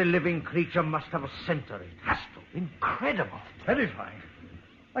 Every living creature must have a center. It has to. Incredible. Terrifying.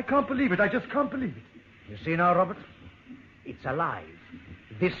 I can't believe it. I just can't believe it. You see now, Robert? It's alive.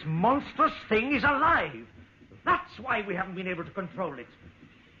 This monstrous thing is alive. That's why we haven't been able to control it.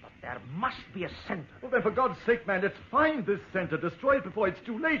 But there must be a center. Well, then, for God's sake, man, let's find this center. Destroy it before it's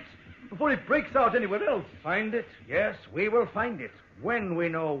too late. Before it breaks out anywhere else. Find it? Yes, we will find it. When we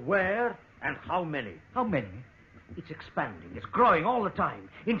know where and how many. How many? It's expanding. It's growing all the time.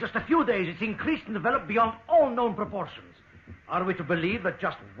 In just a few days, it's increased and developed beyond all known proportions. Are we to believe that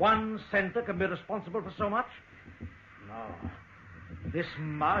just one center can be responsible for so much? No. This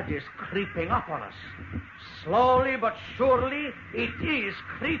mud is creeping up on us. Slowly but surely, it is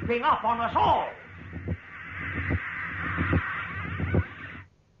creeping up on us all.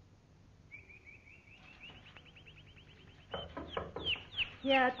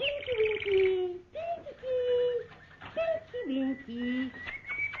 Yeah, Pinky Winky, Pinky Winky.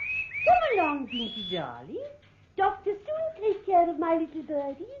 Come along, Pinky darling. Doctor soon take care of my little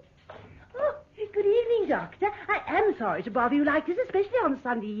birdies. Oh, good evening, Doctor. I am sorry to bother you like this, especially on a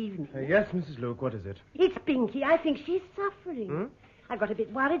Sunday evening. Yes, Mrs. Luke, what is it? It's Pinky. I think she's suffering. I got a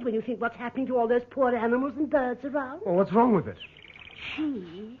bit worried when you think what's happening to all those poor animals and birds around. Oh, what's wrong with it?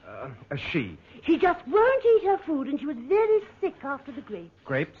 She? A she. She just won't eat her food, and she was very sick after the grapes.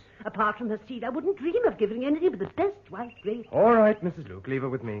 Grapes? Apart from her seed, I wouldn't dream of giving anything but the best white grapes. All right, Mrs. Luke, leave her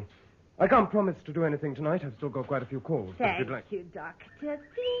with me. I can't promise to do anything tonight. I've still got quite a few calls. Thank you, Doctor.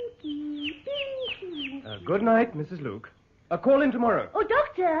 Pinky. Good night, Mrs. Luke. Call in tomorrow. Oh,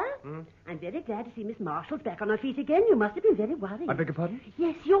 Doctor. I'm very glad to see Miss Marshall's back on her feet again. You must have been very worried. I beg your pardon?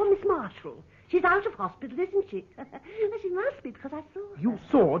 Yes, you're Miss Marshall. She's out of hospital, isn't she? She must be, because I saw her. You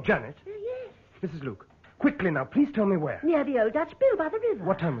saw Janet? Yes. Mrs. Luke, quickly now, please tell me where. Near the old Dutch Mill by the river.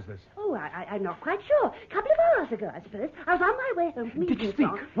 What time was this? Oh, I'm not quite sure. A couple of hours ago, I suppose. I was on my way home from Did you evening speak?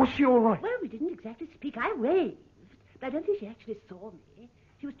 song. Was she all right? Well, we didn't exactly speak. I waved. But I don't think she actually saw me.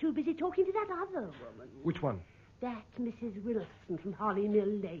 She was too busy talking to that other woman. Which one? That Mrs. Wilson from Holly Mill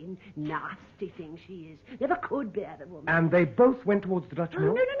Lane. Nasty thing she is. Never could bear a woman. And they both went towards the Dutch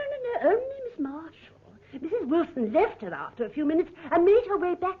Mill? No. Only Miss Marshall. Mrs. Wilson left her after a few minutes and made her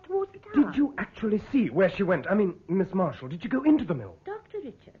way back towards the town. Did you actually see where she went? I mean, Miss Marshall, did you go into the mill? Dr.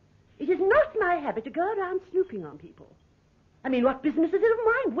 Richards, it is not my habit to go around snooping on people. I mean, what business is it of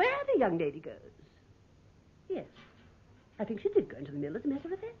mine where the young lady goes? Yes, I think she did go into the mill, as a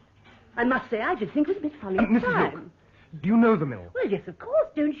matter of fact. I must say, I did think it was a bit funny at the Mrs. time. Luke, do you know the mill? Well, yes, of course,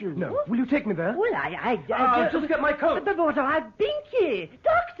 don't you? No. Will you take me there? Well, I I'll just get my coat. But what about Binky?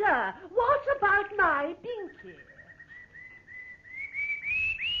 Doctor, what about my Binky?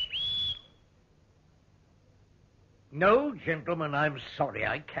 No, gentlemen, I'm sorry.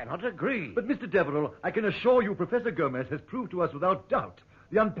 I cannot agree. But, Mr. Deverill, I can assure you Professor Gomez has proved to us without doubt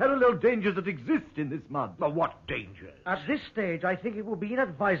the unparalleled dangers that exist in this mud. But what dangers? At this stage, I think it would be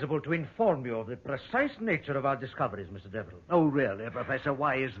inadvisable to inform you of the precise nature of our discoveries, Mr. Deverill. Oh, really, Professor?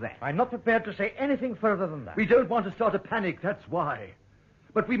 Why is that? I'm not prepared to say anything further than that. We don't want to start a panic, that's why.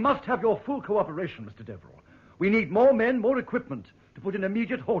 But we must have your full cooperation, Mr. Deverill. We need more men, more equipment to put an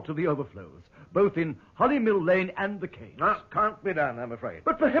immediate halt to the overflows, both in Holly Mill Lane and the caves. That can't be done, I'm afraid.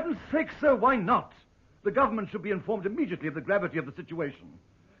 But for heaven's sake, sir, why not? The government should be informed immediately of the gravity of the situation.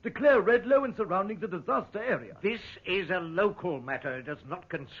 Declare Redlow and surroundings a disaster area. This is a local matter. It does not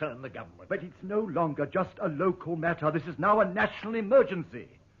concern the government. But it's no longer just a local matter. This is now a national emergency.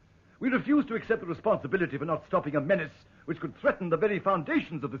 We refuse to accept the responsibility for not stopping a menace which could threaten the very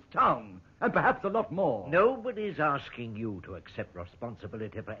foundations of this town, and perhaps a lot more. Nobody's asking you to accept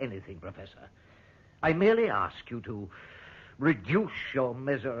responsibility for anything, Professor. I merely ask you to reduce your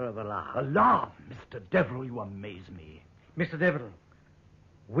measure of alarm. Alarm? Mr. Deverill, you amaze me. Mr. Deverill,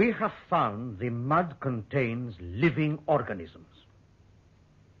 we have found the mud contains living organisms.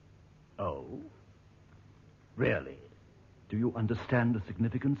 Oh? Really? Do you understand the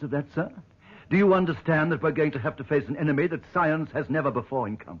significance of that, sir? Do you understand that we're going to have to face an enemy that science has never before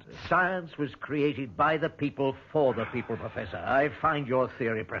encountered? Science was created by the people for the people, Professor. I find your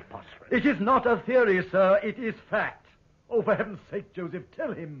theory preposterous. It is not a theory, sir. It is fact. Oh, for heaven's sake, Joseph,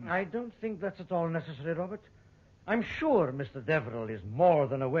 tell him. I don't think that's at all necessary, Robert. I'm sure Mr. Deverill is more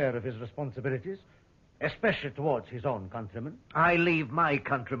than aware of his responsibilities. especially towards his own countrymen. I leave my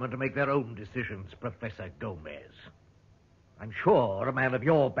countrymen to make their own decisions, Professor Gomez. I'm sure a man of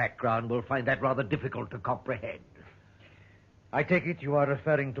your background will find that rather difficult to comprehend. I take it you are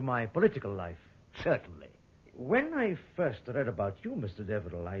referring to my political life. Certainly. When I first read about you, Mr.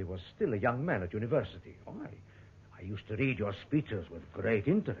 Deverill, I was still a young man at university. I used to read your speeches with great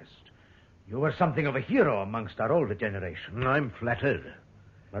interest. You were something of a hero amongst our older generation. I'm flattered.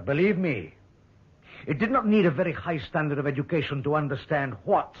 But believe me, it did not need a very high standard of education to understand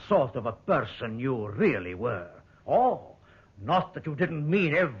what sort of a person you really were. Oh, not that you didn't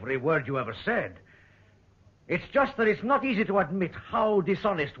mean every word you ever said. It's just that it's not easy to admit how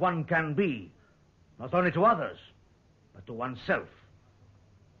dishonest one can be, not only to others, but to oneself.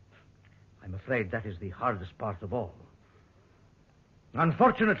 I'm afraid that is the hardest part of all.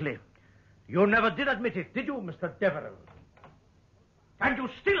 Unfortunately, you never did admit it, did you, Mr. Deverill? And you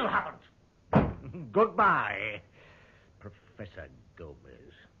still haven't. Goodbye, Professor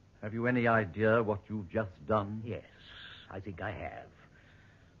Gomez. Have you any idea what you've just done? Yes, I think I have.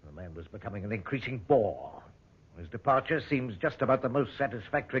 The man was becoming an increasing bore. His departure seems just about the most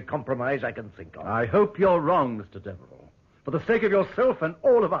satisfactory compromise I can think of. I hope you're wrong, Mr. Deverill. For the sake of yourself and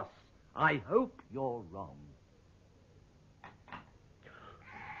all of us, I hope you're wrong.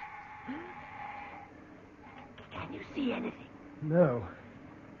 Can you see anything? No.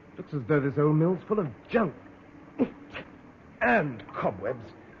 Looks as though this old mill's full of junk. And cobwebs.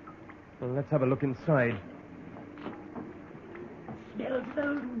 Well, let's have a look inside. Smells of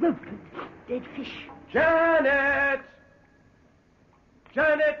old rope and dead fish. Janet!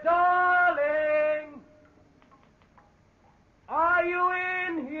 Janet, darling! Are you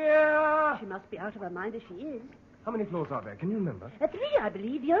in here? She must be out of her mind if she is. How many floors are there? Can you remember? 3, I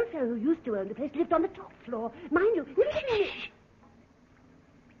believe. The old fellow who used to own the place lived on the top floor. Mind you... Shh.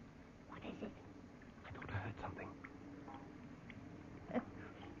 What is it? I thought I heard something.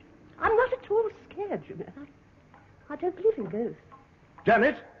 I'm not at all scared, you know. I don't believe in ghosts.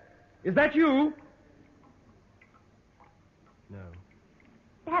 Janet, is that you? No.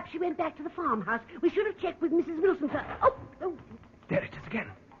 Perhaps she went back to the farmhouse. We should have checked with Mrs. Wilson first. Oh! There it is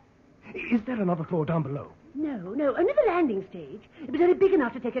again. Is there another floor down below? No, only the landing stage. It was only big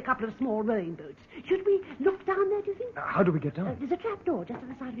enough to take a couple of small rowing boats. Should we look down there, do you think? How do we get down? There's a trap door just at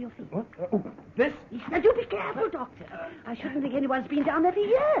the side of your feet. What? This? Now, do be careful, Doctor. I shouldn't think anyone's been down there for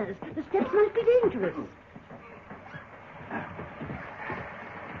years. The steps might be dangerous.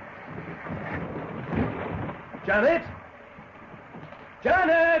 Janet!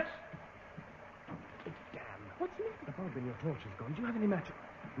 Janet! Damn. What's the matter? The bulb in your torch is gone. Do you have any matches?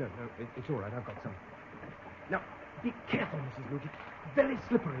 No, it's all right. I've got some. Now, be careful, Mrs. Luke. It's very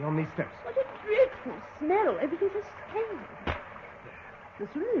slippery on these steps. What a dreadful smell. Everything's a stain. The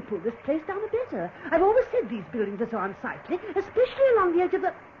sooner they pull this place down, the better. I've always said these buildings are so unsightly, especially along the edge of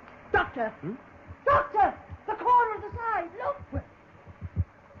the... Doctor! Hmm? Doctor! The corner of the side. Look! Where?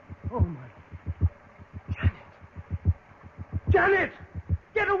 Oh, my... Janet!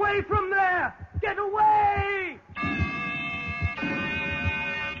 Get away from there! Get away!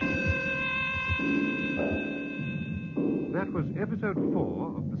 That was episode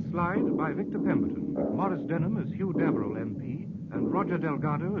 4 of The Slide by Victor Pemberton, with Maurice Denham as Hugh Deverill MP and Roger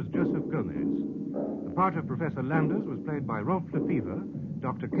Delgado as Josef Gomez. The part of Professor Landers was played by Rolf Lefevre,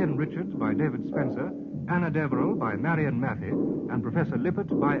 Dr. Ken Richards by David Spenser, Anna Deverill by Marion Maffey, and Professor Lippert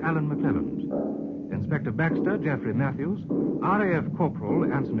by Alan McClelland. Inspector Baxter, Geoffrey Matthews, RAF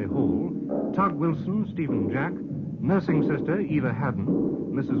Corporal Anthony Hall, Tug Wilson, Stephen Jack, Nursing Sister Eva Haddon,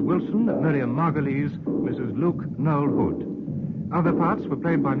 Mrs. Wilson, Miriam Margolyes, Mrs. Luke, Noel Hood. Other parts were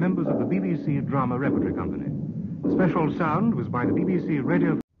played by members of the BBC Drama Repertory Company. The special sound was by the BBC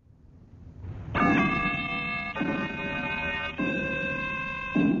Radio...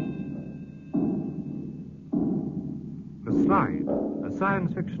 The Slide, a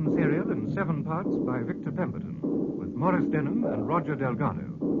science fiction serial in 7 parts by Victor Pemberton, with Maurice Denham and Roger Delgado.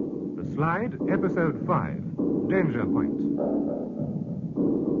 The Slide, Episode 5, Danger Point.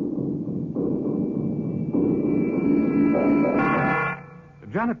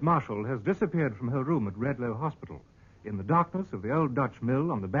 Janet Marshall has disappeared from her room at Redlow Hospital. In the darkness of the old Dutch mill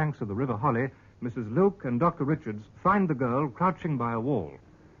on the banks of the River Holly, Mrs. Luke and Dr. Richards find the girl crouching by a wall.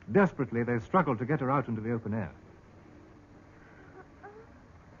 Desperately, they struggle to get her out into the open air.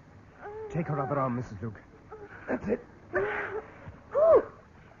 Take her other arm, Mrs. Luke. That's it. Oh,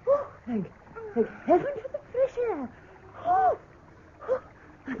 thank heaven for the fresh air. Oh,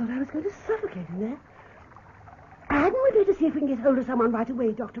 I thought I was going to suffocate in there. Hadn't we better see if we can get hold of someone right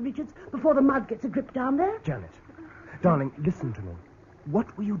away, Dr. Richards, before the mud gets a grip down there? Janet, darling, listen to me.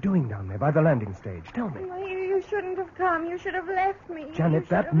 What were you doing down there by the landing stage? Tell me. Well, you shouldn't have come. You should have left me. Janet, You should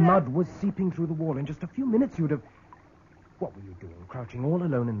that have mud was seeping through the wall. In just a few minutes, you'd have... What were you doing, crouching all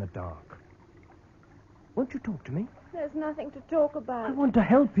alone in the dark? Won't you talk to me? There's nothing to talk about. I want to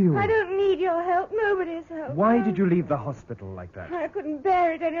help you. I don't need your help. Nobody's help. Why No. did you leave the hospital like that? I couldn't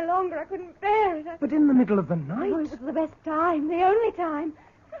bear it any longer. I couldn't bear it. But in the middle of the night? Oh, it was the best time, the only time.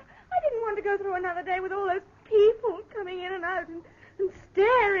 I didn't want to go through another day with all those people coming in and out and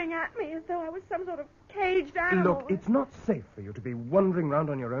staring at me as though I was some sort of caged animal. Look, it's not safe for you to be wandering round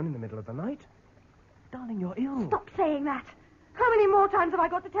on your own in the middle of the night. Darling, you're ill. Stop saying that. How many more times have I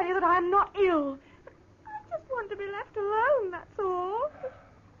got to tell you that I am not ill? I just want to be left alone, that's all.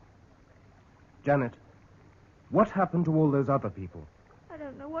 Janet, what happened to all those other people? I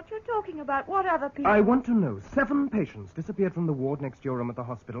don't know what you're talking about. What other people? I want to know. 7 patients disappeared from the ward next to your room at the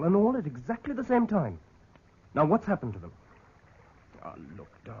hospital, and all at exactly the same time. Now, what's happened to them? Oh, look,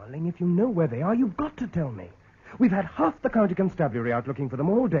 darling, if you know where they are, you've got to tell me. We've had half the county constabulary out looking for them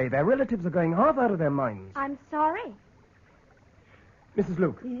all day. Their relatives are going half out of their minds. I'm sorry. Mrs.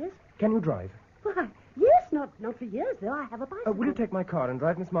 Luke. Yes? Can you drive? Why, yes, not for years, though. I have a bicycle. Will you take my car and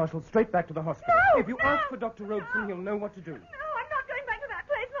drive Miss Marshall straight back to the hospital? No, if you ask for Dr. Robeson, he'll know what to do. No, I'm not going back to that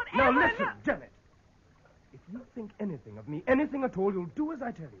place, not Now, ever. listen, Janet. If you think anything of me, anything at all, you'll do as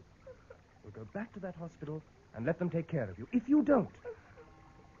I tell you. We'll go back to that hospital and let them take care of you. If you don't,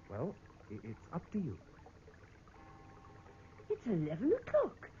 well, it's up to you. It's 11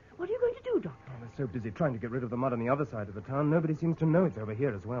 o'clock. What are you going to do, Doctor? Oh, we're so busy trying to get rid of the mud on the other side of the town, nobody seems to know it's over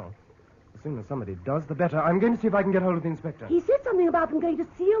here as well. As soon as somebody does, the better. I'm going to see if I can get hold of the inspector. He said something about them going to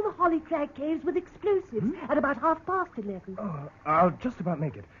seal the Holly Crag caves with explosives at about 11:30. Oh, I'll just about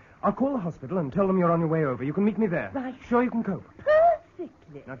make it. I'll call the hospital and tell them you're on your way over. You can meet me there. Right. Sure you can cope?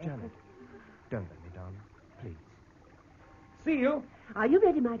 Perfectly. Now, Janet, don't let me down, please. See you. Are you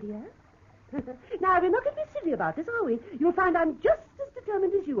ready, my dear? Now, we're not going to be silly about this, are we? You'll find I'm just as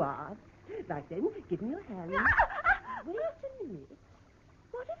determined as you are. Right then, give me your hand. Wait a minute.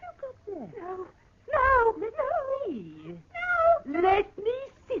 What have you got there? No. Let me see. No. Let me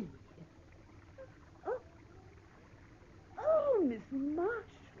see. Oh, Miss Marshall.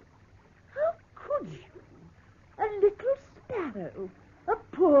 How could you? A little sparrow. A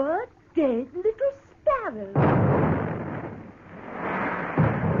poor, dead little sparrow.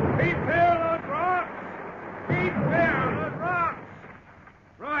 Keep clear of those rocks! Keep clear of those rocks!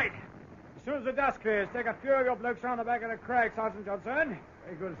 Right. As soon as the dust clears, take a few of your blokes round the back of the crag, Sergeant Johnson.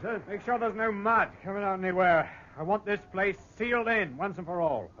 Very good, sir. Make sure there's no mud coming out anywhere. I want this place sealed in once and for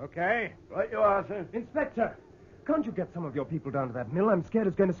all, okay? Right you are, sir. Inspector, can't you get some of your people down to that mill? I'm scared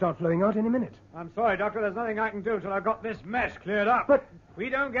it's going to start flowing out any minute. I'm sorry, Doctor. There's nothing I can do till I've got this mess cleared up. But if we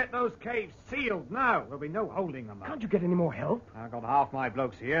don't get those caves sealed now, there'll be no holding them up. Can't you get any more help? I've got half my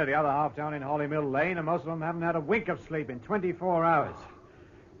blokes here, the other half down in Holly Mill Lane, and most of them haven't had a wink of sleep in 24 hours.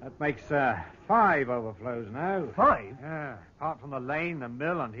 That makes 5 overflows now. 5? Yeah, apart from the lane, the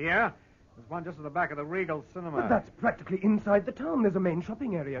mill, and here. There's one just at the back of the Regal Cinema. But that's practically inside the town. There's a main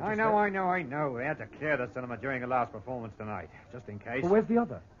shopping area. I know. They had to clear the cinema during the last performance tonight, just in case. Well, where's the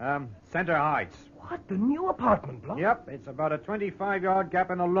other? Center Heights. What, the new apartment block? Yep, it's about a 25-yard gap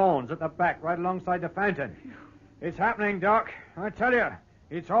in the lawns at the back, right alongside the fountain. It's happening, Doc. I tell you,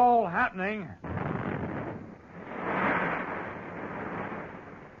 it's all happening.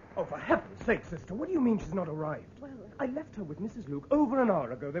 Oh, for heaven's sake, sister, what do you mean she's not arrived? Well, I left her with Mrs. Luke over an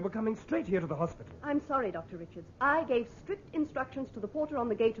hour ago. They were coming straight here to the hospital. I'm sorry, Dr. Richards. I gave strict instructions to the porter on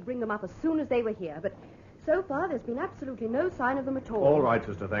the gate to bring them up as soon as they were here, but so far there's been absolutely no sign of them at all. All right,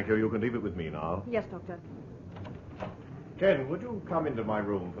 sister, thank you. You can leave it with me now. Yes, Doctor. Ken, would you come into my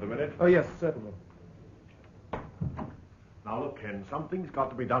room for a minute? Oh, yes, certainly. Now, look, Ken, something's got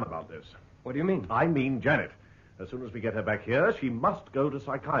to be done about this. What do you mean? I mean Janet. As soon as we get her back here, she must go to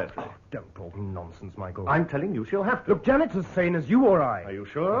psychiatry. Oh, don't talk nonsense, Michael. I'm telling you, she'll have to. Look, Janet's as sane as you or I. Are you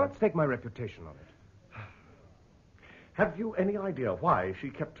sure? Let's stake my reputation on it. Have you any idea why she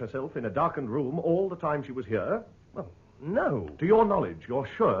kept herself in a darkened room all the time she was here? Well, no. To your knowledge, you're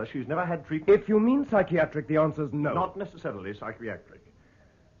sure she's never had treatment? If you mean psychiatric, the answer's no. Not necessarily psychiatric.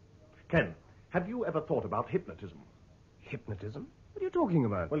 Ken, have you ever thought about hypnotism? Hypnotism? What are you talking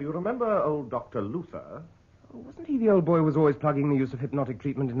about? Well, you remember old Dr. Luther? Oh, wasn't he the old boy who was always plugging the use of hypnotic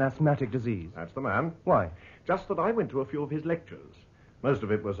treatment in asthmatic disease? That's the man. Why? Just that I went to a few of his lectures. Most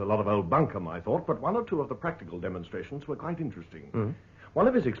of it was a lot of old bunkum, I thought, but 1 or 2 of the practical demonstrations were quite interesting. Mm. One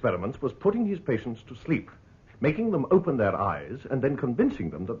of his experiments was putting his patients to sleep, making them open their eyes, and then convincing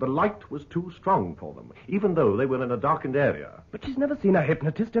them that the light was too strong for them, even though they were in a darkened area. But she's never seen a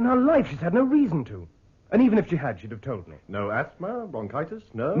hypnotist in her life. She's had no reason to. And even if she had, she'd have told me. No asthma, bronchitis,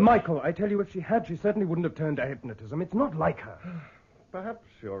 no? Michael, I tell you, if she had, she certainly wouldn't have turned to hypnotism. It's not like her. Perhaps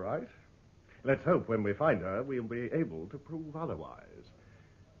you're right. Let's hope when we find her, we'll be able to prove otherwise.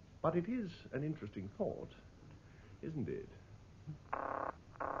 But it is an interesting thought, isn't it?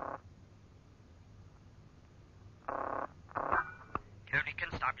 County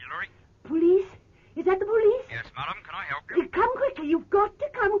Constabulary. Police? Is that the police? Yes, madam. Can I help you? Come quickly. You've got to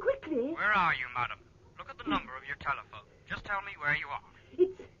come quickly. Where are you, madam? Look at the number of your telephone. Just tell me where you are.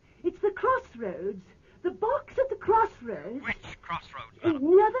 It's the crossroads. The box at the crossroads. Which crossroads, madam?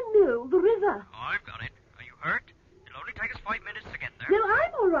 Near the mill, the river. Oh, I've got it. Are you hurt? It'll only take us 5 minutes to get there. No,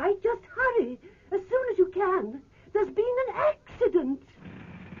 I'm all right. Just hurry. As soon as you can. There's been an accident.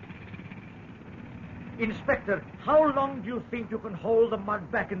 Inspector, how long do you think you can hold the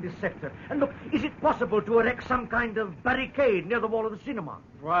mud back in this sector? And look, is it possible to erect some kind of barricade near the wall of the cinema?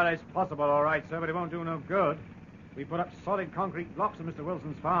 Well, it's possible, all right, sir, but it won't do no good. We put up solid concrete blocks in Mr.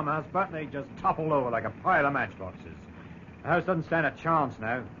 Wilson's farmhouse, but they just topple over like a pile of matchboxes. The house doesn't stand a chance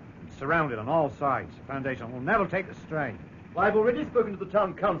now. It's surrounded on all sides. The foundation will never take the strain. Well, I've already spoken to the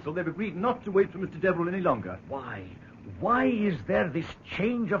town council. They've agreed not to wait for Mr. Deverill any longer. Why? Why is there this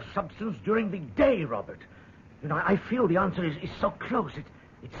change of substance during the day, Robert? You know, I feel the answer is so close.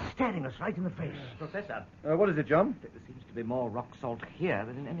 It's staring us right in the face. Professor. What is it, John? There seems to be more rock salt here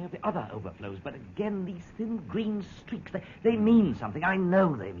than in any of the other overflows. But again, these thin green streaks, they mean something. I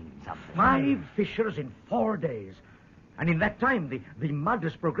know they mean something. 5 fissures in 4 days. And in that time, the mud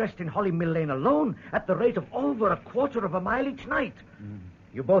has progressed in Holly Mill Lane alone at the rate of over 1/4 of a mile each night.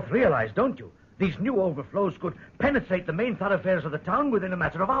 You both realize, don't you? These new overflows could penetrate the main thoroughfares of the town within a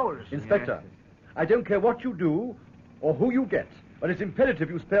matter of hours. Inspector, I don't care what you do or who you get, but it's imperative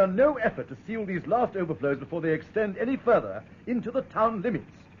you spare no effort to seal these last overflows before they extend any further into the town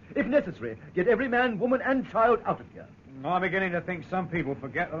limits. If necessary, get every man, woman, and child out of here. I'm beginning to think some people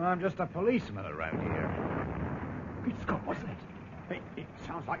forget that I'm just a policeman around here. Good Scott, what's that? It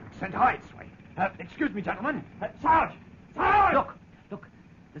sounds like St. Hyde's way. Excuse me, gentlemen. Sarge! Sarge! Look.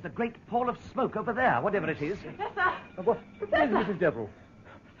 There's a great pall of smoke over there, whatever it is. Professor! What is Mrs. Deverill?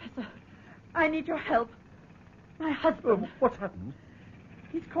 Professor, I need your help. My husband. What's happened?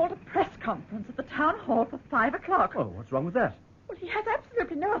 He's called a press conference at the town hall for 5 o'clock. Oh, what's wrong with that? Well, he has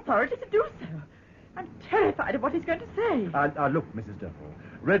absolutely no authority to do so. I'm terrified of what he's going to say. Look, Mrs. Deverill.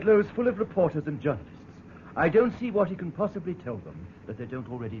 Redlow's full of reporters and journalists. I don't see what he can possibly tell them that they don't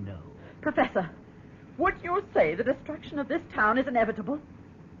already know. Professor, would you say the destruction of this town is inevitable?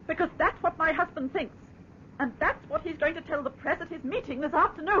 Because that's what my husband thinks. And that's what he's going to tell the press at his meeting this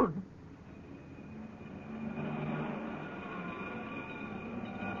afternoon.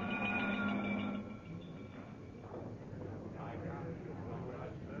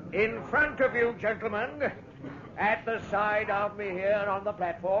 In front of you, gentlemen, at the side of me here on the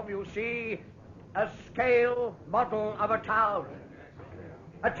platform, you see a scale model of a town.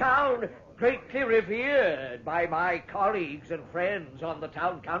 A town greatly revered by my colleagues and friends on the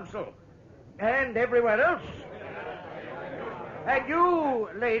town council and everywhere else. And you,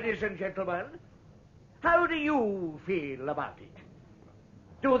 ladies and gentlemen, how do you feel about it?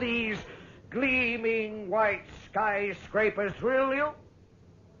 Do these gleaming white skyscrapers thrill you?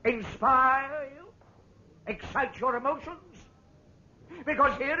 Inspire you? Excite your emotions?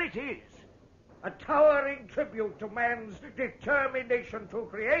 Because here it is, a towering tribute to man's determination to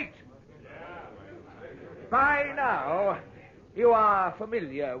create. By now, you are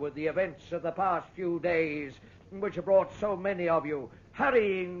familiar with the events of the past few days, which have brought so many of you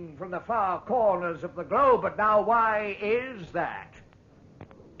hurrying from the far corners of the globe. But now, why is that?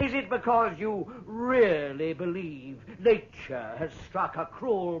 Is it because you really believe nature has struck a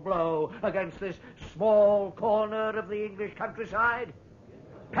cruel blow against this small corner of the English countryside?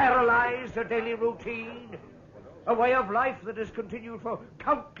 Paralyzed a daily routine? A way of life that has continued for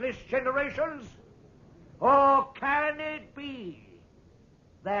countless generations? Or can it be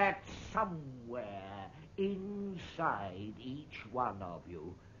that somewhere inside each one of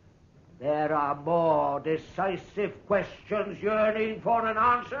you there are more decisive questions yearning for an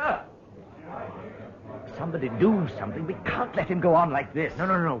answer? Somebody do something. We can't let him go on like this.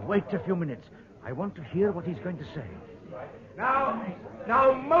 No. Wait a few minutes. I want to hear what he's going to say.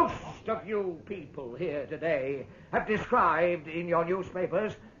 Now, most of you people here today have described in your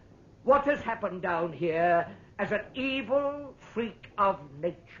newspapers what has happened down here as an evil freak of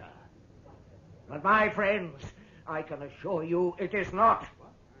nature. But my friends, I can assure you it is not.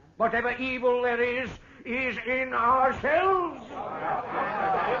 Whatever evil there is in ourselves.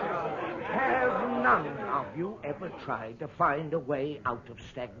 Have none of you ever tried to find a way out of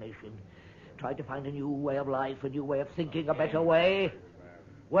stagnation? tried to find a new way of life, a new way of thinking, a better way?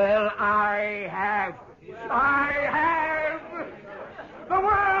 Well, I have. I have! The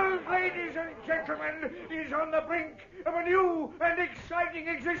world, ladies and gentlemen, is on the brink of a new and exciting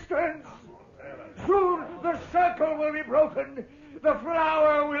existence. Soon the circle will be broken. The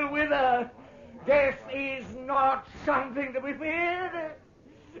flower will wither. Death is not something to be feared.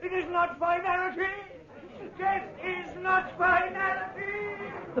 It is not finality. Death is not finality.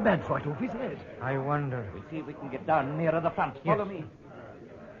 The man's right off his head. I wonder. We'll see if we can get down nearer the front. Follow Yes. me.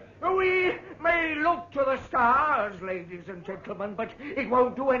 We may look to the stars, ladies and gentlemen, but it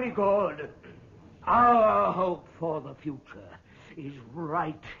won't do any good. Our hope for the future is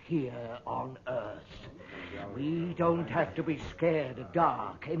right here on Earth. We don't have to be scared of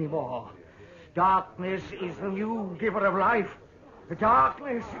dark anymore. Darkness is the new giver of life. The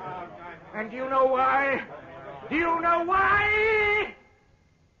darkness. And do you know why? Do you know why?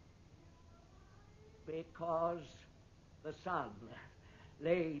 Because the sun,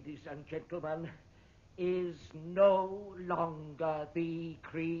 ladies and gentlemen, is no longer the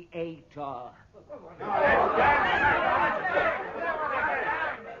creator.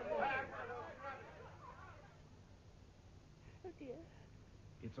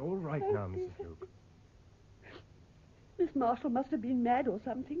 It's all right now, Mrs. Luke. Miss Marshall must have been mad or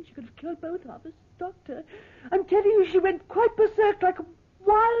something. She could have killed both of us. Doctor, I'm telling you, she went quite berserk like a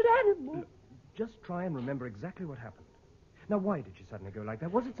wild animal. Look, just try and remember exactly what happened. Now, why did she suddenly go like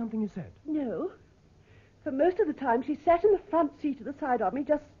that? Was it something you said? No. For most of the time, she sat in the front seat at the side of me,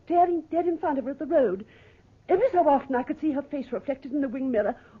 just staring dead in front of her at the road. Every so often, I could see her face reflected in the wing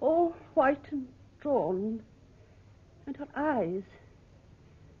mirror, all white and drawn. And her eyes,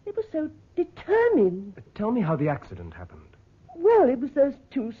 they were so determined. Tell me how the accident happened. Well, it was those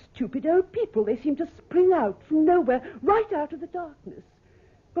two stupid old people. They seemed to spring out from nowhere, right out of the darkness.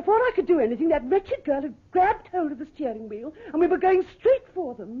 Before I could do anything, that wretched girl had grabbed hold of the steering wheel, and we were going straight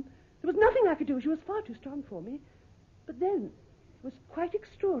for them. There was nothing I could do. She was far too strong for me. But then, it was quite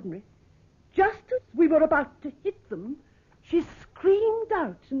extraordinary. Just as we were about to hit them, she screamed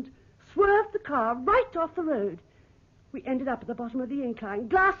out and swerved the car right off the road. We ended up at the bottom of the incline,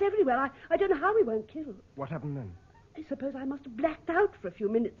 glass everywhere. I don't know how we weren't killed. What happened then? I suppose I must have blacked out for a few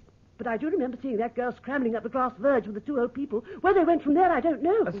minutes. But I do remember seeing that girl scrambling up the grass verge with the two old people. Where they went from there, I don't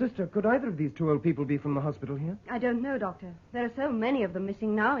know. Sister, could either of these two old people be from the hospital here? I don't know, Doctor. There are so many of them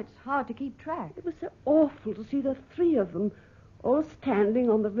missing now, it's hard to keep track. It was so awful to see the three of them all standing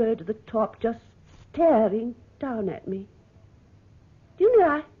on the road at the top, just staring down at me. Do you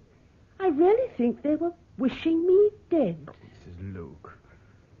know, I really think they were wishing me dead. Mrs. Luke.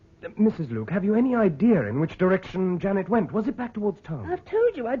 Mrs. Luke, have you any idea in which direction Janet went? Was it back towards town? I've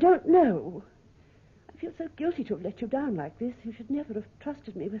told you, I don't know. I feel so guilty to have let you down like this. You should never have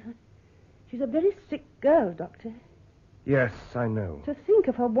trusted me with her. She's a very sick girl, Doctor. Yes, I know. To think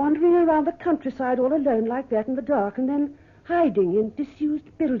of her wandering around the countryside all alone like that in the dark, and then hiding in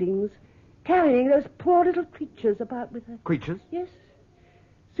disused buildings, carrying those poor little creatures about with her. Creatures? Yes.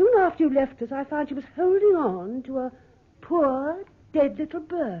 Soon after you left us, I found she was holding on to a poor, dead little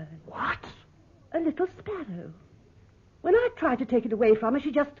bird. What? A little sparrow. When I tried to take it away from her,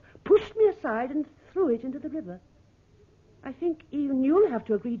 she just pushed me aside and threw it into the river. I think even you'll have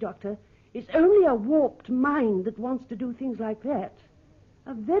to agree, Doctor, it's only a warped mind that wants to do things like that.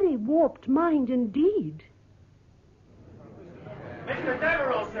 A very warped mind indeed. Mr.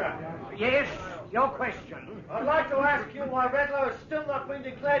 Deverill, sir. Yes, your question. I'd like to ask you why Redlow has still not been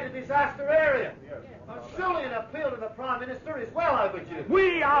declared a disaster area. Surely an appeal to the Prime Minister is well overdue.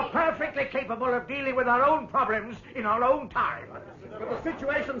 We are perfectly capable of dealing with our own problems in our own time. But the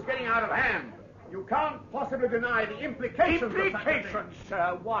situation's getting out of hand. You can't possibly deny the implications. Implications,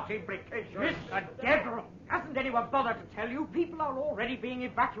 sir? What implications? Mr. Deverill, hasn't anyone bothered to tell you? People are already being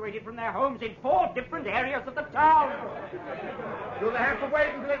evacuated from their homes in 4 different areas of the town. Do they have to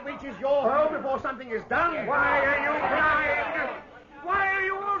wait until it reaches your home before something is done? Why are you blind? Why are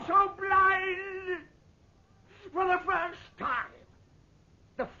you all so blind? For the first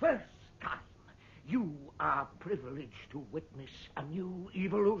time, you are privileged to witness a new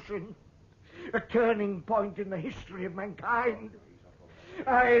evolution, a turning point in the history of mankind.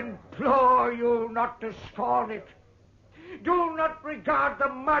 I implore you not to scorn it. Do not regard the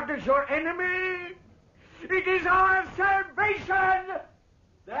mud as your enemy. It is our salvation.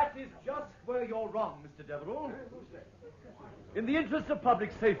 That is just where you're wrong, Mr. Deverill. In the interest of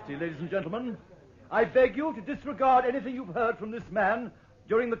public safety, ladies and gentlemen, I beg you to disregard anything you've heard from this man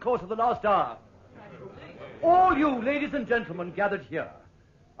during the course of the last hour. All you, ladies and gentlemen, gathered here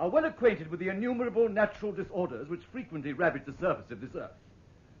are well acquainted with the innumerable natural disorders which frequently ravage the surface of this earth.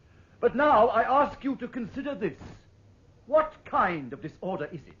 But now I ask you to consider this. What kind of disorder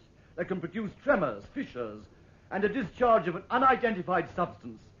is it that can produce tremors, fissures, and a discharge of an unidentified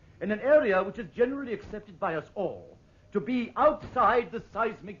substance in an area which is generally accepted by us all to be outside the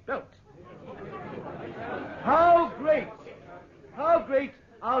seismic belt? How great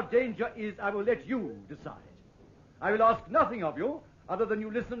our danger is, I will let you decide. I will ask nothing of you other than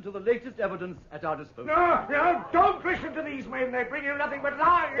you listen to the latest evidence at our disposal. No, don't listen to these men. They bring you nothing but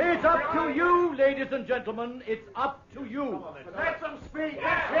lies. It's up to you, ladies and gentlemen. It's up to you. Let them speak.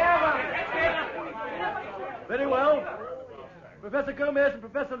 Let's hear them. Very well. Professor Gomez and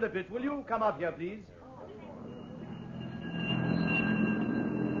Professor Lippett, will you come up here, please?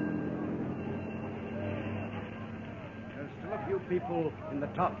 There's still a few people in the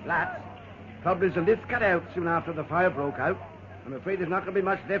top flats. Trouble is, the lifts got out soon after the fire broke out. I'm afraid there's not going to be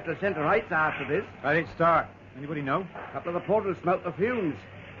much left of Centre Heights after this. How did it start? Anybody know? A couple of the porters smelt the fumes.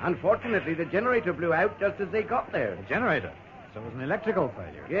 Unfortunately, the generator blew out just as they got there. The generator? So it was an electrical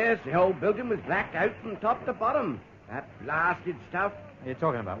failure? Yes, the whole building was blacked out from top to bottom. That blasted stuff. What are you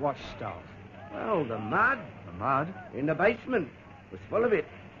talking about? What stuff? Well, the mud. The mud? In the basement. Was full of it.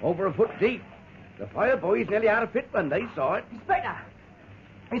 Over a foot deep. The fire boys nearly had a fit when they saw it.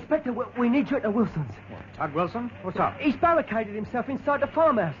 Inspector, we need you at the Wilsons. What, Tug Wilson? What's up? He's barricaded himself inside the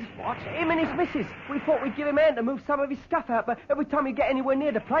farmhouse. What? Him and his missus. We thought we'd give him a hand to move some of his stuff out, but every time you get anywhere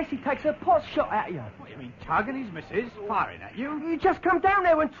near the place, he takes a pot shot at you. What, you mean Tug and his missus firing at you? You just come down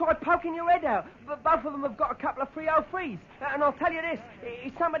there and try poking your head out. But both of them have got a couple of 303s. And I'll tell you this,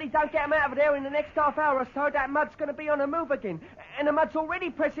 if somebody don't get them out of there in the next half hour or so, that mud's going to be on the move again. And the mud's already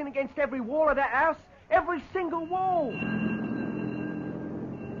pressing against every wall of that house. Every single wall.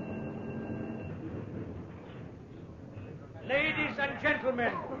 Ladies and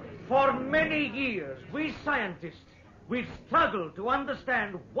gentlemen, for many years, we scientists, we've struggled to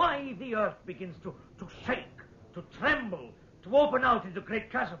understand why the Earth begins to shake, to tremble, to open out into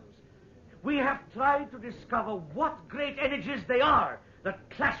great chasms. We have tried to discover what great energies they are that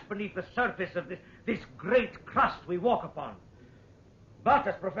clash beneath the surface of this great crust we walk upon. But,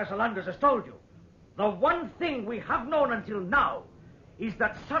 as Professor Landers has told you, the one thing we have known until now is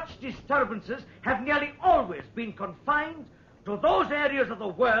that such disturbances have nearly always been confined to those areas of the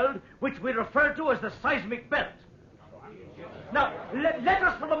world which we refer to as the seismic belt. Now, let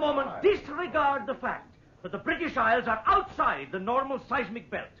us for the moment disregard the fact that the British Isles are outside the normal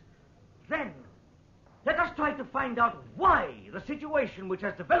seismic belt. Then, let us try to find out why the situation which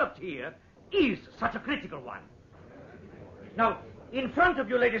has developed here is such a critical one. Now, in front of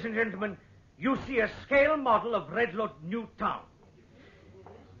you, ladies and gentlemen, you see a scale model of Redlow New Town.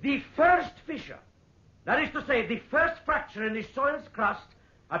 The first fissure, that is to say, the first fracture in the soil's crust,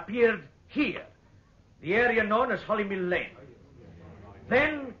 appeared here, the area known as Holly Mill Lane.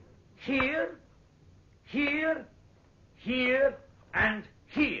 Then here, here, here, and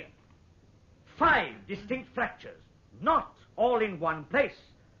here. 5 distinct fractures, not all in one place.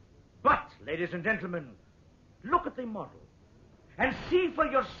 But, ladies and gentlemen, look at the model and see for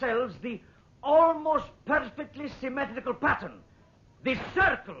yourselves the almost perfectly symmetrical pattern, the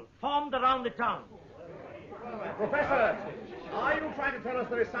circle formed around the town. Professor, are you trying to tell us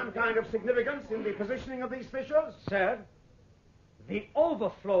there is some kind of significance in the positioning of these fissures? Sir, the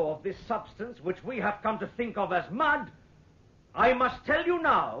overflow of this substance, which we have come to think of as mud, I must tell you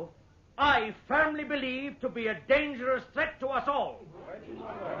now, I firmly believe to be a dangerous threat to us all.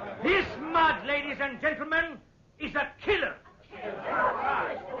 This mud, ladies and gentlemen, is a killer.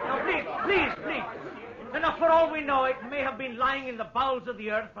 Now, please. And for all we know, it may have been lying in the bowels of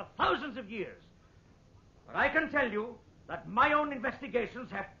the earth for thousands of years. But I can tell you that my own investigations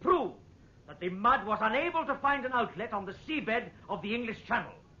have proved that the mud was unable to find an outlet on the seabed of the English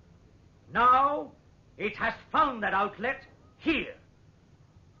Channel. Now, it has found that outlet here.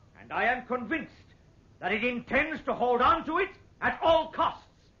 And I am convinced that it intends to hold on to it at all costs.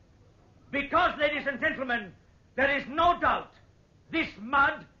 Because, ladies and gentlemen, there is no doubt this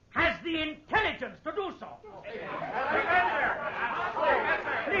mud has the intelligence to do so.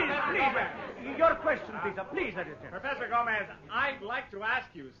 Please, your question, Peter. Please, ladies and gentlemen. Professor Gomez, I'd like to ask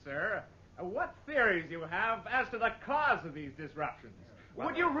you, sir, what theories you have as to the cause of these disruptions.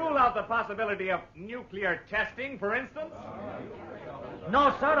 Would you rule out the possibility of nuclear testing, for instance?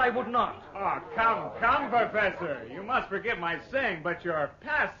 No, sir, I would not. Oh, come, Professor. You must forgive my saying, but your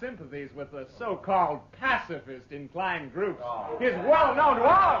past sympathies with the so-called pacifist-inclined groups is well known to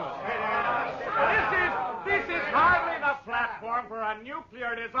all. This is hardly the platform for a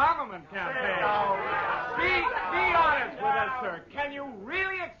nuclear disarmament campaign. Be honest with us, sir. Can you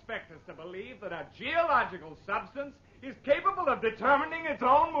really expect us to believe that a geological substance is capable of determining its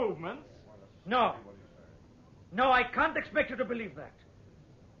own movements? No. No, I can't expect you to believe that.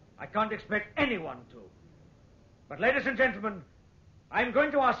 I can't expect anyone to. But, ladies and gentlemen, I'm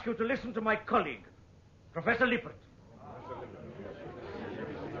going to ask you to listen to my colleague, Professor Lippert.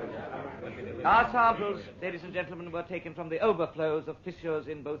 Our samples, ladies and gentlemen, were taken from the overflows of fissures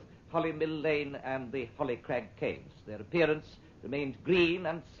in both Holly Mill Lane and the Holly Crag Caves. Their appearance remained green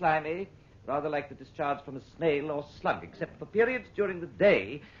and slimy, rather like the discharge from a snail or slug, except for periods during the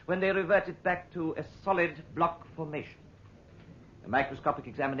day when they reverted back to a solid block formation. A microscopic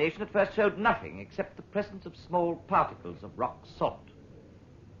examination at first showed nothing except the presence of small particles of rock salt.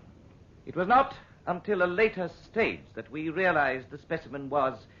 It was not until a later stage that we realized the specimen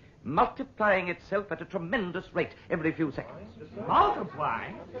was multiplying itself at a tremendous rate every few seconds.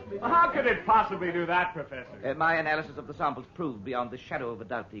 Multiplying? How could it possibly do that, Professor? My analysis of the samples proved beyond the shadow of a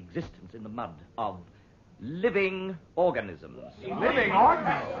doubt the existence in the mud of living organisms. Living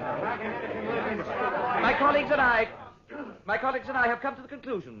organisms? My colleagues and I have come to the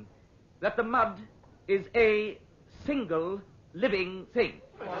conclusion that the mud is a single living thing.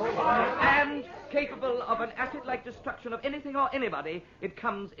 And capable of an acid-like destruction of anything or anybody it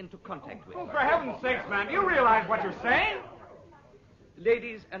comes into contact with. Oh, for heaven's sakes, man, do you realize what you're saying?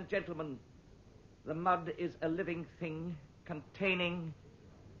 Ladies and gentlemen, the mud is a living thing containing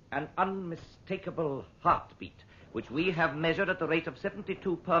an unmistakable heartbeat, which we have measured at the rate of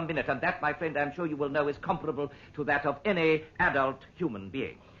 72 per minute, and that, my friend, I'm sure you will know, is comparable to that of any adult human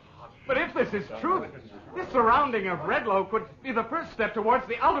being. But if this is true, this surrounding of Redlow could be the first step towards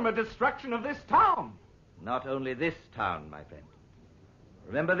the ultimate destruction of this town. Not only this town, my friend.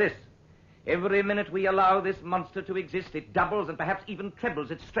 Remember this. Every minute we allow this monster to exist, it doubles and perhaps even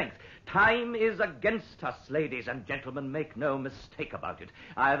trebles its strength. Time is against us, ladies and gentlemen. Make no mistake about it.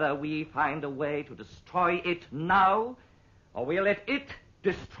 Either we find a way to destroy it now, or we let it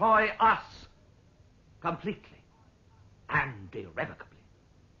destroy us completely and irrevocably.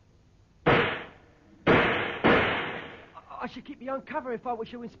 I should keep you on cover if I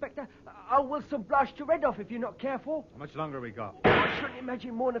was you, Inspector. Old Wilson blast your head off if you're not careful. How much longer we got? I shouldn't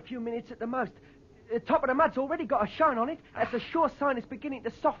imagine more than a few minutes at the most. The top of the mud's already got a shine on it. That's a sure sign it's beginning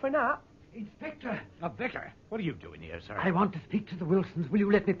to soften up. Inspector. Victor, what are you doing here, sir? I want to speak to the Wilsons. Will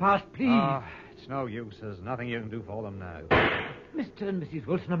you let me pass, please? It's no use. There's nothing you can do for them now. Mr. and Mrs.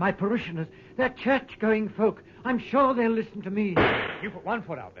 Wilson are my parishioners. They're church-going folk. I'm sure they'll listen to me. You put one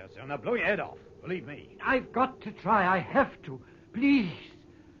foot out there, sir, and they'll blow your head off. Believe me. I've got to try. I have to. Please.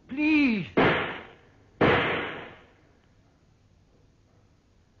 Please.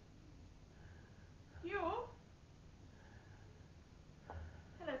 You?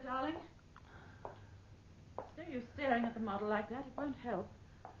 Hello, darling. Don't you staring at the model like that. It won't help.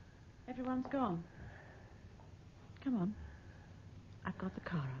 Everyone's gone. Come on. I've got the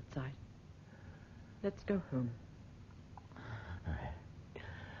car outside. Let's go home.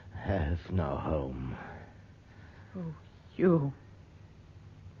 Have no home. Oh, you.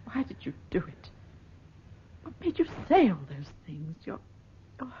 Why did you do it? What made you say all those things? Your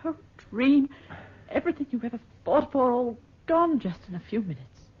whole dream, everything you ever fought for, all gone just in a few minutes.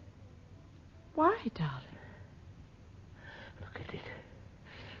 Why, darling? Look at it.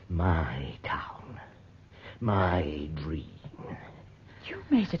 My town. My dream. You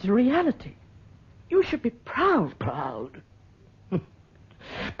made it a reality. You should be proud. Proud?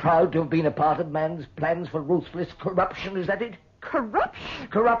 Proud to have been a part of man's plans for ruthless corruption, is that it? Corruption?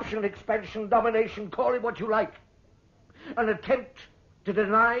 Corruption, expansion, domination, call it what you like. An attempt to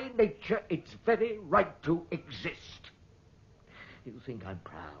deny nature its very right to exist. You think I'm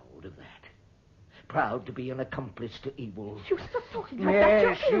proud of that? Proud to be an accomplice to evil? You stop talking like that.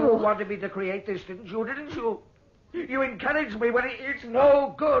 Yes, you wanted me to create this, didn't you? You encouraged me when it's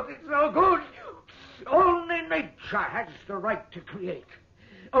no good. It's no good. Only nature has the right to create.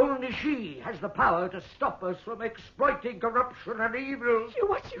 Only she has the power to stop us from exploiting corruption and evil.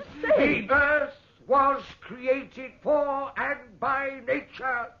 What you say? The earth was created for and by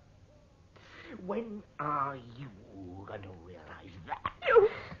nature. When are you going to realize that? You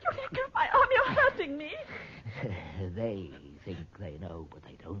let go of my arm. You're hurting me. They think they know, but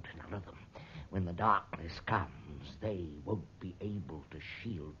they don't, none of them. When the darkness comes, they won't be able to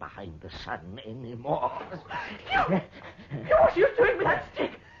shield behind the sun anymore. What are you doing with that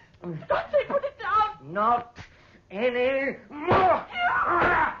stick? Don't say put it down. Not any more.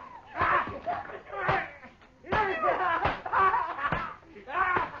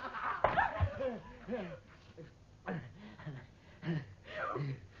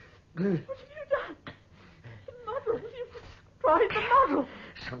 What have you done? The model. You've destroyed the model.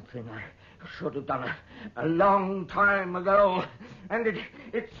 Something I should have done a long time ago. And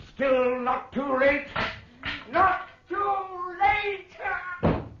it's still not too late. Not too late!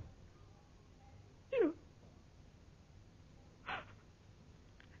 You.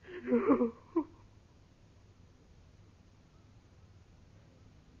 Mr.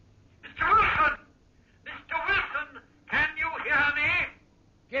 Wilson! Can you hear me?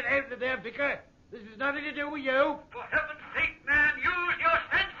 Get out of there, Vicar. This has nothing to do with you. For heaven's sake, man, use your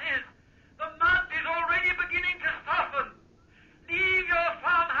senses. The mud is already beginning to soften. Leave your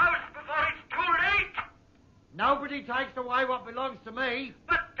farmhouse before it's too late. Nobody takes away what belongs to me.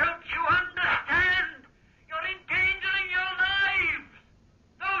 But don't you understand? You're endangering your lives.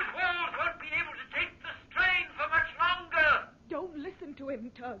 Those walls won't be able to take the strain for much longer. Don't listen to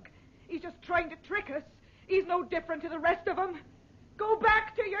him, Tug. He's just trying to trick us. He's no different to the rest of them. Go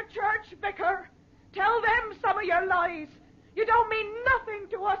back to your church, Vicar. Tell them some of your lies. You don't mean nothing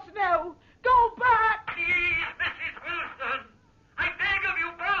to us now. Go back! Please, Mrs. Wilson. I beg of you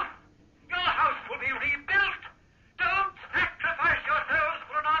both. Your house will be rebuilt. Don't sacrifice yourselves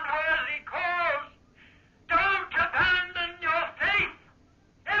for an unworthy cause. Don't abandon your faith.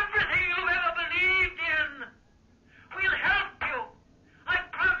 Everything you've ever believed in. We'll help you. I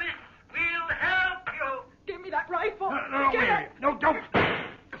promise we'll help you. Give me that rifle. No, Mary. No, don't. Oh,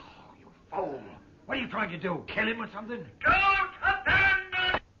 you fool. What are you trying to do? Kill him or something? Don't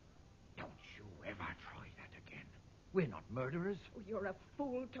abandon. Don't you ever try that again. We're not murderers. Oh, you're a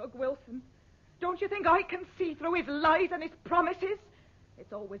fool, Tug Wilson. Don't you think I can see through his lies and his promises?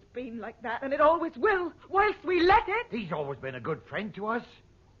 It's always been like that, and it always will, whilst we let it. He's always been a good friend to us.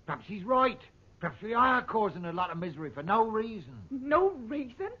 Perhaps he's right. Perhaps we are causing a lot of misery for no reason. No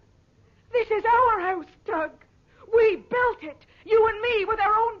reason? This is our house, Tug. We built it, you and me, with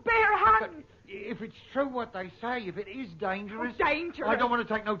our own bare hands. But if it's true what they say, if it is dangerous... Oh, dangerous? I don't want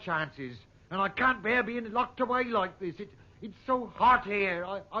to take no chances. And I can't bear being locked away like this. It's so hot here.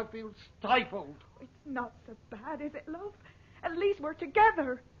 I feel stifled. It's not so bad, is it, love? At least we're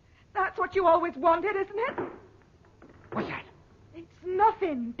together. That's what you always wanted, isn't it? What's that? It's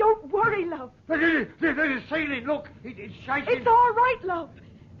nothing. Don't worry, love. There's a ceiling. Look, it's shaking. It's all right, love.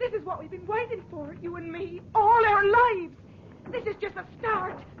 This is what we've been waiting for, you and me, all our lives. This is just a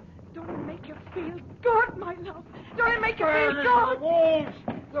start. Don't it make you feel good, my love? Don't it make you feel good?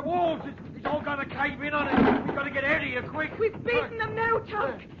 The walls, it's all going to cave in on it. We've got to get out of here quick. We've beaten them now,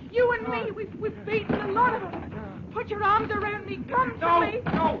 Tuck. You and me, we've beaten a lot of them. Put your arms around me. Come to me.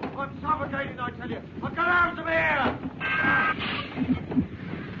 No, I'm suffocating, I tell you. I've got arms of air.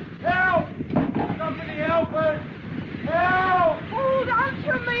 Help! Somebody help us! Help! Hold on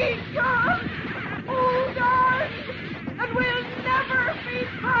to me, John. Hold on. And we'll never be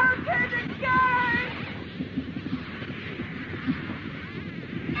parted again.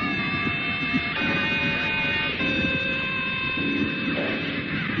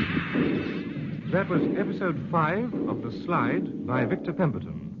 That was episode 5 of The Slide by Victor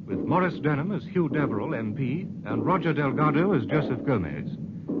Pemberton, with Maurice Denham as Hugh Deverill MP and Roger Delgado as Josef Gomez.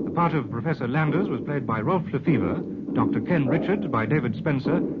 The part of Professor Landers was played by Rolf Lefevre, Dr. Ken Richards by David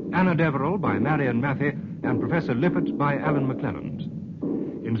Spenser, Anna Deverill by Marion Matthey, and Professor Lippert by Alan McClelland.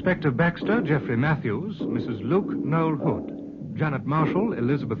 Inspector Baxter, Geoffrey Matthews, Mrs. Luke, Noel Hood, Janet Marshall,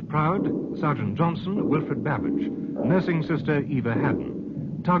 Elizabeth Proud, Sergeant Johnson, Wilfred Babbage, Nursing Sister Eva Haddon,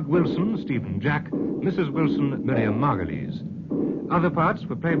 Tug Wilson, Stephen Jack, Mrs. Wilson, Miriam Margolyes. Other parts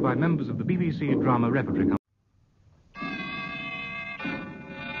were played by members of the BBC Drama Repertory Company.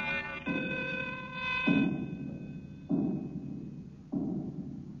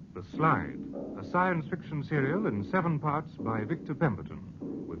 The Slide, a science fiction serial in 7 parts by Victor Pemberton,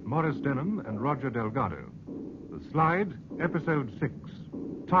 with Maurice Denham and Roger Delgado. The Slide, Episode 6,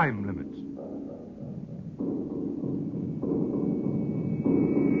 Time Limits.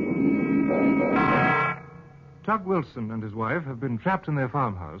 Tug Wilson and his wife have been trapped in their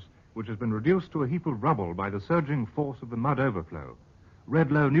farmhouse, which has been reduced to a heap of rubble by the surging force of the mud overflow.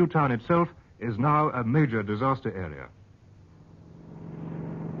 Redlow Newtown itself is now a major disaster area.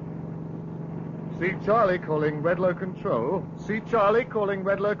 See Charlie calling Redlow Control. See Charlie calling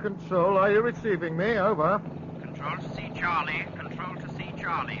Redlow Control. Are you receiving me? Over. Control to see Charlie. Control to see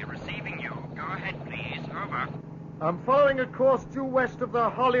Charlie. Receiving you. Go ahead, please. Over. I'm following a course due west of the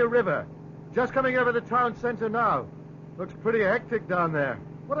Holly River. Just coming over the town centre now. Looks pretty hectic down there.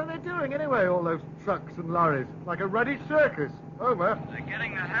 What are they doing anyway, all those trucks and lorries? Like a ruddy circus. Over. They're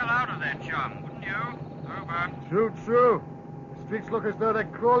getting the hell out of there, chum, wouldn't you? Over. True, true. The streets look as though they're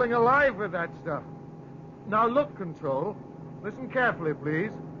crawling alive with that stuff. Now look, Control. Listen carefully,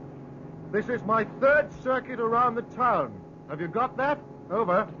 please. This is my third circuit around the town. Have you got that?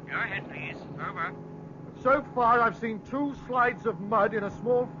 Over. Go ahead, please. Over. So far, I've seen 2 slides of mud in a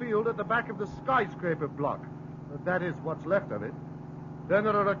small field at the back of the skyscraper block. That is what's left of it. Then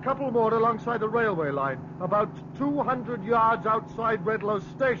there are a couple more alongside the railway line, about 200 yards outside Redlow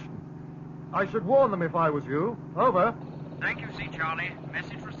Station. I should warn them if I was you. Over. Thank you, C. Charlie.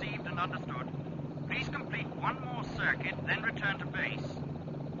 Message received and understood. Please complete one more circuit, then return to base.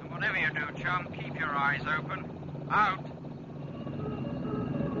 And whatever you do, chum, keep your eyes open. Out.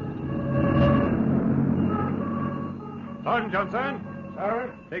 Sergeant Johnson.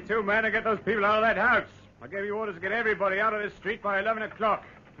 Sir? Take 2 men and get those people out of that house. I gave you orders to get everybody out of this street by 11 o'clock.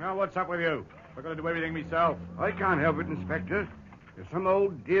 Now, what's up with you? I've got to do everything myself. I can't help it, Inspector. There's some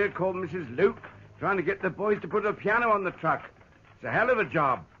old dear called Mrs. Luke trying to get the boys to put a piano on the truck. It's a hell of a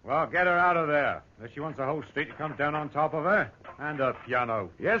job. Well, get her out of there. If she wants the whole street to come down on top of her. And a piano.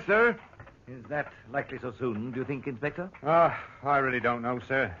 Yes, sir. Is that likely so soon, do you think, Inspector? I really don't know,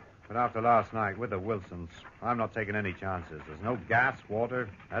 sir. But after last night with the Wilsons, I'm not taking any chances. There's no gas, water,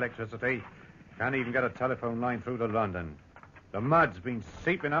 electricity. Can't even get a telephone line through to London. The mud's been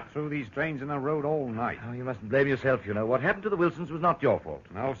seeping up through these drains in the road all night. Oh, you mustn't blame yourself, you know. What happened to the Wilsons was not your fault.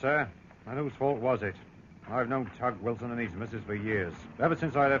 No, sir. And whose fault was it? I've known Tug Wilson and his missus for years, ever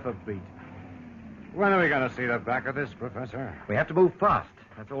since I left the beat. When are we going to see the back of this, Professor? We have to move fast.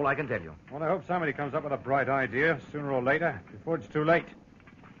 That's all I can tell you. Well, I hope somebody comes up with a bright idea, sooner or later, before it's too late.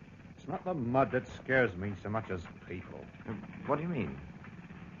 It's not the mud that scares me so much as people. What do you mean?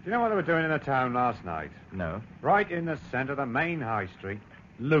 Do you know what they were doing in the town last night? No. Right in the centre of the main high street.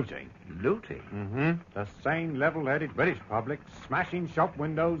 Looting. Looting? Mm-hmm. The sane, level-headed British public, smashing shop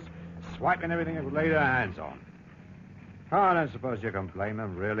windows, swiping everything they could lay their hands on. I don't suppose you can blame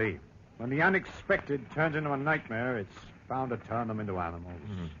them, really. When the unexpected turns into a nightmare, it's bound to turn them into animals.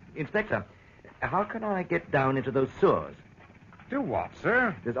 Inspector, how can I get down into those sewers? Do what,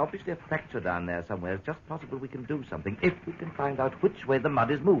 sir? There's obviously a fracture down there somewhere. It's just possible we can do something if we can find out which way the mud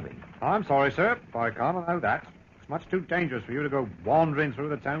is moving. I'm sorry, sir. I can't allow that. It's much too dangerous for you to go wandering through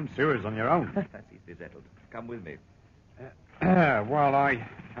the town sewers on your own. That's easily settled. Come with me. Well, I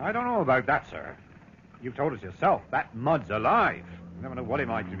don't know about that, sir. You told us yourself, that mud's alive. You never know what he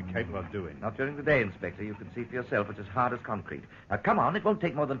might be capable of doing. Not during the day, Inspector. You can see for yourself it's as hard as concrete. Now, come on. It won't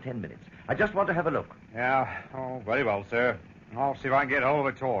take more than 10 minutes. I just want to have a look. Yeah. Oh, very well, sir. I'll see if I can get hold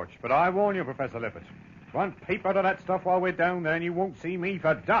of a torch. But I warn you, Professor Lippert. One peep out of that stuff while we're down there and you won't see me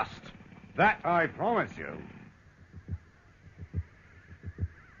for dust. That I promise you.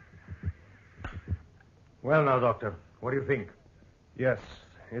 Well, now, Doctor, what do you think? Yes,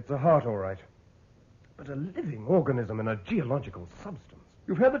 it's a heart, all right. But a living organism in a geological substance.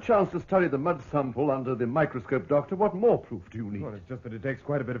 You've had the chance to study the mud sample under the microscope, Doctor. What more proof do you need? Well, it's just that it takes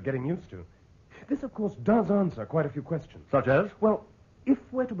quite a bit of getting used to. This, of course, does answer quite a few questions. Such as? Well, if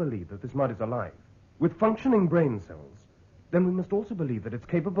we're to believe that this mud is alive, with functioning brain cells, then we must also believe that it's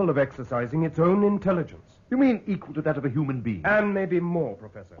capable of exercising its own intelligence. You mean equal to that of a human being? And maybe more,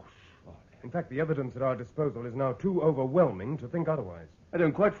 Professor. In fact, the evidence at our disposal is now too overwhelming to think otherwise. I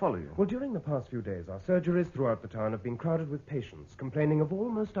don't quite follow you. Well, during the past few days, our surgeries throughout the town have been crowded with patients complaining of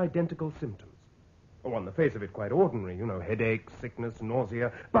almost identical symptoms. Oh, on the face of it, quite ordinary, you know, headache, sickness,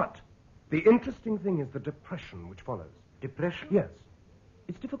 nausea. But the interesting thing is the depression which follows. Depression? Yes.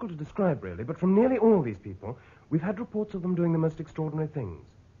 It's difficult to describe, really, but from nearly all these people, we've had reports of them doing the most extraordinary things.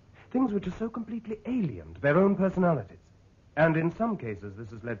 Things which are so completely alien to their own personalities. And in some cases, this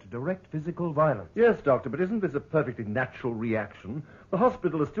has led to direct physical violence. Yes, Doctor, but isn't this a perfectly natural reaction? The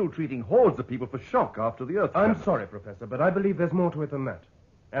hospital is still treating hordes of people for shock after the earthquake. I'm sorry, Professor, but I believe there's more to it than that.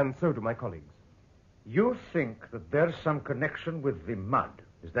 And so do my colleagues. You think that there's some connection with the mud,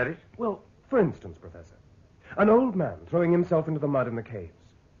 is that it? Well, for instance, Professor, an old man throwing himself into the mud in the caves.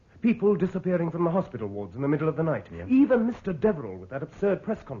 People disappearing from the hospital wards in the middle of the night. Yeah. Even Mr. Deverill with that absurd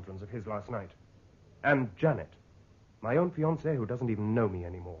press conference of his last night. And Janet, my own fiancée who doesn't even know me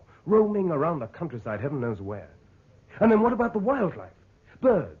anymore, roaming around the countryside heaven knows where. And then what about the wildlife?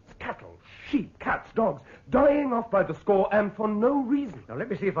 Birds, cattle, sheep, cats, dogs, dying off by the score and for no reason. Now, let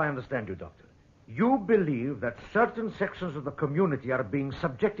me see if I understand you, Doctor. You believe that certain sections of the community are being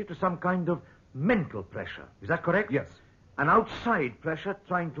subjected to some kind of mental pressure. Is that correct? Yes. An outside pressure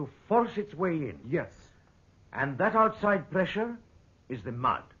trying to force its way in. Yes. And that outside pressure is the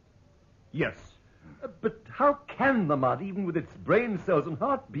mud. Yes. But how can the mud, even with its brain cells and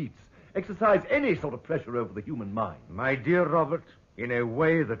heartbeats, exercise any sort of pressure over the human mind? My dear Robert, in a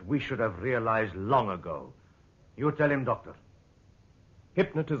way that we should have realized long ago. You tell him, Doctor.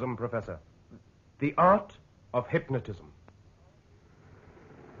 Hypnotism, Professor. The art of hypnotism.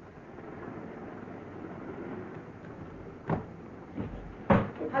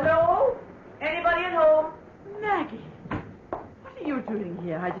 you doing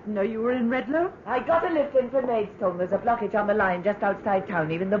here? I didn't know you were in Redlow. I got a lift in from Maidstone. There's a blockage on the line just outside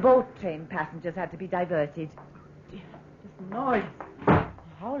town. Even the boat train passengers had to be diverted. This noise.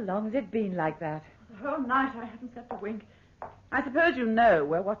 How long has it been like that? The whole night I haven't slept a wink. I suppose you know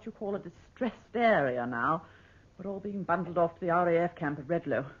we're what you call a distressed area now. We're all being bundled off to the RAF camp at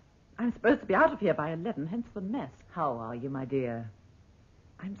Redlow. I'm supposed to be out of here by 11, hence the mess. How are you, my dear?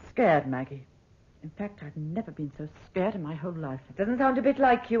 I'm scared, Maggie. In fact, I've never been so scared in my whole life. It doesn't sound a bit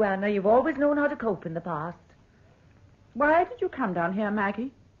like you, Anna. You've always known how to cope in the past. Why did you come down here,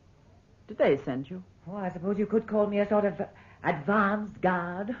 Maggie? Did they send you? Oh, I suppose you could call me a sort of advance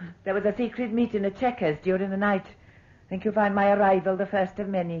guard. There was a secret meeting at Chequers during the night. I think you'll find my arrival the first of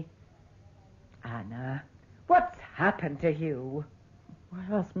many. Anna, what's happened to Hugh? Why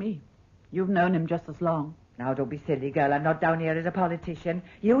ask me? You've known him just as long. Now, don't be silly, girl. I'm not down here as a politician.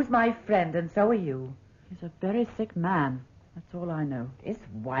 Hugh's my friend, and so are you. He's a very sick man. That's all I know. This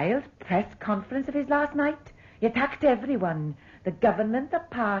wild press conference of his last night. He attacked everyone. The government, the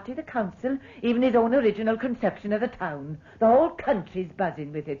party, the council, even his own original conception of the town. The whole country's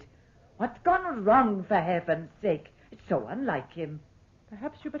buzzing with it. What's gone wrong, for heaven's sake? It's so unlike him.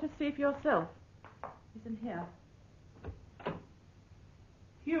 Perhaps you better see for yourself. He's in here.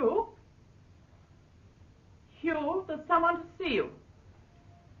 Hugh? Hugh, there's someone to see you.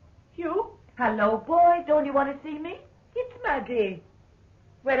 Hugh? Hello, boy. Don't you want to see me? It's Maggie.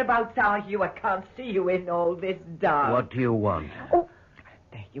 Whereabouts are you? I can't see you in all this dark. What do you want? Oh,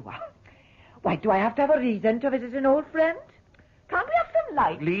 there you are. Why, do I have to have a reason to visit an old friend? Can't we have some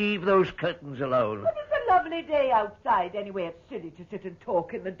light? Leave those curtains alone. But it's a lovely day outside. Anyway, it's silly to sit and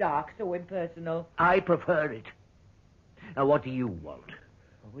talk in the dark, so impersonal. I prefer it. Now, what do you want?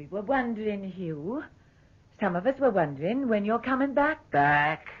 We were wondering, Hugh. Some of us were wondering when you're coming back.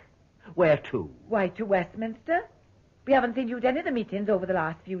 Back? Where to? Why, to Westminster. We haven't seen you at any of the meetings over the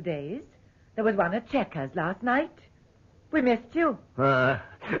last few days. There was one at Chequers last night. We missed you.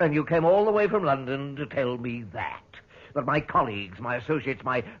 And you came all the way from London to tell me that. That my colleagues, my associates,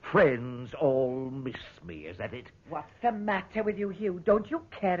 my friends all miss me. Is that it? What's the matter with you, Hugh? Don't you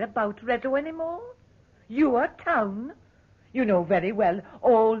care about Redlow anymore? Your town? You know very well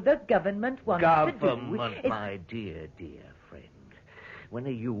all the government wants to do... Government, my dear friend. When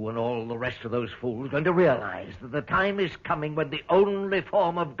are you and all the rest of those fools going to realize that the time is coming when the only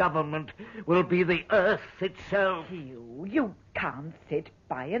form of government will be the earth itself? You can't sit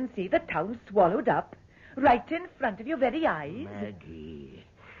by and see the town swallowed up right in front of your very eyes. Maggie.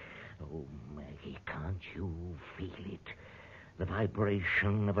 Oh, Maggie, can't you feel it? The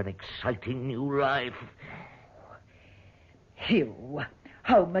vibration of an exciting new life. Hugh,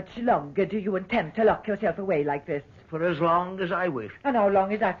 how much longer do you intend to lock yourself away like this? For as long as I wish. And how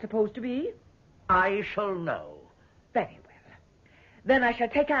long is that supposed to be? I shall know. Very well. Then I shall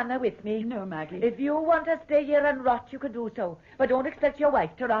take Anna with me. No, Maggie. If you want to stay here and rot, you can do so. But don't expect your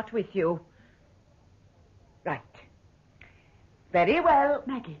wife to rot with you. Right. Very well.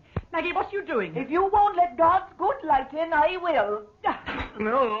 Maggie, what are you doing? If you won't let God's good light in, I will.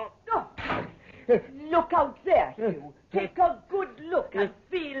 No. Look out there, Hugh. Take a good look and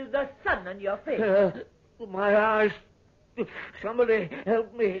feel the sun on your face. My eyes. Somebody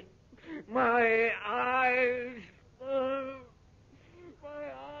help me. My eyes.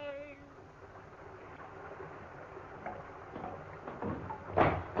 My eyes.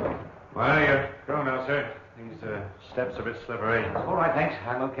 Well, you go now, sir. These steps are a bit slippery. All right, thanks.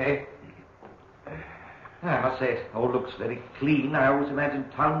 I'm okay. I must say, it all looks very clean. I always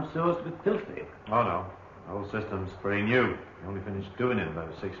imagined town sewers to be filthy. Oh, no. The whole system's pretty new. We only finished doing it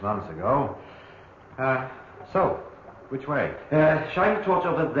about 6 months ago. So, which way? Shine the torch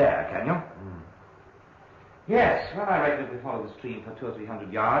over there, can you? Yes, well, I reckon if we follow the stream for 200 or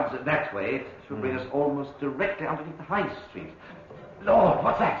 300 yards, that way it should bring us almost directly underneath the High Street. Lord,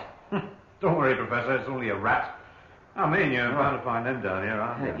 what's that? Don't worry, Professor, it's only a rat. I mean, you're bound to find them down here,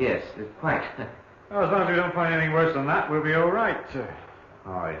 aren't you? Yes, quite. Well, as long as we don't find anything worse than that, we'll be all right.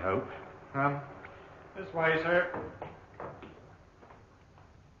 I hope. This way, sir.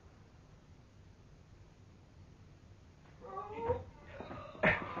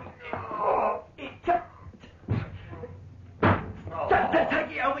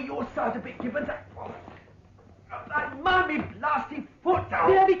 Take it over your side a bit, Gibbons. Mommy, blasted foot.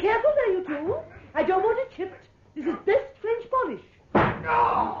 Yeah, be careful there, you two. I don't want it chipped. This is best French polish.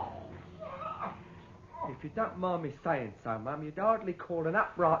 If you don't mind me saying so, Mum, you'd hardly call an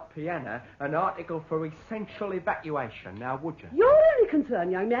upright piano an article for essential evacuation, now would you? Your only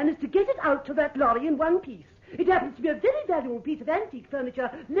concern, young man, is to get it out to that lorry in one piece. It happens to be a very valuable piece of antique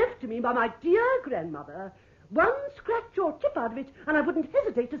furniture left to me by my dear grandmother. One scratch or chip out of it, and I wouldn't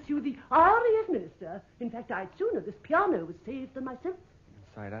hesitate to sue the RAF minister. In fact, I'd sooner this piano was saved than myself.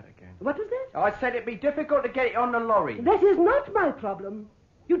 Say that again. What was that? I said it'd be difficult to get it on the lorry. That is not my problem.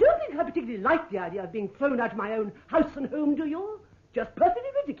 You don't think I particularly like the idea of being thrown out of my own house and home, do you? Just perfectly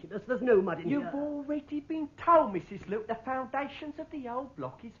ridiculous. There's no mud in here. You've already been told, Mrs. Luke, the foundations of the old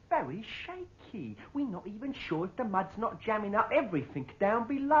block is very shaky. We're not even sure if the mud's not jamming up everything down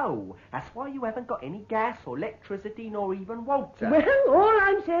below. That's why you haven't got any gas or electricity nor even water. Well, all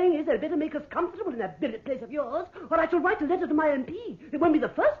I'm saying is they'd better make us comfortable in that billet place of yours, or I shall write a letter to my MP. It won't be the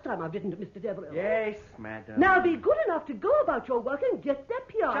first time I've written to Mr. Deverill. Yes, madam. Now be good enough to go about your work and get that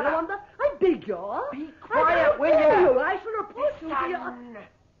piano Shut up. on the... I beg you. Be quiet, will you? you? I shall report you to your...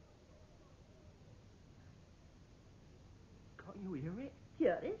 Can't you hear it?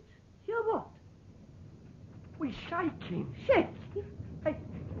 Hear it? Hear what? We're shaking. Shaking? Hey,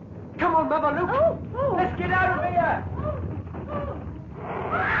 come on, Mother Luke. Oh. Let's get out of here.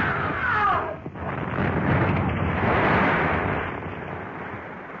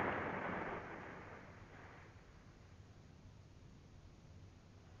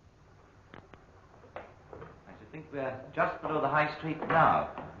 I think we're just below the High Street now.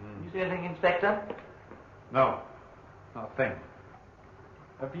 You see anything, Inspector? No, not a thing.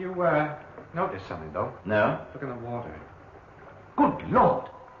 Have you, noticed something, though? No. Look in the water. Good Lord!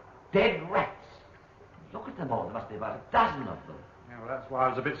 Dead rats. Look at them all. There must be about a dozen of them. Yeah, well, that's why I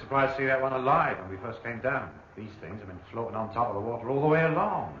was a bit surprised to see that one alive when we first came down. These things have been floating on top of the water all the way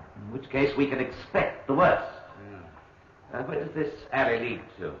along. In which case we can expect the worst. Where does this alley lead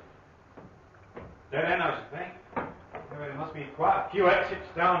to? Dead end, I should think. There must be quite a few exits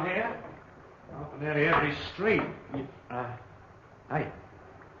down here. Off nearly every street. Hey,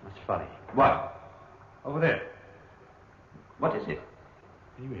 that's funny. What? Over there. What is it?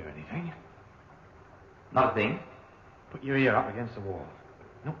 Can you hear anything? Not a thing. Put your ear up against the wall.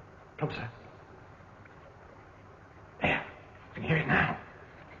 No, closer. There. I can hear it now.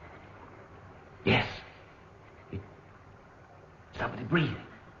 Yes. Somebody breathing.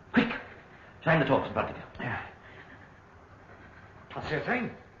 Quick. Shine the torch in front of you. Yeah. Can't see a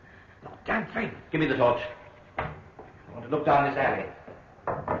thing. Not a damn thing. Give me the torch. I want to look down this alley.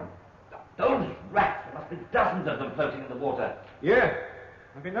 Those rats, there must be dozens of them floating in the water. Yeah.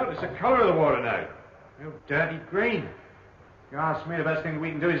 I've been noticing the colour of the water now. Real dirty green. You ask me, the best thing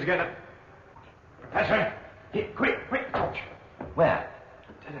we can do is get a... Professor, get quick, torch. Where?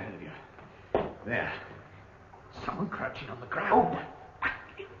 Dead ahead of you. There. Someone crouching on the ground. Oh,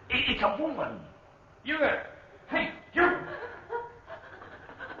 it's a woman. You there. Hey, you.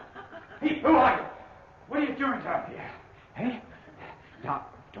 Hey, who are you? What are you doing down here? Hey? Now,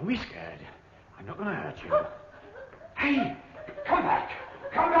 don't be scared. I'm not going to hurt you. Hey, come back.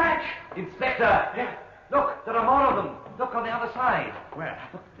 Come back. Inspector. Yeah. Look, there are more of them. Look on the other side. Where?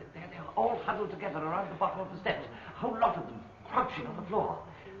 Look, they're all huddled together around the bottom of the steps. A whole lot of them crouching on the floor.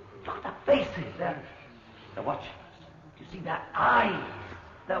 Look at the faces. They're watching us. Do you see their eyes?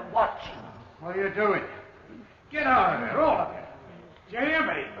 They're watching. What are you doing? Get out of there, all of you. Do you hear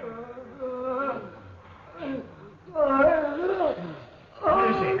me? What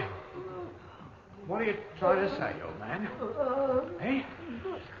is it? What are you trying to say, old man? Hey?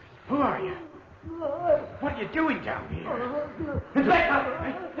 Who are you? What are you doing down here?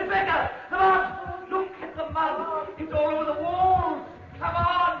 Inspector! Inspector! Come on! Look at the mud! It's all over the walls! Come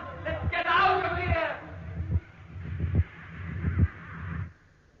on! Let's get out of here!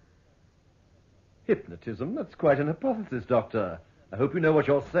 Hypnotism? That's quite an hypothesis, Doctor. I hope you know what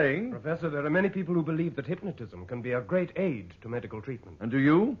you're saying. Professor, there are many people who believe that hypnotism can be a great aid to medical treatment. And do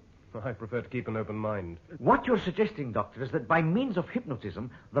you? I prefer to keep an open mind. What you're suggesting, Doctor, is that by means of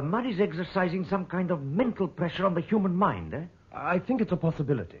hypnotism, the mud is exercising some kind of mental pressure on the human mind, eh? I think it's a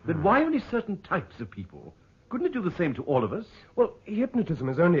possibility. But why only certain types of people? Couldn't it do the same to all of us? Well, hypnotism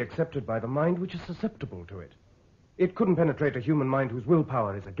is only accepted by the mind which is susceptible to it. It couldn't penetrate a human mind whose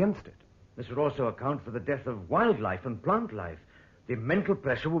willpower is against it. This would also account for the death of wildlife and plant life. The mental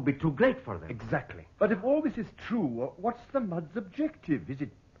pressure would be too great for them. Exactly. But if all this is true, what's the mud's objective? Is it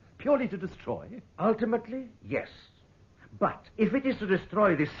purely to destroy? Ultimately, yes. But if it is to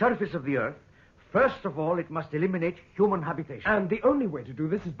destroy the surface of the earth, first of all, it must eliminate human habitation. And the only way to do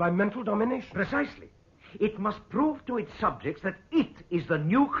this is by mental domination. Precisely. It must prove to its subjects that it is the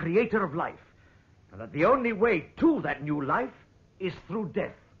new creator of life, and that the only way to that new life is through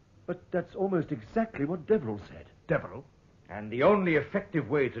death. But that's almost exactly what Deverill said. Deverill? And the only effective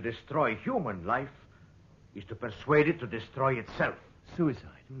way to destroy human life is to persuade it to destroy itself. Suicide.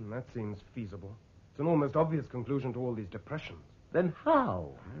 That seems feasible. It's an almost obvious conclusion to all these depressions. Then how?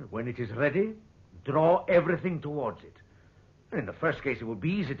 When it is ready, draw everything towards it. In the first case, it would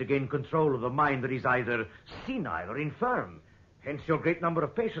be easy to gain control of a mind that is either senile or infirm. Hence your great number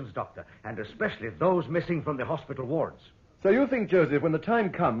of patients, Doctor, and especially those missing from the hospital wards. So you think, Joseph, when the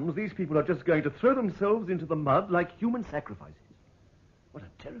time comes, these people are just going to throw themselves into the mud like human sacrifices? What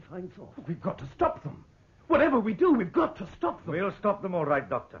a terrifying thought. We've got to stop them. Whatever we do, we've got to stop them. We'll stop them all right,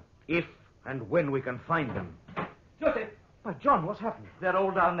 Doctor. If and when we can find them. Joseph! Why, John, what's happened? They're all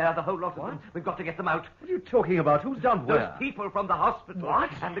down there, the whole lot of them. We've got to get them out. What are you talking about? Who's down Those where? people from the hospital.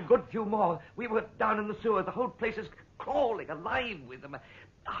 What? And a good few more. We were down in the sewer. The whole place is crawling, alive with them. A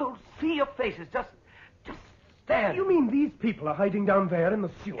whole sea of faces, just staring. You mean these people are hiding down there in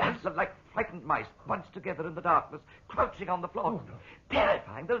the sewer? Yes, they're like frightened mice, bunched together in the darkness, crouching on the floor.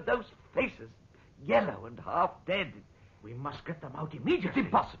 Terrifying. Those faces, yellow and half dead. We must get them out immediately. It's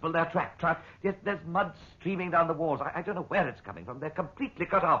impossible. They're trapped. Yes, there's mud streaming down the walls. I don't know where it's coming from. They're completely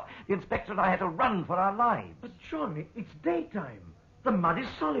cut off. The inspector and I had to run for our lives. But, John, it's daytime. The mud is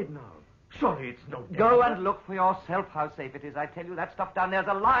solid now. Surely it's no danger. Go and look for yourself how safe it is. I tell you, that stuff down there's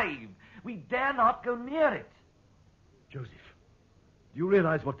alive. We dare not go near it. Joseph, do you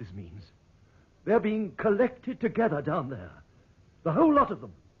realize what this means? They're being collected together down there. The whole lot of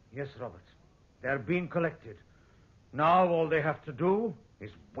them. Yes, Robert. They're being collected. Now all they have to do is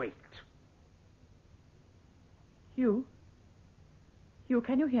wait. Hugh? Hugh,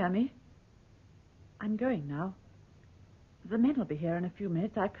 can you hear me? I'm going now. The men will be here in a few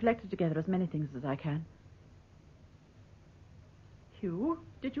minutes. I've collected together as many things as I can. Hugh,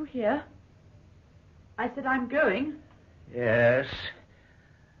 did you hear? I said I'm going. Yes,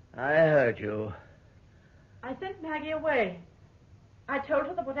 I heard you. I sent Maggie away. I told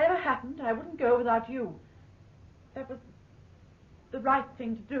her that whatever happened, I wouldn't go without you. That was the right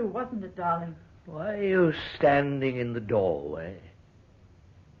thing to do, wasn't it, darling? Why are you standing in the doorway?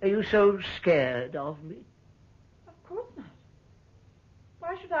 Are you so scared of me? Of course not.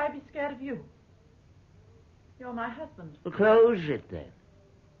 Why should I be scared of you? You're my husband. Well, close it then.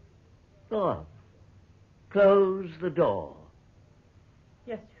 Go on. Close the door.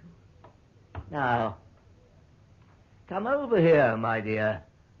 Yes, Hugh. Now, come over here, my dear.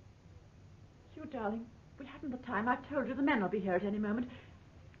 Hugh, darling, we haven't the time. I've told you the men will be here at any moment.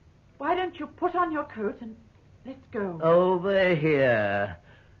 Why don't you put on your coat and let's go? Over here.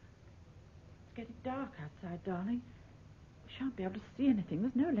 It's getting dark outside, darling. We shan't be able to see anything.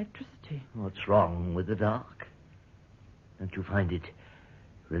 There's no electricity. What's wrong with the dark? Don't you find it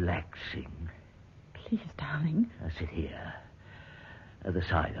relaxing? Please, darling. Now sit here, at the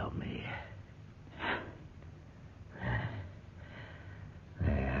side of me.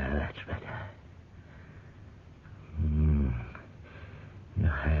 There, that's better. Your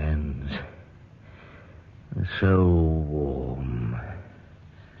hands are so warm.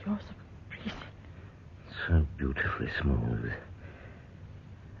 Yours are freezing. So beautifully smooth.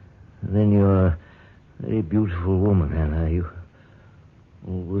 And then you're a very beautiful woman, Anna. You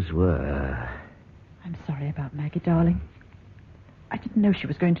always were. I'm sorry about Maggie, darling. I didn't know she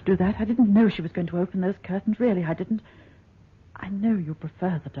was going to do that. I didn't know she was going to open those curtains. Really, I didn't. I know you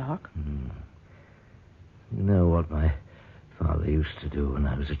prefer the dark. You know what my father used to do when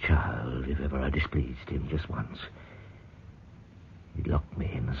I was a child, if ever I displeased him just once. He'd lock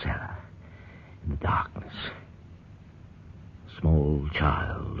me in the cellar, in the darkness. Small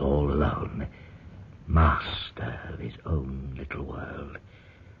child, all alone, master of his own little world.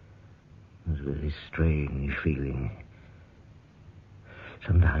 It was a very strange feeling.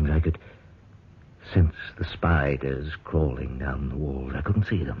 Sometimes I could sense the spiders crawling down the walls. I couldn't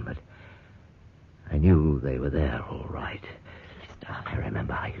see them, but I knew they were there all right. I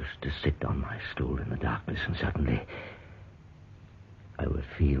remember I used to sit on my stool in the darkness, and suddenly I would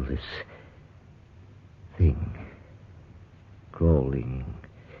feel this thing crawling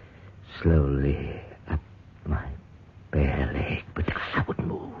slowly up my bare leg, but I wouldn't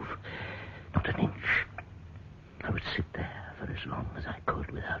move, not an inch. I would sit there for as long as I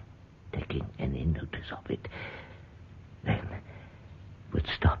could without taking any notice of it. Then it would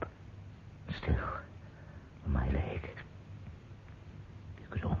stop still on my leg. You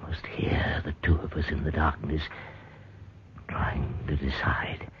could almost hear the two of us in the darkness trying to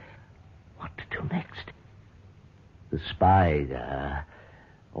decide what to do next. The spider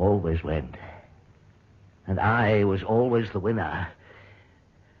always went, and I was always the winner.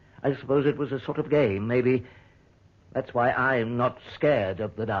 I suppose it was a sort of game. Maybe that's why I'm not scared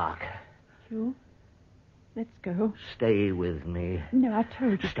of the dark. Hugh, let's go. Stay with me. No, I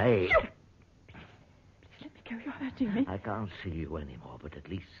told you. Stay. Please let me You're hurting me. I can't see you anymore, but at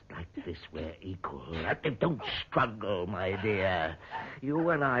least like this we're equal. Don't struggle, my dear. You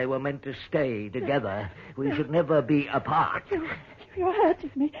and I were meant to stay together. We should never be apart. You're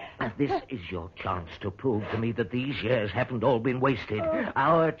hurting me. And this is your chance to prove to me that these years haven't all been wasted.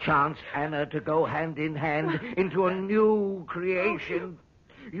 Our chance, Anna, to go hand in hand into a new creation.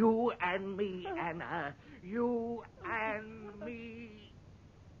 You and me, Anna. You and me.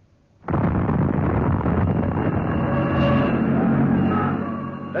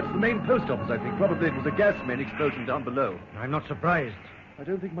 That's the main post office, I think. Probably it was a gas main explosion down below. I'm not surprised. I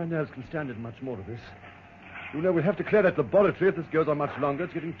don't think my nerves can stand it much more of this. You know, we'll have to clear that laboratory if this goes on much longer.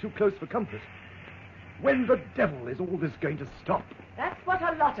 It's getting too close for comfort. When the devil is all this going to stop? That's what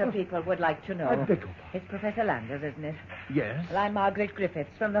a lot of people would like to know. I beg your pardon. It's Professor Landers, isn't it? Yes? Well, I'm Margaret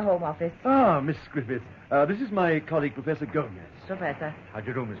Griffiths from the Home Office. Ah, Miss Griffiths. This is my colleague, Professor Gomez. Professor. How do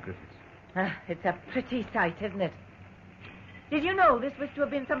you do, Miss Griffiths? It's a pretty sight, isn't it? Did you know this was to have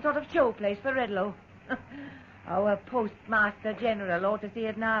been some sort of showplace for Redlow? Our Postmaster General ought to see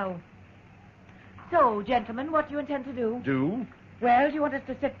it now. So, gentlemen, what do you intend to do? Do? Well, do you want us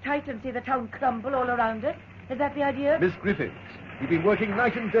to sit tight and see the town crumble all around us? Is that the idea? Miss Griffiths, we've been working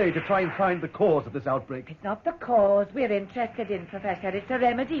night and day to try and find the cause of this outbreak. It's not the cause we're interested in, Professor. It's a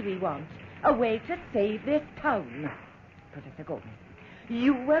remedy we want. A way to save this town. Professor Gomez,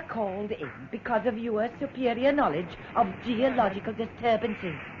 you were called in because of your superior knowledge of geological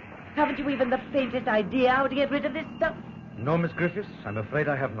disturbances. Haven't you even the faintest idea how to get rid of this stuff? No, Miss Griffiths, I'm afraid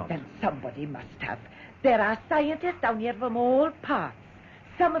I have not. Then somebody must have. There are scientists down here from all parts.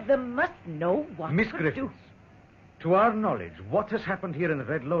 Some of them must know what Miss to Griffiths, do. to our knowledge, what has happened here in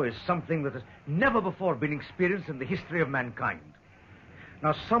Redlow is something that has never before been experienced in the history of mankind.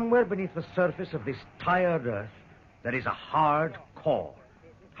 Now, somewhere beneath the surface of this tired earth, there is a hard core.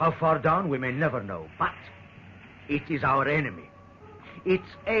 How far down, we may never know, but it is our enemy. Its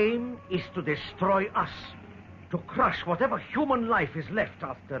aim is to destroy us, to crush whatever human life is left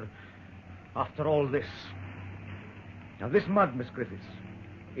after all this. Now, this mud, Miss Griffiths,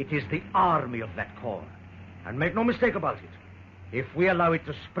 it is the army of that core. And make no mistake about it. If we allow it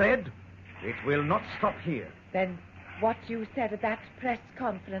to spread, it will not stop here. Then what you said at that press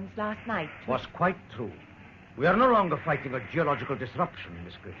conference last night Was quite true. We are no longer fighting a geological disruption,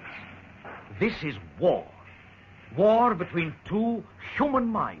 Miss Griffiths. This is war. War between two human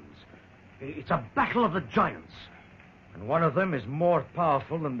minds. It's a battle of the giants. And one of them is more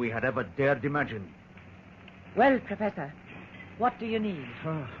powerful than we had ever dared imagine. Well, Professor, what do you need?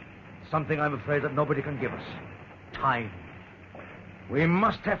 Something I'm afraid that nobody can give us. Time. We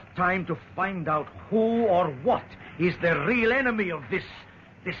must have time to find out who or what is the real enemy of this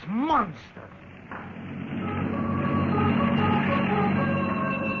monster.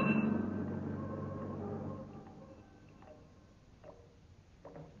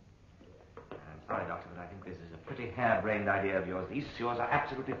 Sorry, Doctor, but I think this is a pretty harebrained idea of yours. These sewers are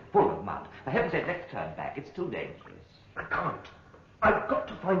absolutely full of mud. For heaven's sake, let's turn back. It's too dangerous. I can't. I've got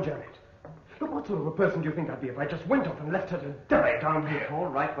to find Janet. Look, what sort of a person do you think I'd be if I just went off and left her to die down here? All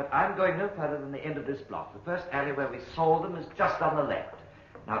right, but I'm going no further than the end of this block. The first alley where we saw them is just on the left.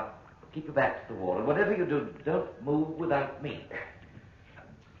 Now, keep your back to the wall, and whatever you do, don't move without me.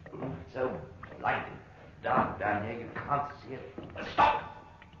 It's so blinding dark down here, you can't see it. Stop!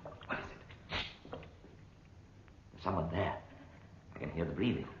 What is it? There's someone there. I can hear the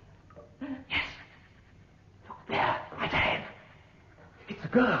breathing. Yes. Look there, right ahead. It's a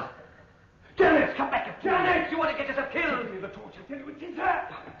girl. Janet, come back, you fool. Janet, you want to get yourself killed? Give me the torch. I tell you, it is her.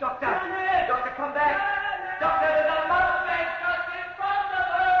 Doctor, Janet! Doctor, come back. Janet! Doctor, there's a suspect just in front of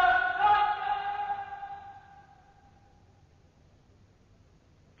us.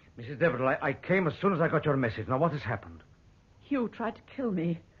 Mrs. Deverill, I came as soon as I got your message. Now, what has happened? Hugh tried to kill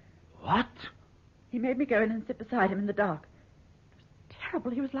me. What? He made me go in and sit beside him in the dark. It was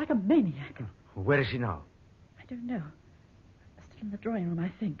terrible. He was like a maniac. Where is he now? I don't know. Still in the drawing room, I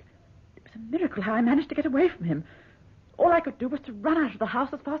think. It was a miracle how I managed to get away from him. All I could do was to run out of the house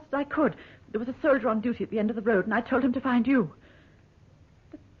as fast as I could. There was a soldier on duty at the end of the road, and I told him to find you.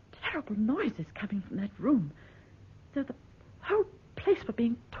 The terrible noises coming from that room. So the whole place were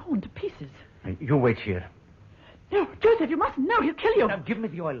being torn to pieces. You wait here. No, Joseph, you mustn't know. He'll kill you. Now, give me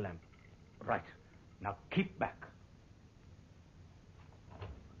the oil lamp. Right. Now, keep back.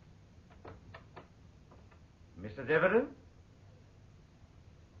 Mr. Deverill?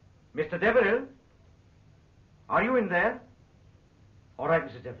 Mr. Deverill? Are you in there? All right,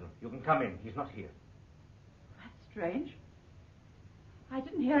 Mrs. Deverill. You can come in. He's not here. That's strange. I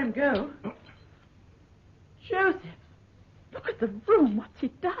didn't hear him go. Joseph, look at the room. What's he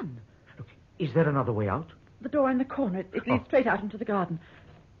done? Look, is there another way out? The door in the corner. It leads straight out into the garden.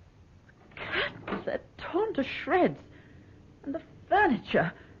 Curtains, they're torn to shreds. And the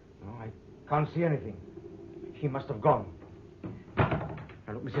furniture. No, I can't see anything. He must have gone.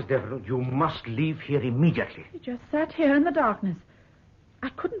 Now, look, Mrs. Deverill, you must leave here immediately. He just sat here in the darkness. I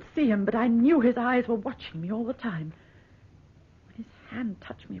couldn't see him, but I knew his eyes were watching me all the time. When his hand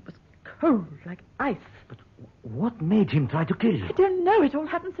touched me, it was cold, like ice. But what made him try to kill you? I don't know. It all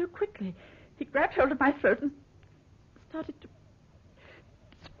happened so quickly. He grabbed hold of my throat and started to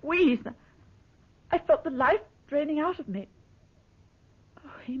squeeze. I felt the life draining out of me. Oh,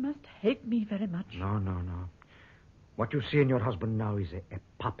 he must hate me very much. No. What you see in your husband now is a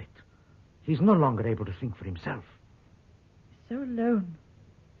puppet. He's no longer able to think for himself. He's so alone.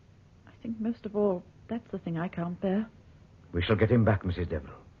 I think most of all, that's the thing I can't bear. We shall get him back, Mrs.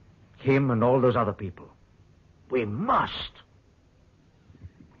 Deverill. Him and all those other people. We must.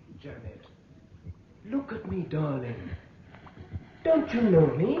 Janet, look at me, darling. Don't you know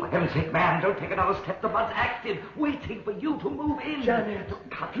me? For heaven's sake, man, don't take another step. The bud's active, waiting for you to move in. Janet,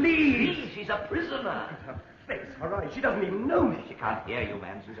 please. She's a prisoner. Her face, her eyes, she doesn't even know me. She can't hear you,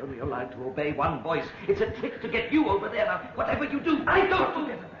 man. She's only allowed to obey one voice. It's a trick to get you over there. Now, whatever you do, I don't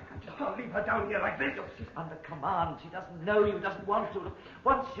move. I can't leave her down here like this. She's under command. She doesn't know you, doesn't want to.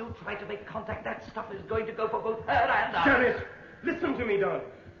 Once you try to make contact, that stuff is going to go for both her and us. Janet, listen to me, darling.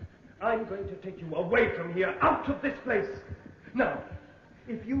 I'm going to take you away from here, out of this place. Now,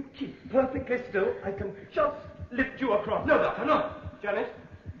 if you keep perfectly still, I can just lift you across. No, Doctor, no. Janet,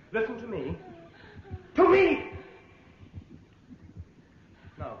 listen to me. To me!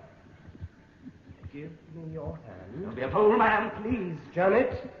 Now, give me your hand. Don't be a fool, man, please.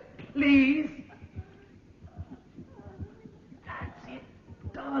 Janet, please. That's it,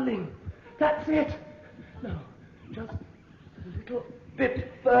 darling. That's it. Now, just a little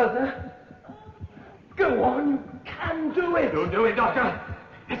bit further. Go on, you can do it. Don't do it, Doctor.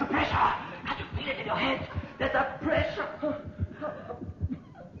 There's a pressure. Can't you feel it in your head? There's a pressure.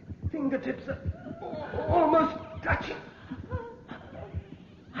 Fingertips are almost touching.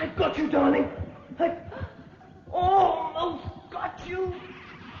 I've got you, darling. I've almost got you.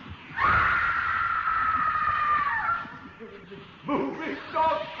 Moving,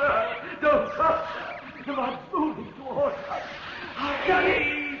 Doctor. Doctor. The man's moving towards us.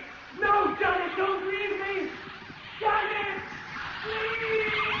 Janet! No, Janet, don't leave me! Janet!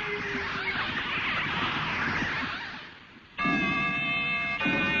 Please!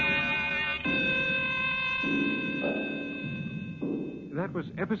 That was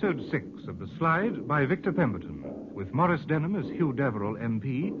episode 6 of The Slide by Victor Pemberton, with Maurice Denham as Hugh Deverill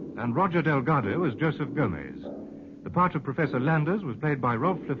MP and Roger Delgado as Josef Gomez. The part of Professor Landers was played by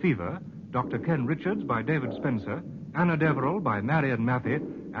Rolf Lefevre, Dr. Ken Richards by David Spenser, Anna Deverill by Marion Matthey,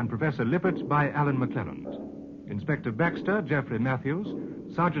 and Professor Lippert by Alan McClelland. Inspector Baxter, Geoffrey Matthews,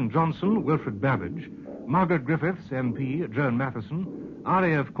 Sergeant Johnson, Wilfred Babbage, Margaret Griffiths, MP, Joan Matheson,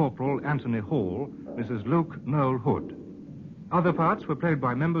 RAF Corporal Anthony Hall, Mrs. Luke Noel Hood. Other parts were played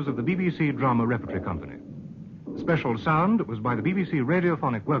by members of the BBC Drama Repertory Company. Special sound was by the BBC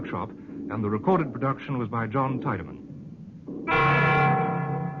Radiophonic Workshop, and the recorded production was by John Tydeman.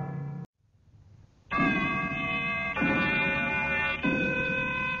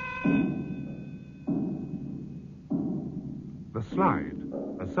 The Slide,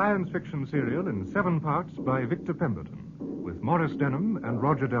 a science fiction serial in 7 parts by Victor Pemberton, with Maurice Denham and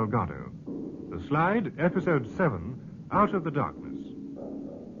Roger Delgado. The Slide, episode 7, Out of the Darkness.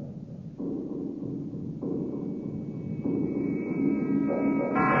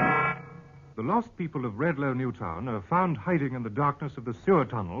 The lost people of Redlow Newtown are found hiding in the darkness of the sewer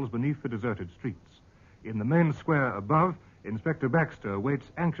tunnels beneath the deserted streets. In the main square above, Inspector Baxter waits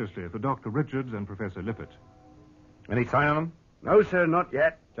anxiously for Dr. Richards and Professor Lippert. Any sign of them? No, sir, not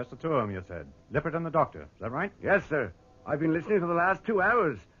yet. Just the 2 of them, you said. Lippert and the doctor. Is that right? Yes, sir. I've been listening for the last 2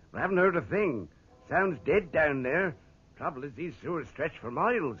 hours, but I haven't heard a thing. Sounds dead down there. Trouble is, these sewers stretch for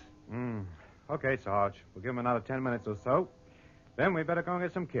miles. Okay, Sarge. We'll give them another 10 minutes or so. Then we better go and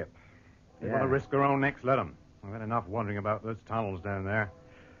get some kip. If they want to risk their own necks, let them. We've had enough wondering about those tunnels down there.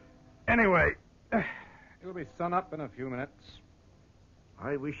 Anyway, it'll be sun up in a few minutes.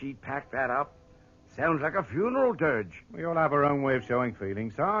 I wish he'd pack that up. Sounds like a funeral dirge. We all have our own way of showing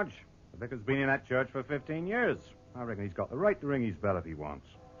feeling, Sarge. The vicar's been in that church for 15 years. I reckon he's got the right to ring his bell if he wants.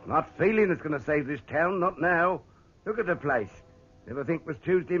 Not feeling it's going to save this town, not now. Look at the place. Never think it was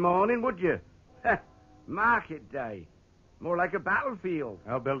Tuesday morning, would you? Market day. More like a battlefield.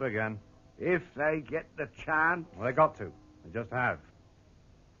 They'll build again. If they get the chance. Well, they got to. They just have.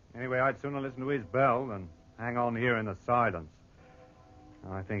 Anyway, I'd sooner listen to his bell than hang on here in the silence.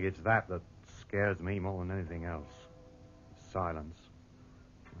 I think it's that scares me more than anything else. Silence.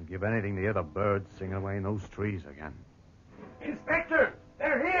 I'd give anything to hear the birds singing away in those trees again. Inspector!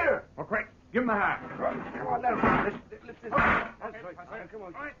 They're here! Oh, quick! Give him a hand. Come on, now. Let's that's right. Come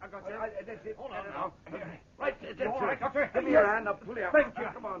on. All right, I got you. That's it. Hold on now. Right, that's all right, it. Doctor? Give me your hand. I'll pull you up. Thank you.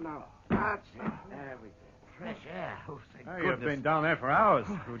 Come on now. That's it. There we fresh air. Oh, thank Hey, goodness. you've been down there for hours.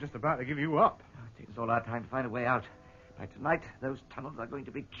 We were just about to give you up. It takes all our time to find a way out. By tonight, those tunnels are going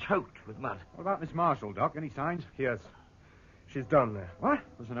to be choked with mud. What about Miss Marshall, Doc? Any signs? Yes. She's down there. What?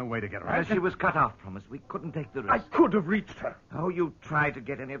 Was there no way to get around? She was cut off from us. We couldn't take the risk. I could have reached her. Oh, you try to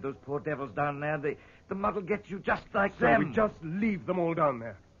get any of those poor devils down there. The mud will get you just like So them. we just leave them all down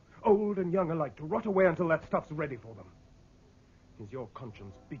there, old and young alike, to rot away until that stuff's ready for them. Is your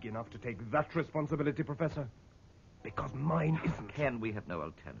conscience big enough to take that responsibility, Professor? Because mine isn't. Ken, we have no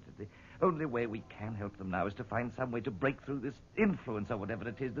alternative. The only way we can help them now is to find some way to break through this influence or whatever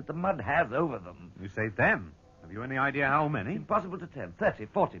it is that the mud has over them. You say them. Have you any idea how many? Impossible to tell. 30,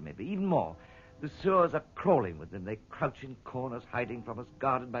 40 maybe, even more. The sewers are crawling with them. They crouch in corners, hiding from us,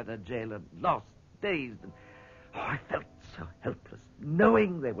 guarded by their jailer, lost, dazed. And, I felt so helpless,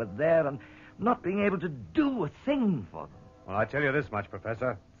 knowing they were there and not being able to do a thing for them. Well, I tell you this much,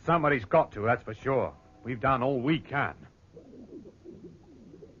 Professor. Somebody's got to, that's for sure. We've done all we can.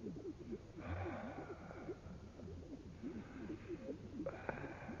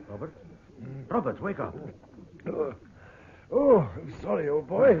 Robert? Robert, wake up. I'm sorry, old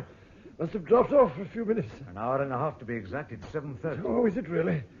boy. Must have dropped off for a few minutes. An hour and a half to be exact. It's 7:30. Oh, is it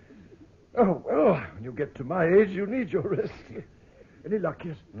really? Oh, well, when you get to my age, you need your rest. Any luck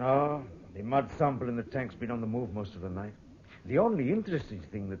yet? No, the mud sample in the tank's been on the move most of the night. The only interesting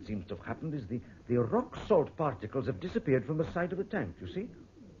thing that seems to have happened is the rock salt particles have disappeared from the side of the tank, you see?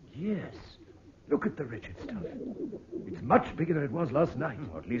 Yes. Look at the wretched stuff. It's much bigger than it was last night.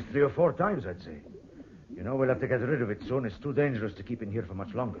 At least 3 or 4 times, I'd say. You know, we'll have to get rid of it soon. It's too dangerous to keep in here for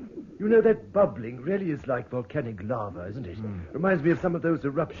much longer. You know, that bubbling really is like volcanic lava, isn't it? Reminds me of some of those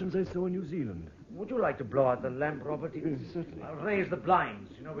eruptions I saw in New Zealand. Would you like to blow out the lamp, Robert? Certainly. I'll raise the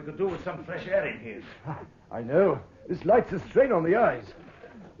blinds. You know, we could do with some fresh air in here. I know. This light's a strain on the eyes.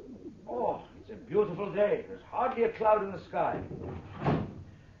 Oh, it's a beautiful day. There's hardly a cloud in the sky.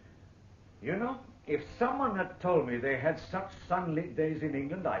 You know, if someone had told me they had such sunlit days in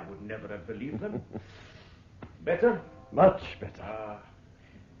England, I would never have believed them. Better? Much better.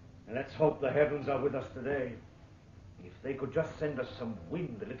 Let's hope the heavens are with us today. If they could just send us some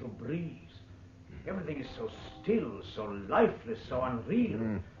wind, a little breeze. Everything is so still, so lifeless, so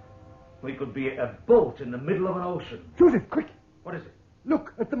unreal. We could be a boat in the middle of an ocean. Joseph, quick! What is it?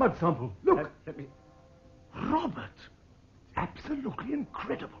 Look at the mud sample. Look! Let me... Robert! Absolutely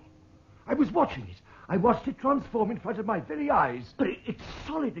incredible. I was watching it. I watched it transform in front of my very eyes. But it's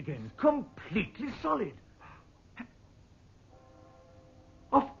solid again. Completely solid.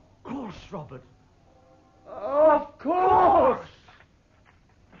 Of course, Robert. Of course!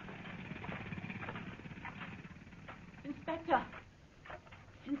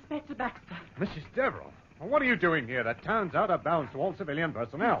 Inspector Baxter. Mrs. Deverill, what are you doing here? The town's out of bounds to all civilian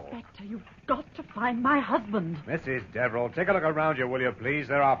personnel. Inspector, you've got to find my husband. Mrs. Deverill, take a look around you, will you, please?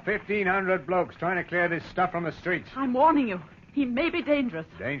 There are 1,500 blokes trying to clear this stuff from the streets. I'm warning you. He may be dangerous.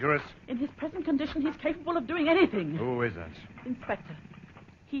 Dangerous? In his present condition, he's capable of doing anything. Who isn't? Inspector,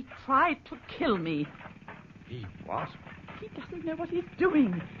 he tried to kill me. He what? He doesn't know what he's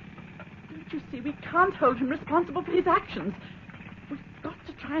doing. Don't you see, we can't hold him responsible for his actions. We've got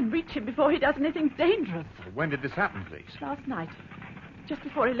to try and reach him before he does anything dangerous. When did this happen, please? Last night, just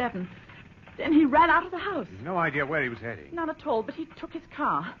before 11. Then he ran out of the house. You've no idea where he was heading. None at all, but he took his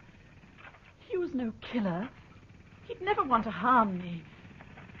car. He was no killer. He'd never want to harm me.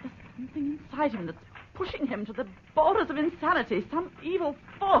 There's something inside him that's pushing him to the borders of insanity, some evil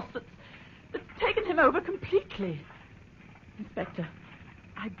force that's taken him over completely. Inspector,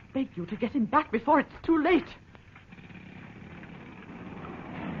 I beg you to get him back before it's too late.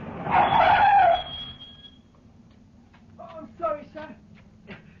 Oh, I'm sorry, sir.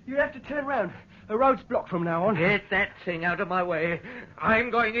 You have to turn round. The road's blocked from now on. Get that thing out of my way. I'm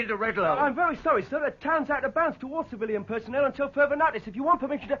going into Redlow. I'm very sorry, sir. The town's out of bounds to all civilian personnel until further notice. If you want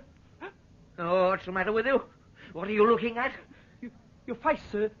permission to... Oh, what's the matter with you? What are you looking at? Your face,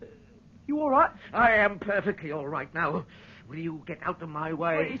 sir. You all right? I am perfectly all right now. Will you get out of my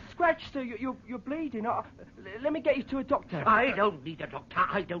way? Well, it's scratched, sir. You're bleeding. Let me get you to a doctor. I don't need a doctor.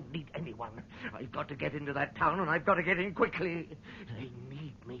 I don't need anyone. I've got to get into that town, and I've got to get in quickly. They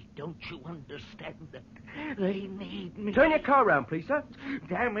need me. Don't you understand that? They need me. Turn your car round, please, sir.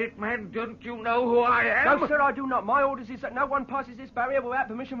 Damn it, man, don't you know who I am? No, sir, I do not. My orders is that no one passes this barrier without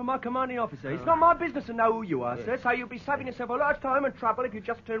permission from my commanding officer. It's not my business to know who you are, sir, so you'll be saving yourself a lot of time and trouble if you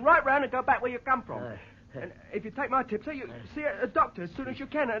just turn right round and go back where you come from. And if you take my tip, sir, you see a doctor as soon as you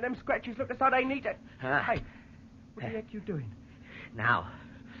can, and them scratches look as though they need it. Hey, what the heck you doing? Now,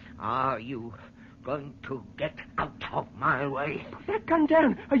 are you going to get out of my way? Put that gun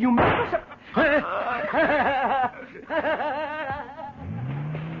down. Are you mad?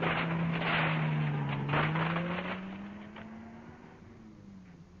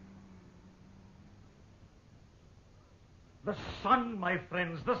 The sun, my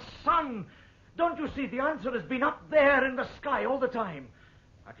friends, the sun! Don't you see, the answer has been up there in the sky all the time.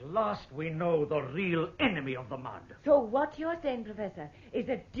 At last we know the real enemy of the mud. So what you're saying, Professor, is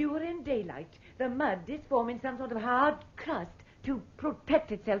that during daylight, the mud is forming some sort of hard crust to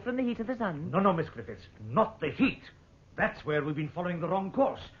protect itself from the heat of the sun? No, Miss Griffiths, not the heat. That's where we've been following the wrong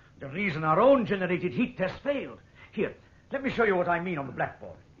course. The reason our own generated heat test failed. Here, let me show you what I mean on the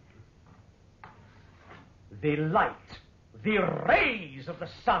blackboard. The light, the rays of the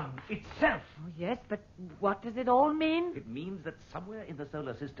sun itself. Oh, yes, but what does it all mean? It means that somewhere in the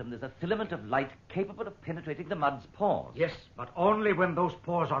solar system there's a filament of light capable of penetrating the mud's pores. Yes, but only when those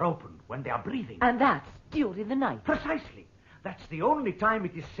pores are open, when they are breathing. And that's during the night. Precisely. That's the only time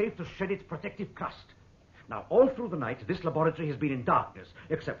it is safe to shed its protective crust. Now, all through the night, this laboratory has been in darkness,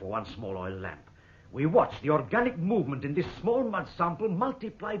 except for one small oil lamp. We watched the organic movement in this small mud sample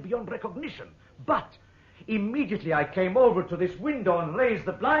multiply beyond recognition. But immediately I came over to this window and raised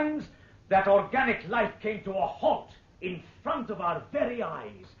the blinds, that organic life came to a halt in front of our very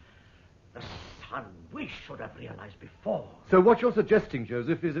eyes. The sun, we should have realized before. So what you're suggesting,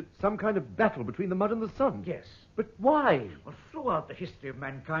 Joseph, is some kind of battle between the mud and the sun? Yes. But why? Well, throughout the history of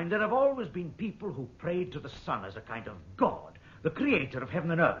mankind, there have always been people who prayed to the sun as a kind of god, the creator of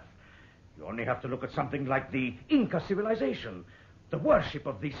heaven and earth. You only have to look at something like the Inca civilization, the worship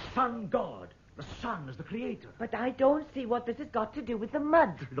of the sun god, the sun as the creator. But I don't see what this has got to do with the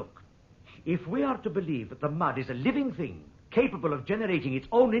mud. Look, if we are to believe that the mud is a living thing, capable of generating its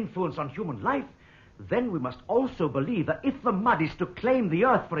own influence on human life, then we must also believe that if the mud is to claim the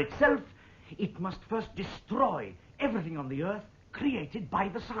earth for itself, it must first destroy everything on the earth created by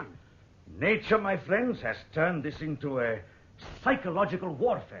the sun. Nature, my friends, has turned this into a psychological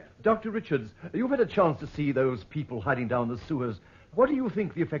warfare. Dr. Richards, you've had a chance to see those people hiding down the sewers. What do you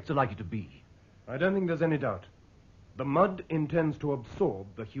think the effects are likely to be? I don't think there's any doubt. The mud intends to absorb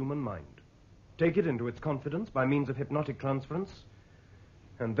the human mind, take it into its confidence by means of hypnotic transference,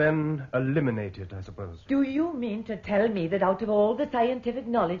 and then eliminate it, I suppose. Do you mean to tell me that out of all the scientific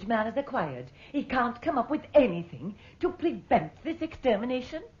knowledge man has acquired, he can't come up with anything to prevent this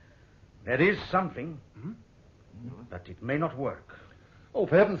extermination? There is something, but it may not work. Oh,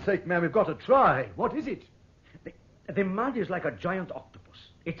 for heaven's sake, man, we've got to try. What is it? The mud is like a giant octopus.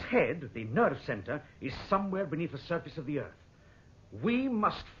 Its head, the nerve center, is somewhere beneath the surface of the earth. We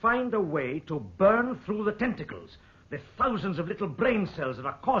must find a way to burn through the tentacles, the thousands of little brain cells that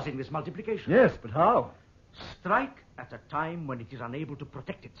are causing this multiplication. Yes, but how? Strike at a time when it is unable to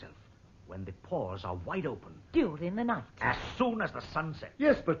protect itself, when the pores are wide open. During the night. As soon as the sun sets.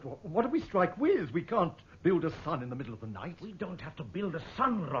 Yes, but what do we strike with? We can't build a sun in the middle of the night. We don't have to build a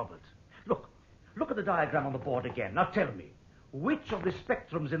sun, Robert. Look at the diagram on the board again. Now tell me, which of the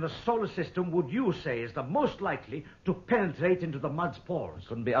spectrums in the solar system would you say is the most likely to penetrate into the mud's pores?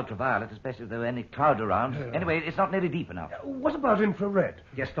 Couldn't be ultraviolet, especially if there were any cloud around. Anyway, it's not nearly deep enough. What about infrared?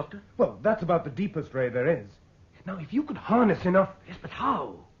 Yes, Doctor? Well, that's about the deepest ray there is. Now, if you could harness enough... Yes, but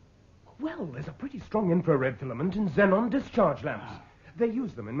how? Well, there's a pretty strong infrared filament in xenon discharge lamps. They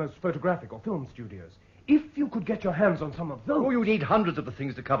use them in most photographic or film studios. If you could get your hands on some of those... Oh, you need hundreds of the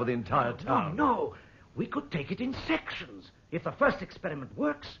things to cover the entire town. No. We could take it in sections. If the first experiment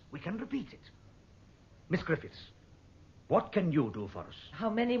works, we can repeat it. Miss Griffiths, what can you do for us? How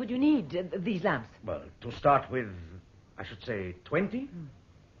many would you need, these lamps? Well, to start with, I should say 20.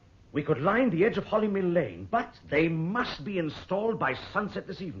 We could line the edge of Holly Mill Lane, but they must be installed by sunset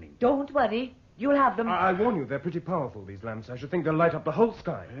this evening. Don't worry. You'll have them. I warn you, they're pretty powerful, these lamps. I should think they'll light up the whole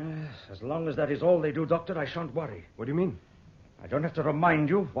sky. Yes, as long as that is all they do, Doctor, I shan't worry. What do you mean? I don't have to remind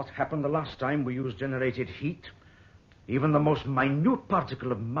you what happened the last time we used generated heat. Even the most minute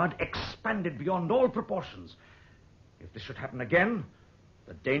particle of mud expanded beyond all proportions. If this should happen again,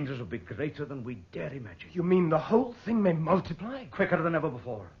 the dangers would be greater than we dare imagine. You mean the whole thing may multiply? Quicker than ever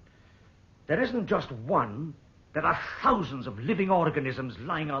before. There isn't just one. There are thousands of living organisms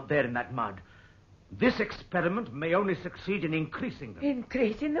lying out there in that mud. This experiment may only succeed in increasing them.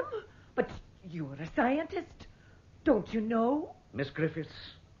 Increasing them? But you're a scientist. Don't you know? Miss Griffiths,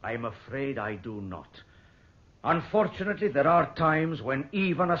 I am afraid I do not. Unfortunately, there are times when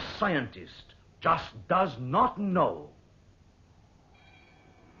even a scientist just does not know.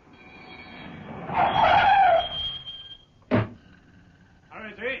 How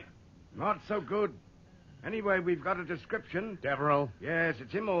is he? Not so good. Anyway, we've got a description. Deverill? Yes,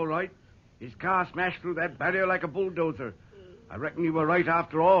 it's him all right. His car smashed through that barrier like a bulldozer. I reckon you were right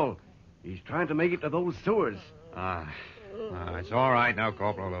after all. He's trying to make it to those sewers. It's all right now,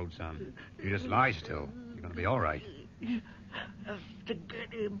 Corporal, old son. You just lie still. You're going to be all right. Have to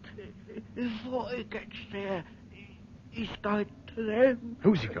get him before he gets there. He's going to them.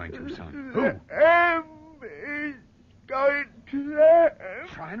 Who's he going to, son? Who? He's going to them.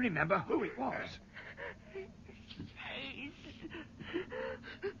 Try and remember who it was.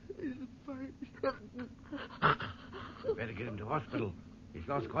 Better get him to hospital. He's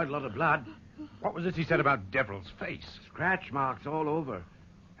lost quite a lot of blood. What was it he said about Deverill's face? Scratch marks all over.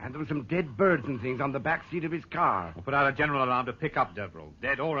 And there were some dead birds and things on the back seat of his car. We'll put out a general alarm to pick up Deverill,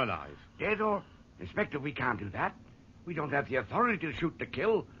 dead or alive. Dead or... Inspector, we can't do that. We don't have the authority to shoot to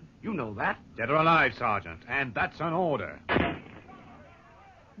kill. You know that. Dead or alive, Sergeant, and that's an order.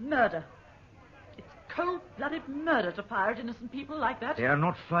 Murder. It's cold-blooded murder to fire at innocent people like that. They are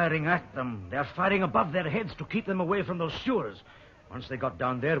not firing at them. They are firing above their heads to keep them away from those sewers. Once they got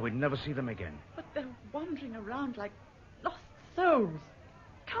down there, we'd never see them again. But they're wandering around like lost souls.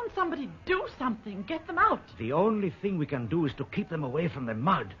 Can't somebody do something? Get them out. The only thing we can do is to keep them away from the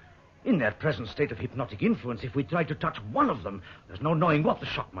mud. In their present state of hypnotic influence, if we try to touch one of them, there's no knowing what the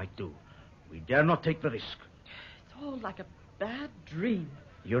shock might do. We dare not take the risk. It's all like a bad dream.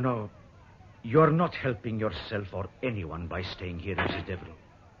 You know, you're not helping yourself or anyone by staying here, Mrs. Deverill.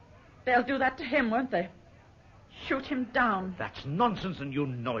 They'll do that to him, won't they? Shoot him down. That's nonsense, and you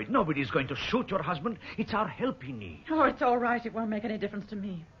know it. Nobody's going to shoot your husband. It's our help he needs. Oh, it's all right. It won't make any difference to me.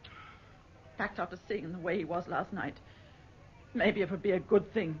 In fact, after seeing him the way he was last night, maybe it would be a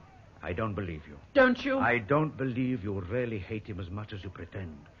good thing. I don't believe you. Don't you? I don't believe you really hate him as much as you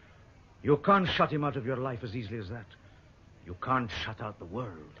pretend. You can't shut him out of your life as easily as that. You can't shut out the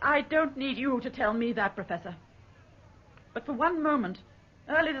world. I don't need you to tell me that, Professor. But for one moment,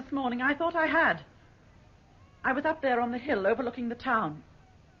 early this morning, I thought I had. I was up there on the hill overlooking the town.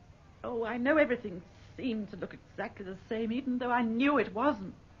 Oh, I know everything seemed to look exactly the same, even though I knew it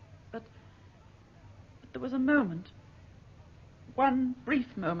wasn't. But there was a moment, one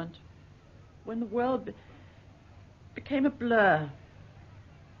brief moment, when the world became a blur.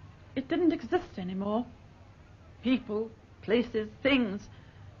 It didn't exist anymore. People, places, things.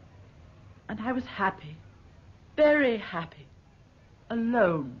 And I was happy, very happy,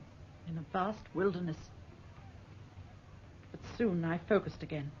 alone in a vast wilderness. But soon I focused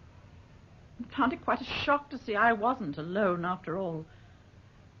again. I found it quite a shock to see I wasn't alone after all.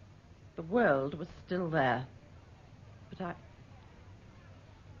 The world was still there. But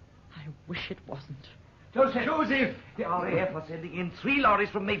I wish it wasn't. Joseph! The RAF are sending in 3 lorries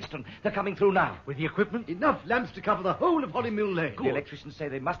from Maidstone. They're coming through now. With the equipment? Enough lamps to cover the whole of Hollymill Lane. The electricians say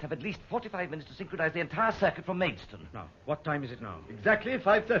they must have at least 45 minutes to synchronize the entire circuit from Maidstone. Now, what time is it now? Exactly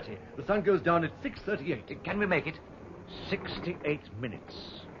 5:30. The sun goes down at 6:38. Can we make it? 68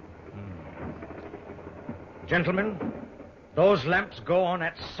 minutes. Gentlemen, those lamps go on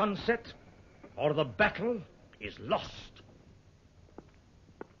at sunset, or the battle is lost.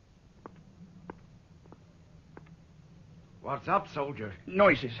 What's up, soldier?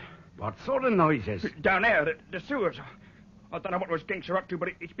 Noises. What sort of noises? Down there, the sewers. I don't know what those ginks are up to, but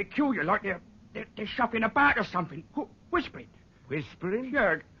it's peculiar, like they're shuffling about or something. Whispering. Whispering?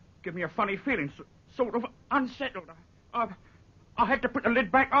 Yeah, give me a funny feeling, sort of unsettled. I had to put the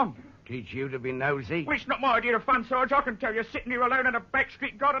lid back on. Teach you to be nosy? Well, it's not my idea of fun, Sarge. I can tell you, sitting here alone in a back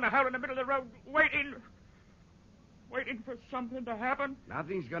street, God in a hole in the middle of the road, waiting for something to happen.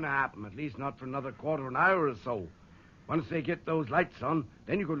 Nothing's going to happen, at least not for another quarter of an hour or so. Once they get those lights on,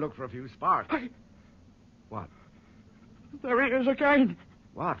 then you could look for a few sparks. What? There he is again.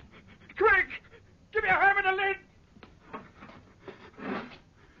 What? Quick! Give me a hand with the lid!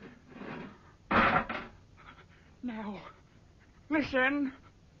 Now, listen.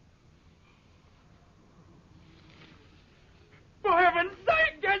 For heaven's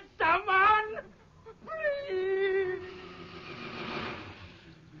sake, get someone! Please!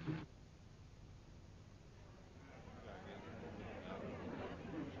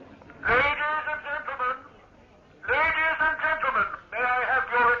 Ladies and gentlemen, may I have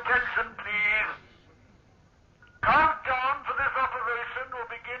your attention, please? Countdown for this operation will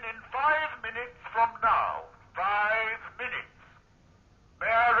begin in 5 minutes from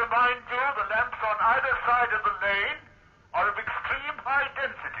side of the lane are of extreme high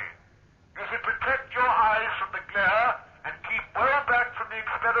density. You should protect your eyes from the glare and keep well back from the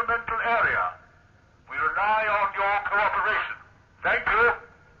experimental area. We rely on your cooperation. Thank you.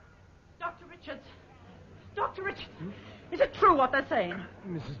 Dr. Richards. Dr. Richards. Is it true what they're saying?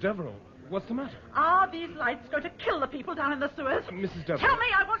 Mrs. Deverill, what's the matter? Are these lights going to kill the people down in the sewers? Mrs. Deverill. Tell me,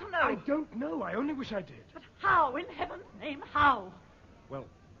 I want to know. I don't know. I only wish I did. But how, in heaven's name, how? Well,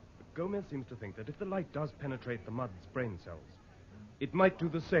 Gomez seems to think that if the light does penetrate the mud's brain cells, it might do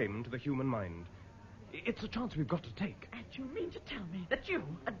the same to the human mind. It's a chance we've got to take. And you mean to tell me that you,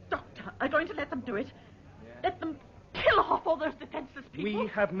 a doctor, are going to let them do it? Let them kill off all those defenseless people? We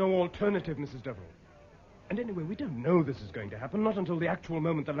have no alternative, Mrs. Deverill. And anyway, we don't know this is going to happen, not until the actual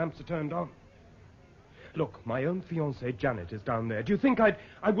moment the lamps are turned on. Look, my own fiancée, Janet, is down there. Do you think I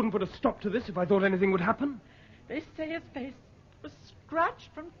wouldn't put a stop to this if I thought anything would happen? They say his face was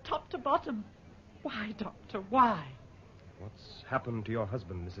scratched from top to bottom. Why, Doctor, why? What's happened to your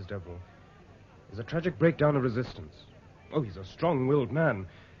husband, Mrs. Deverill, is a tragic breakdown of resistance. Oh, he's a strong-willed man.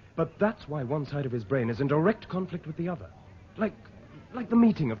 But that's why one side of his brain is in direct conflict with the other. Like the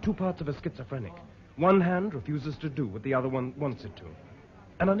meeting of two parts of a schizophrenic. One hand refuses to do what the other one wants it to.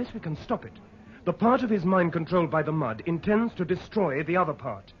 And unless we can stop it, the part of his mind controlled by the mud intends to destroy the other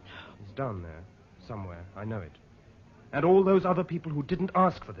part. He's down there, somewhere, I know it. And all those other people who didn't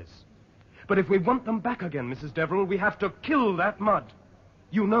ask for this. But if we want them back again, Mrs. Deverill, we have to kill that mud.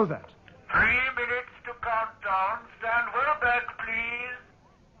 You know that. 3 minutes to count down. Stand well back, please.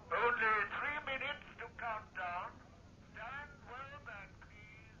 Only 3 minutes to count down. Stand well back,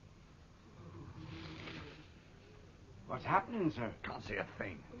 please. What's happening, sir? Can't see a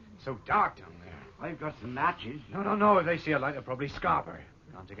thing. So dark down there. I've got some matches. No. If they see a light, they'll probably scarper.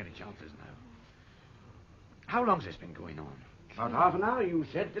 Can't take any chances now. How long's this been going on? About half an hour, you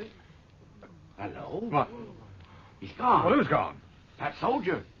said. Hello? What? He's gone. Well, who's gone? That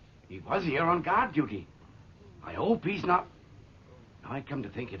soldier. He was here on guard duty. I hope he's not... Now, I come to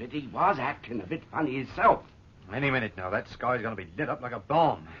think of it, he was acting a bit funny himself. Any minute now, that sky's going to be lit up like a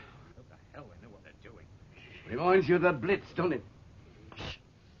bomb. What the hell they know what they're doing? Reminds you of the Blitz, doesn't it? Shh.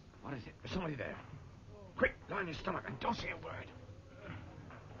 What is it? There's somebody there. Quick, line your stomach and don't say a word.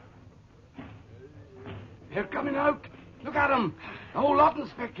 They're coming out. Look at them. The whole lot,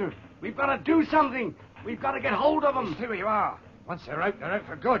 Inspector. We've got to do something. We've got to get hold of them. Stay where you are. Once they're out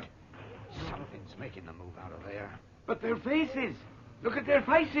for good. Something's making them move out of there. But their faces. Look at their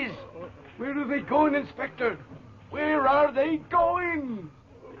faces. Where are they going, Inspector? Where are they going?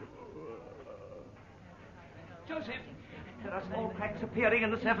 Joseph, there are small cracks appearing in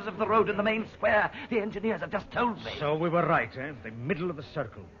the surface of the road in the main square. The engineers have just told me. So we were right, eh? The middle of the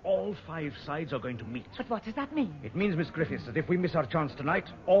circle. All 5 sides are going to meet. But what does that mean? It means, Miss Griffiths, that if we miss our chance tonight,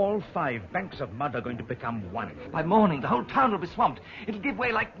 all 5 banks of mud are going to become one. By morning, the whole town will be swamped. It'll give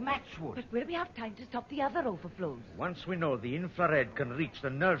way like matchwood. But will we have time to stop the other overflows? Once we know the infrared can reach the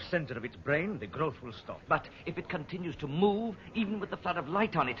nerve center of its brain, the growth will stop. But if it continues to move, even with the flood of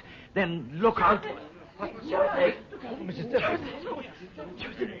light on it, then look out. Joseph! Mrs. Deverill.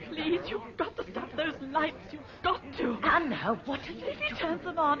 Joseph, please, you've got to stop those lights. You've got to. And now, what are you If he turns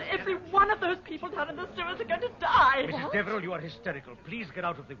them on, every one of those people down in the sewers are going to die. Mrs. Deverill, you are hysterical. Please get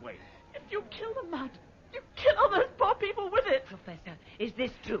out of the way. If you kill the mud, you kill all those poor people with it. Professor, is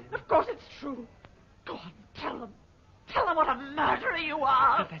this true? Of course it's true. Go on, tell them. Tell them what a murderer you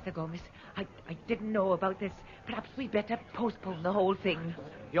are. Professor Gomez, I didn't know about this. Perhaps we'd better postpone the whole thing.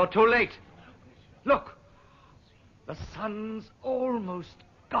 You're too late. Look, the sun's almost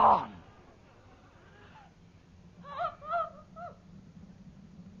gone.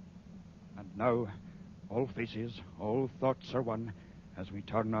 And now, all faces, all thoughts are one, as we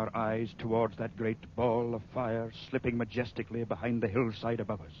turn our eyes towards that great ball of fire slipping majestically behind the hillside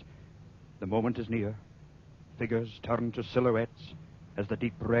above us. The moment is near. Figures turn to silhouettes as the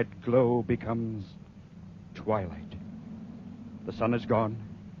deep red glow becomes twilight. The sun is gone,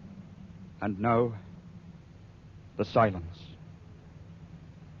 and now, the silence.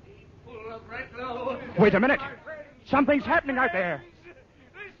 Wait a minute. Something's happening out there.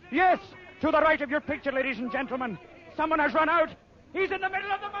 Yes, to the right of your picture, ladies and gentlemen. Someone has run out. He's in the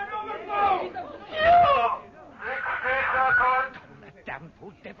middle of the mud overflow. That damn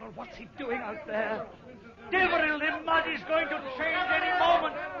fool devil, what's he doing out there? Deverill, the mud is going to change any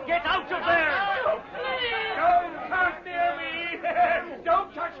moment. Get out of there. Don't come near me.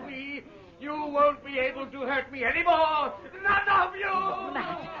 Don't touch me. You won't be able to hurt me anymore. None of you.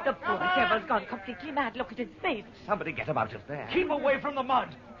 Mad. The poor devil's gone completely mad. Look at his face. Somebody get him out of there. Keep away from the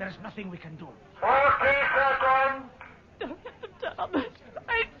mud. There's nothing we can do. 40 seconds. Don't let them turn on those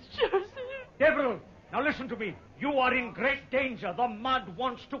lights, Joseph. Deverill, Now listen to me. You are in great danger. The mud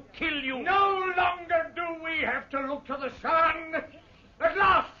wants to kill you. No longer do we have to look to the sun. At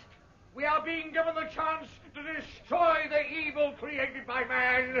last, we are being given the chance to destroy the evil created by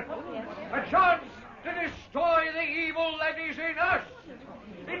man. A chance to destroy the evil that is in us,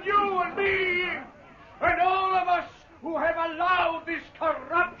 in you and me, and all of us who have allowed this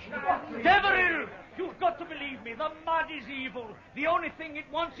corruption. Deverill! You've got to believe me. The mud is evil. The only thing it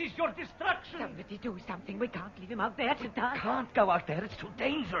wants is your destruction. Somebody do something. We can't leave him out there to die. Can't go out there. It's too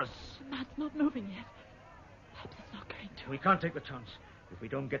dangerous. The mud's not moving yet. Perhaps it's not going to. We can't take the chance. If we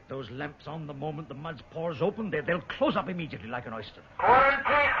don't get those lamps on the moment the mud's pores open, they'll close up immediately like an oyster. 20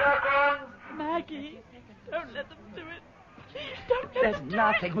 seconds. Maggie, don't let them do it. Please don't let There's them do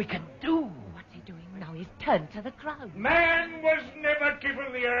nothing we can do. What's he doing now? He's turned to the crowd. Man was never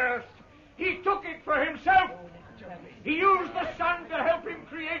given the earth. He took it for himself. He used the sun to help him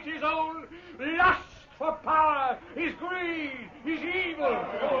create his own lust for power, his greed, his evil.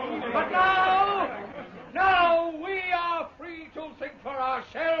 But now we are free to think for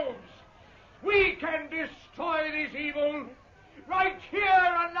ourselves. We can destroy this evil right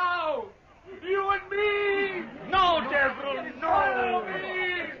here and now. You and me. No, Deverill, no. Follow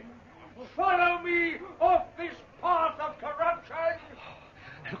me. Follow me off this path of corruption.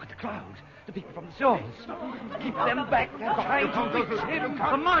 Look at the crowd. The people from the shores. Keep them back. They're trying to reach him.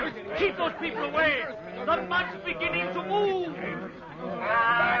 The mud. Keep those people away. The mud's beginning to move.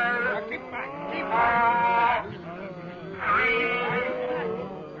 Keep back. Keep back. 3, 2,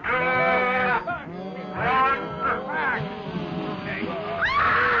 1, back.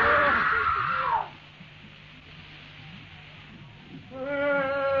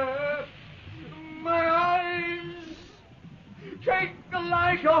 My eyes! Take the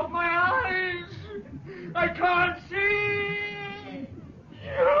light off my eyes! I can't see!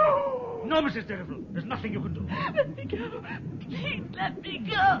 No, Mrs. Deverill. There's nothing you can do. Let me go. Please let me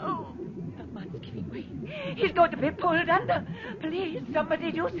go. The mud's giving way. He's going to be pulled under. Please,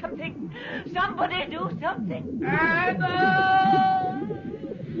 somebody do something. Somebody do something.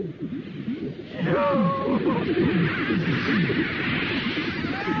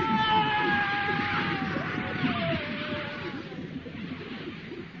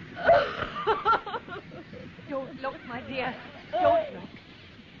 Don't look, my dear. Don't look.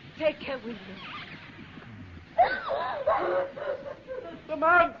 Take care with you. The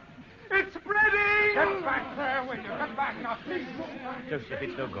mud! It's spreading! Get back there, will you? Get back now, please. Joseph,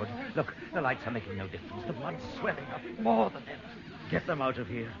 it's no good. Look, the lights are making no difference. The mud's swelling up more than ever. Get them out of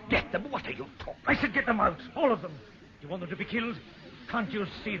here. Get them? What are you talking? I said get them out. All of them. You want them to be killed? Can't you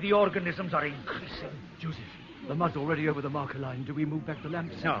see the organisms are increasing? Joseph, the mud's already over the marker line. Do we move back the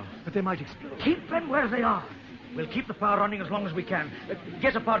lamps? No. But they might explode. Keep them where they are. We'll keep the power running as long as we can.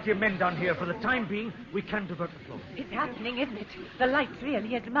 Get a party of men down here. For the time being, we can divert the flow. It's happening, isn't it? The light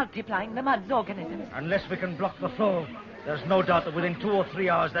really is multiplying the mud's organisms. Unless we can block the flow, there's no doubt that within 2 or 3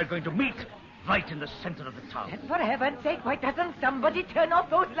 hours they're going to meet right in the center of the town. And for heaven's sake, why doesn't somebody turn off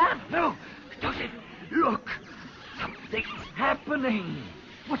those lamps? No! Joseph, look! Something's happening.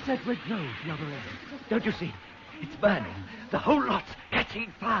 What's that red glow at the other end? Don't you see? It's burning. The whole lot's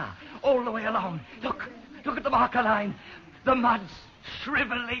catching fire all the way along. Look at the marker line. The mud's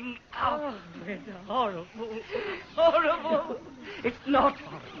shriveling out. Oh, it's horrible. Horrible. It's not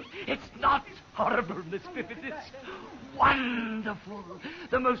horrible. It's not horrible, Miss Griffith. It's wonderful.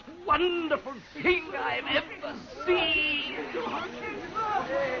 The most wonderful thing I've ever seen.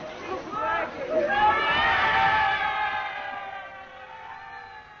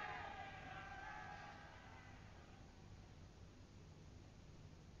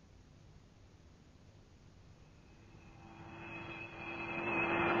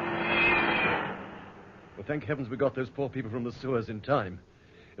 Well, thank heavens we got those poor people from the sewers in time.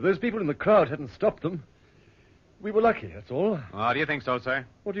 If those people in the crowd hadn't stopped them, we were lucky, that's all. Oh, do you think so, sir?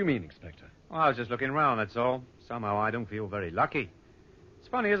 What do you mean, Inspector? Well, I was just looking round, that's all. Somehow I don't feel very lucky. It's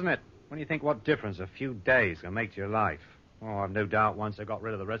funny, isn't it? When you think what difference a few days can make to your life. Oh, I've no doubt once they got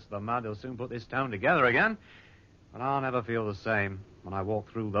rid of the rest of the mud, they'll soon put this town together again. But I'll never feel the same when I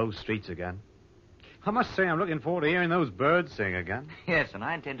walk through those streets again. I must say I'm looking forward to hearing those birds sing again. Yes, and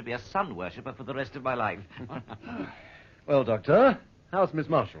I intend to be a sun worshipper for the rest of my life. Well, Doctor, how's Miss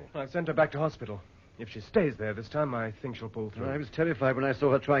Marshall? I've sent her back to hospital. If she stays there this time, I think she'll pull through. I was terrified when I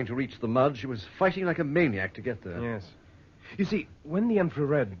saw her trying to reach the mud. She was fighting like a maniac to get there. Yes. You see, when the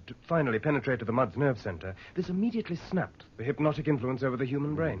infrared finally penetrated the mud's nerve center, this immediately snapped the hypnotic influence over the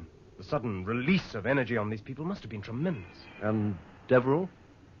human brain. The sudden release of energy on these people must have been tremendous. And Deverill?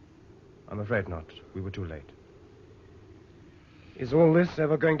 I'm afraid not. We were too late. Is all this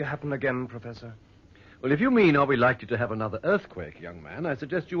ever going to happen again, Professor? Well, if you mean are we likely to have another earthquake, young man, I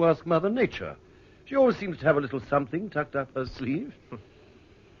suggest you ask Mother Nature. She always seems to have a little something tucked up her sleeve.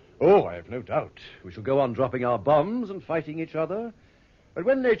 Oh, I have no doubt. We shall go on dropping our bombs and fighting each other. But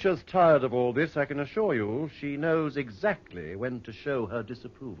when Nature's tired of all this, I can assure you she knows exactly when to show her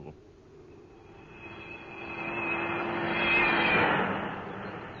disapproval.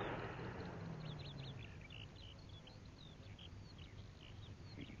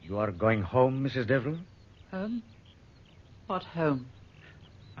 You are going home, Mrs. Deverill? Home? What home?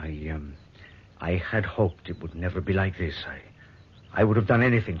 I had hoped it would never be like this. I would have done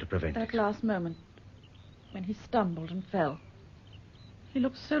anything to prevent That it. last moment, when he stumbled and fell. He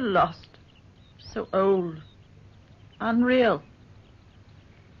looked so lost, so old, unreal.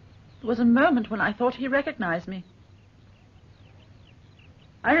 There was a moment when I thought he recognized me.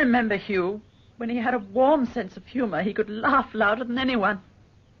 I remember Hugh, when he had a warm sense of humor, he could laugh louder than anyone.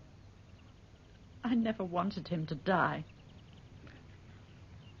 I never wanted him to die.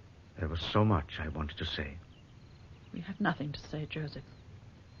 There was so much I wanted to say. We have nothing to say, Joseph.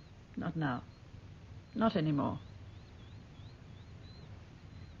 Not now. Not anymore.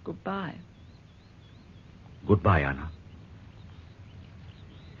 Goodbye. Goodbye, Anna.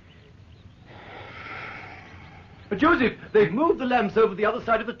 Joseph, they've moved the lamps over the other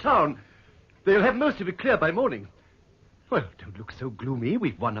side of the town. They'll have most of it clear by morning. Well, don't look so gloomy.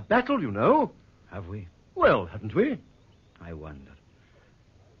 We've won a battle, you know. Have we? Well, haven't we? I wonder.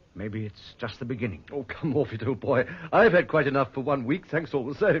 Maybe it's just the beginning. Oh, come off it, old boy. I've had quite enough for 1 week, thanks all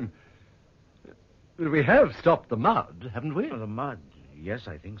the same. We have stopped the mud, haven't we? Oh, the mud. Yes,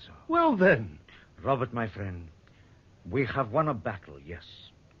 I think so. Well, then. Robert, my friend, we have won a battle, yes.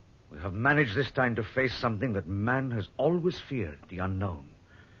 We have managed this time to face something that man has always feared, the unknown.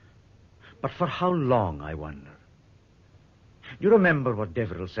 But for how long, I wonder? You remember what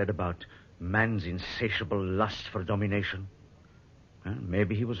Deverill said about man's insatiable lust for domination? Well,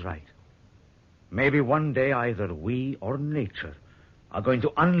 maybe he was right. Maybe one day either we or nature are going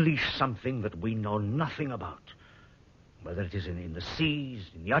to unleash something that we know nothing about. Whether it is in the seas,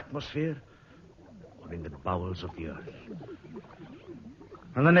 in the atmosphere, or in the bowels of the earth.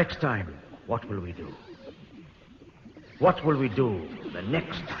 And the next time, what will we do? What will we do the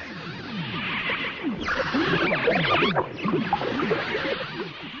next time?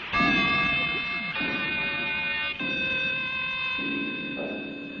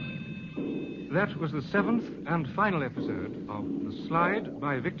 That was the seventh and final episode of The Slide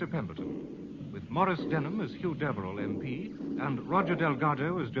by Victor Pemberton, with Maurice Denham as Hugh Deverill MP and Roger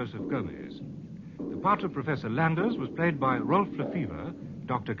Delgado as Joseph Gomez. The part of Professor Landers was played by Rolf Lefevre,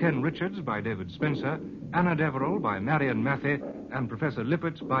 Dr. Ken Richards by David Spenser, Anna Deverill by Marion Mathey, and Professor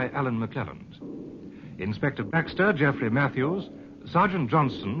Lippert by Alan McClelland. Inspector Baxter, Geoffrey Matthews, Sergeant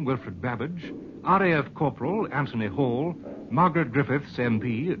Johnson, Wilfred Babbage, RAF Corporal, Anthony Hall, Margaret Griffiths,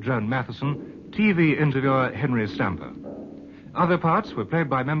 MP, Joan Matheson, TV interviewer Henry Stamper. Other parts were played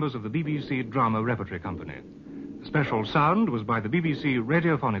by members of the BBC Drama Repertory Company. Special sound was by the BBC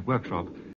Radiophonic Workshop